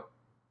talked about.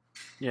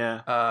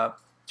 Yeah.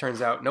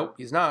 Turns out, nope,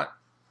 he's not.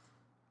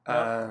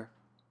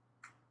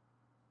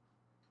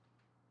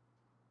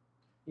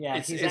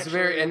 It's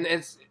very, and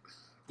it's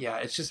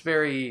just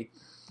very.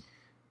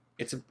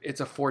 It's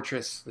a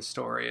fortress. The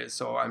story is,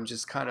 so I'm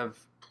just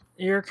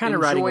you're kind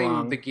of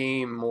enjoying the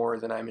game more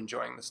than I'm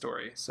enjoying the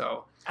story.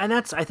 So, and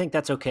I think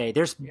that's okay.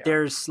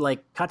 There's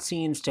like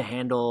cutscenes to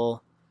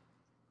handle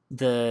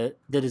the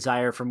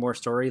desire for more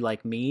story,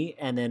 like me,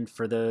 and then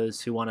for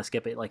those who want to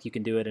skip it, like you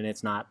can do it,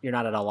 and you're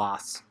not at a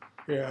loss.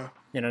 Yeah,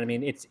 you know what I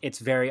mean. It's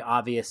very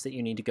obvious that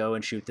you need to go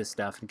and shoot this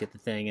stuff and get the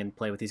thing and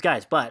play with these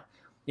guys. But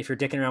if you're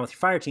dicking around with your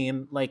fire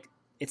team, like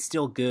it's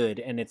still good,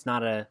 and it's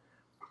not it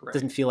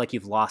doesn't feel like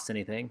you've lost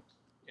anything.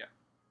 Yeah,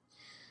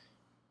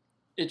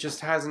 it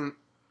just hasn't.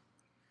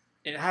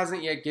 It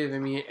hasn't yet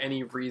given me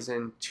any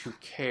reason to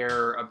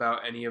care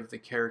about any of the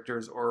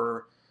characters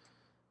or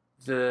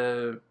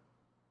the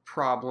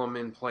problem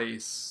in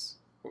place,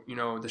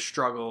 the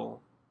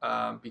struggle,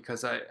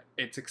 because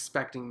it's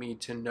expecting me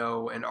to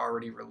know and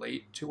already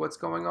relate to what's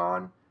going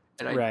on.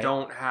 and I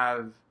don't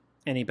have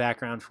any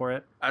background for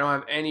it. I don't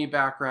have any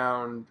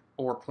background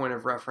or point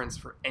of reference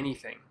for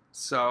anything.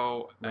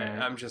 So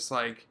I'm just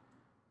like,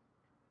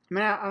 I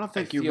mean, I don't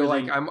think you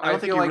really. I don't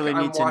think you really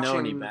need to know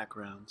any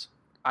backgrounds.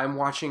 I'm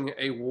watching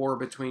a war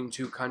between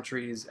two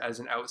countries as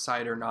an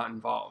outsider, not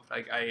involved.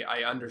 Like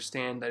I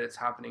understand that it's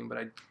happening, but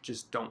I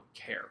just don't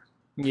care.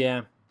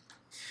 Yeah.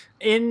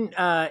 In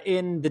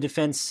the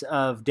defense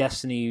of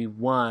Destiny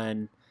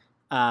 1,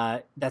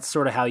 that's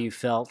sort of how you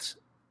felt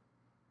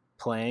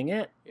playing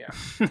it. Yeah.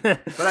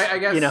 But I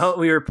guess...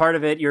 we were part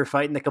of it. You were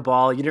fighting the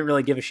Cabal. You didn't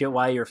really give a shit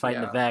why you were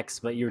fighting the Vex,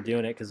 but you were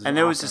doing it because. And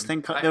there was this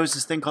thing. There was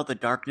this thing called the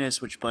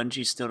Darkness, which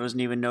Bungie still doesn't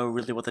even know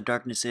really what the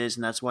Darkness is,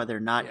 and that's why they're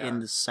not in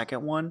the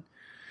second one.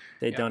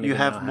 They don't. You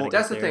have more.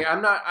 That's the thing.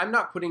 I'm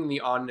not putting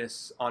the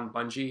onness on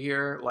Bungie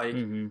here. Like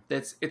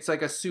it's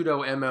like a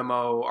pseudo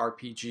MMO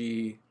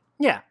RPG.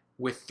 Yeah.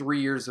 With 3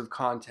 years of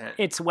content.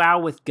 It's WoW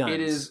with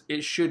guns.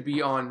 It should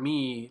be on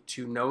me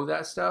to know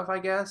that stuff, I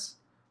guess.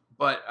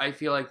 But I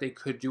feel like they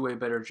could do a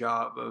better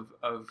job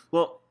of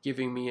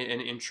giving me an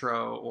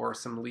intro or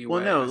some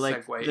leeway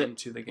segue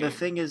into the game. The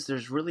thing is,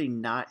 there's really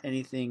not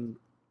anything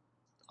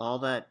all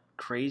that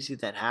crazy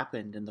that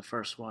happened in the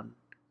first one.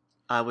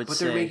 I would say. But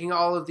they're making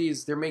all of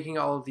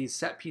these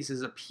set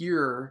pieces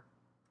appear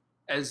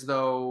as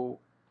though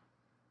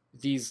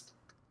these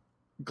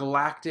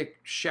galactic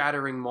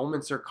shattering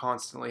moments are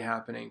constantly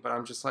happening. But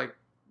I'm just like,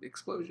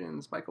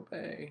 explosions, Michael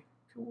Bay,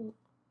 cool.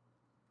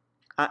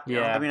 I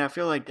mean, I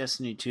feel like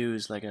Destiny 2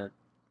 is like a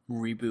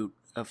reboot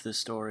of the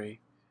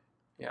story.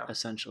 Yeah.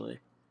 Essentially.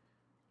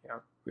 Yeah.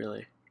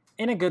 Really.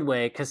 In a good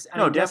way, because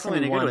definitely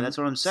in a good way. That's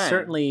what I'm saying.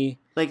 Certainly,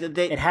 like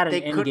it had an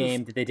end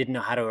game that they didn't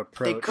know how to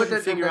approach. They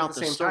couldn't figure out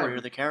the story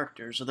or the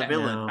characters or the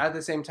villain. At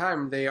the same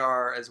time, they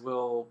are, as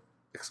Will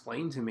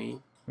explained to me,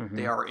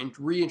 they are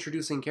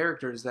reintroducing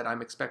characters that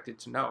I'm expected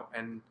to know,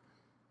 and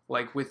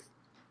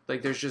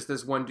there's just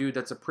this one dude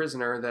that's a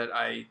prisoner that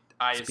I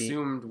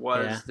assumed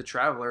was the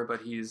Traveler,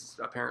 but he's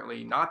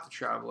apparently not the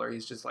Traveler.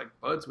 He's just like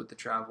buds with the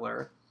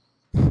Traveler.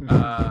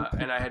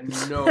 And I had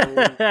no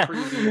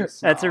previous.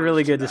 That's a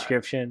really good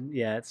description.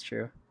 Yeah, it's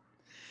true.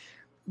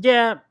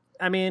 Yeah,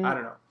 I mean, I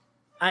don't know.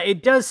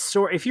 It does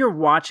if you're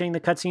watching the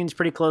cutscenes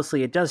pretty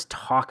closely, it does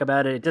talk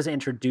about it. It does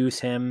introduce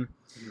him.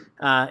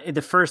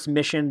 The first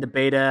mission, the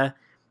beta,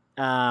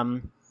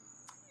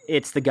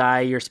 it's the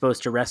guy you're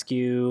supposed to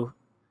rescue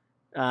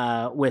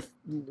with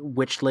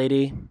Witch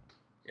Lady.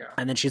 Yeah.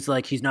 And then she's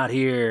like, he's not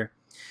here.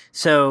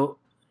 So,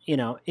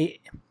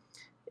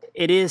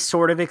 it is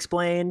sort of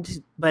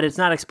explained, but it's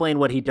not explained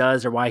what he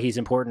does or why he's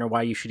important or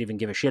why you should even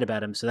give a shit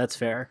about him. So that's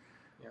fair.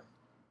 Yeah.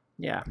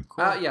 Yeah.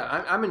 Cool.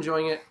 I'm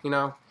enjoying it,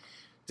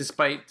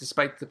 despite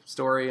the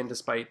story and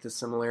despite the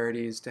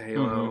similarities to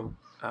Halo.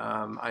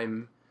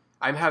 I'm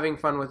having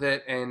fun with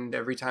it, and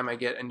every time I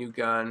get a new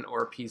gun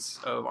or a piece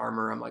of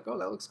armor, I'm like, oh,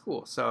 that looks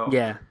cool. So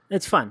yeah,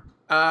 it's fun.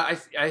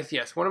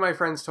 Yes, one of my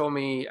friends told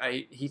me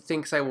he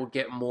thinks I will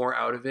get more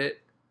out of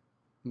it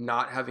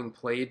not having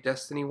played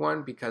Destiny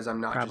 1 because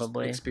I'm not just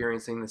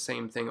experiencing the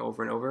same thing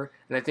over and over.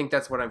 And I think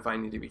that's what I'm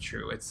finding to be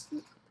true.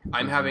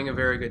 I'm having a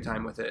very good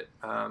time with it.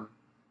 And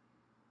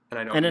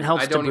it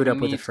helps to boot up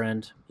with a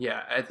friend.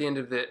 Yeah, at the end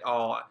of it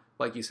all,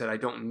 like you said, I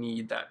don't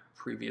need that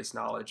previous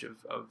knowledge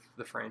of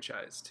the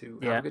franchise to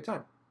have a good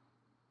time.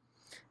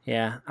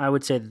 Yeah, I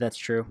would say that's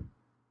true.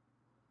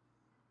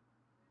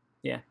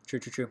 Yeah,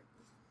 true.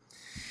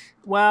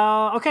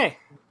 Well, okay.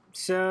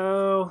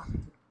 So,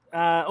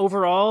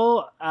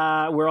 overall,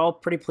 we're all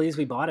pretty pleased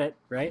we bought it,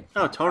 right?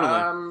 Oh,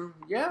 totally.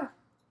 Yeah.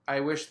 I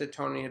wish that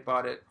Tony had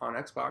bought it on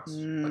Xbox like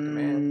a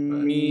man. But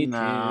me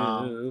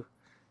too.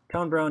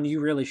 Tone Brown, you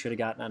really should have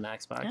gotten on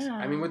Xbox. Yeah.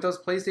 I mean, with those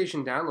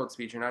PlayStation download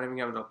speeds, you're not even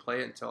able to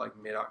play it until like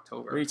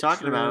mid-October. What are you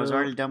talking about? It was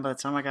already done by the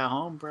time I got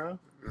home, bro.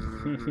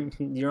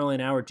 You're only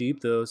an hour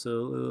deep, though,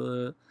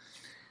 so...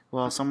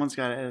 Well, someone's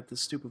got to edit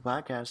this stupid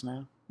podcast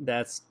now.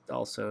 That's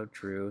also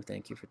true.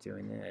 Thank you for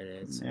doing the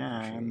edits.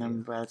 Yeah, and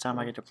then by the time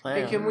I get to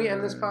play... Hey, can we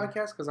end this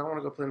podcast? Because I want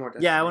to go play more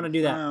Destiny. Yeah, I want to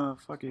do that. Oh,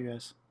 fuck you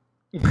guys.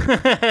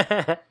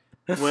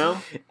 Will,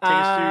 take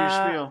us through your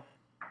spiel.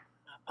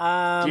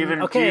 Do you even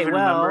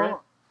remember it?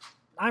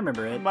 I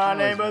remember it. My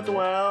name is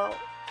Will.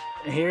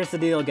 Here's the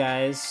deal,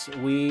 guys.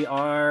 We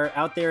are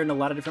out there in a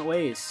lot of different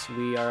ways.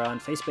 We are on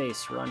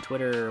FaceBase. We're on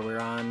Twitter. We're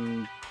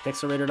on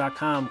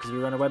pixelraider.com because we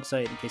run our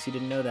website, in case you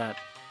didn't know that.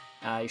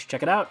 You should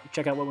check it out.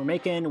 Check out what we're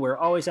making. We're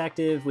always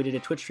active. We did a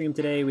Twitch stream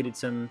today. We did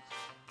some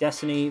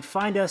Destiny.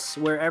 Find us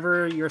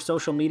wherever your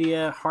social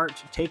media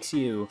heart takes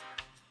you.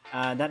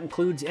 That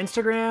includes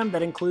Instagram.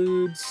 That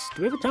includes...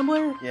 Do we have a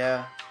Tumblr?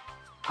 Yeah.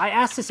 I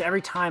ask this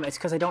every time. It's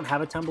because I don't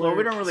have a Tumblr. Well,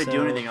 we don't really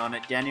do anything on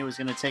it. Danny was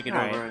going to take it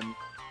over, and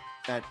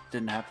that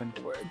didn't happen.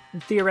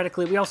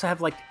 Theoretically, we also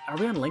have, are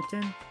we on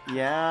LinkedIn?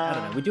 Yeah. I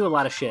don't know. We do a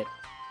lot of shit.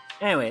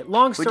 Anyway,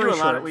 long story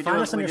short, find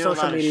us on your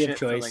social media of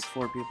choice.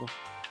 For 4 people.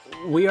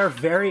 We are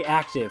very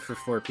active for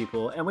 4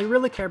 people, and we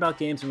really care about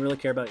games and really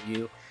care about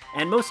you.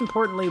 And most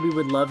importantly, we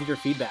would love your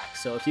feedback.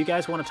 So if you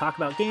guys want to talk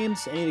about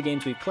games, any of the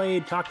games we've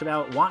played, talked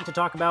about, want to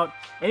talk about,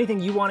 anything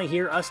you want to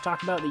hear us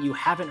talk about that you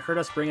haven't heard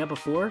us bring up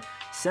before,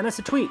 send us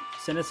a tweet,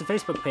 send us a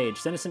Facebook page,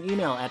 send us an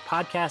email at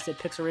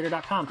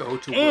podcast@pixelraider.com. Go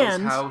to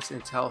Will's house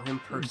and tell him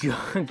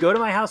personally. Go to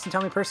my house and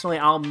tell me personally.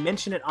 I'll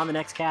mention it on the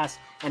next cast.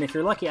 And if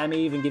you're lucky, I may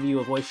even give you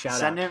a voice shout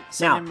out.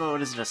 Send him,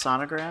 what is it, a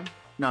sonogram?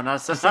 No, not a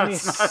sonogram.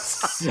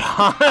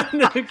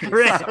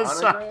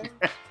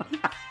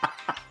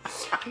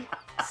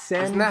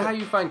 Isn't that how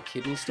you find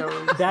kidney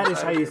stones? That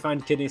is how you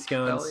find kidney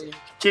scones.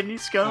 Kidney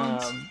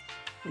scones?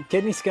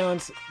 Kidney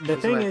scones. The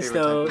thing is,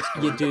 though,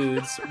 you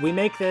dudes, we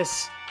make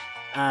this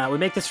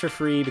for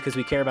free because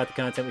we care about the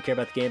content, we care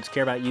about the games,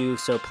 care about you.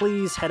 So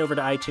please head over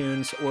to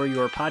iTunes or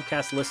your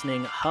podcast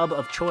listening hub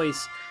of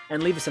choice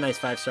and leave us a nice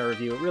 5-star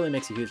review. It really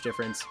makes a huge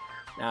difference.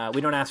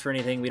 We don't ask for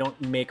anything. We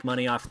don't make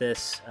money off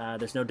this.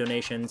 There's no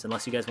donations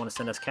unless you guys want to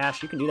send us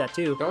cash. You can do that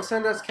too. Don't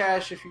send us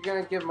cash. If you're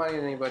going to give money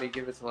to anybody,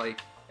 give it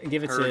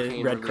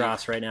to Red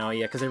Cross right now,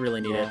 because they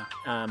really need it.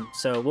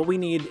 So what we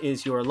need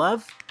is your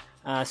love.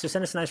 So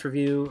send us a nice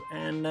review,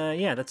 and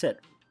that's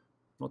it.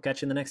 We'll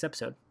catch you in the next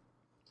episode.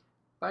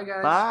 Bye,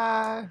 guys.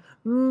 Bye.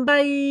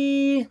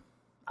 Bye.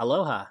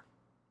 Aloha.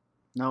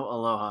 No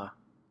aloha.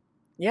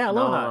 Yeah,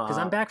 aloha, because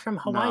I'm back from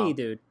Hawaii,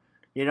 dude.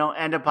 You don't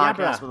end a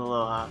podcast with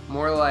aloha.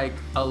 More like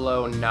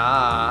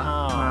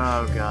alo-na.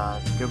 Oh,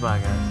 God. Goodbye,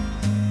 guys.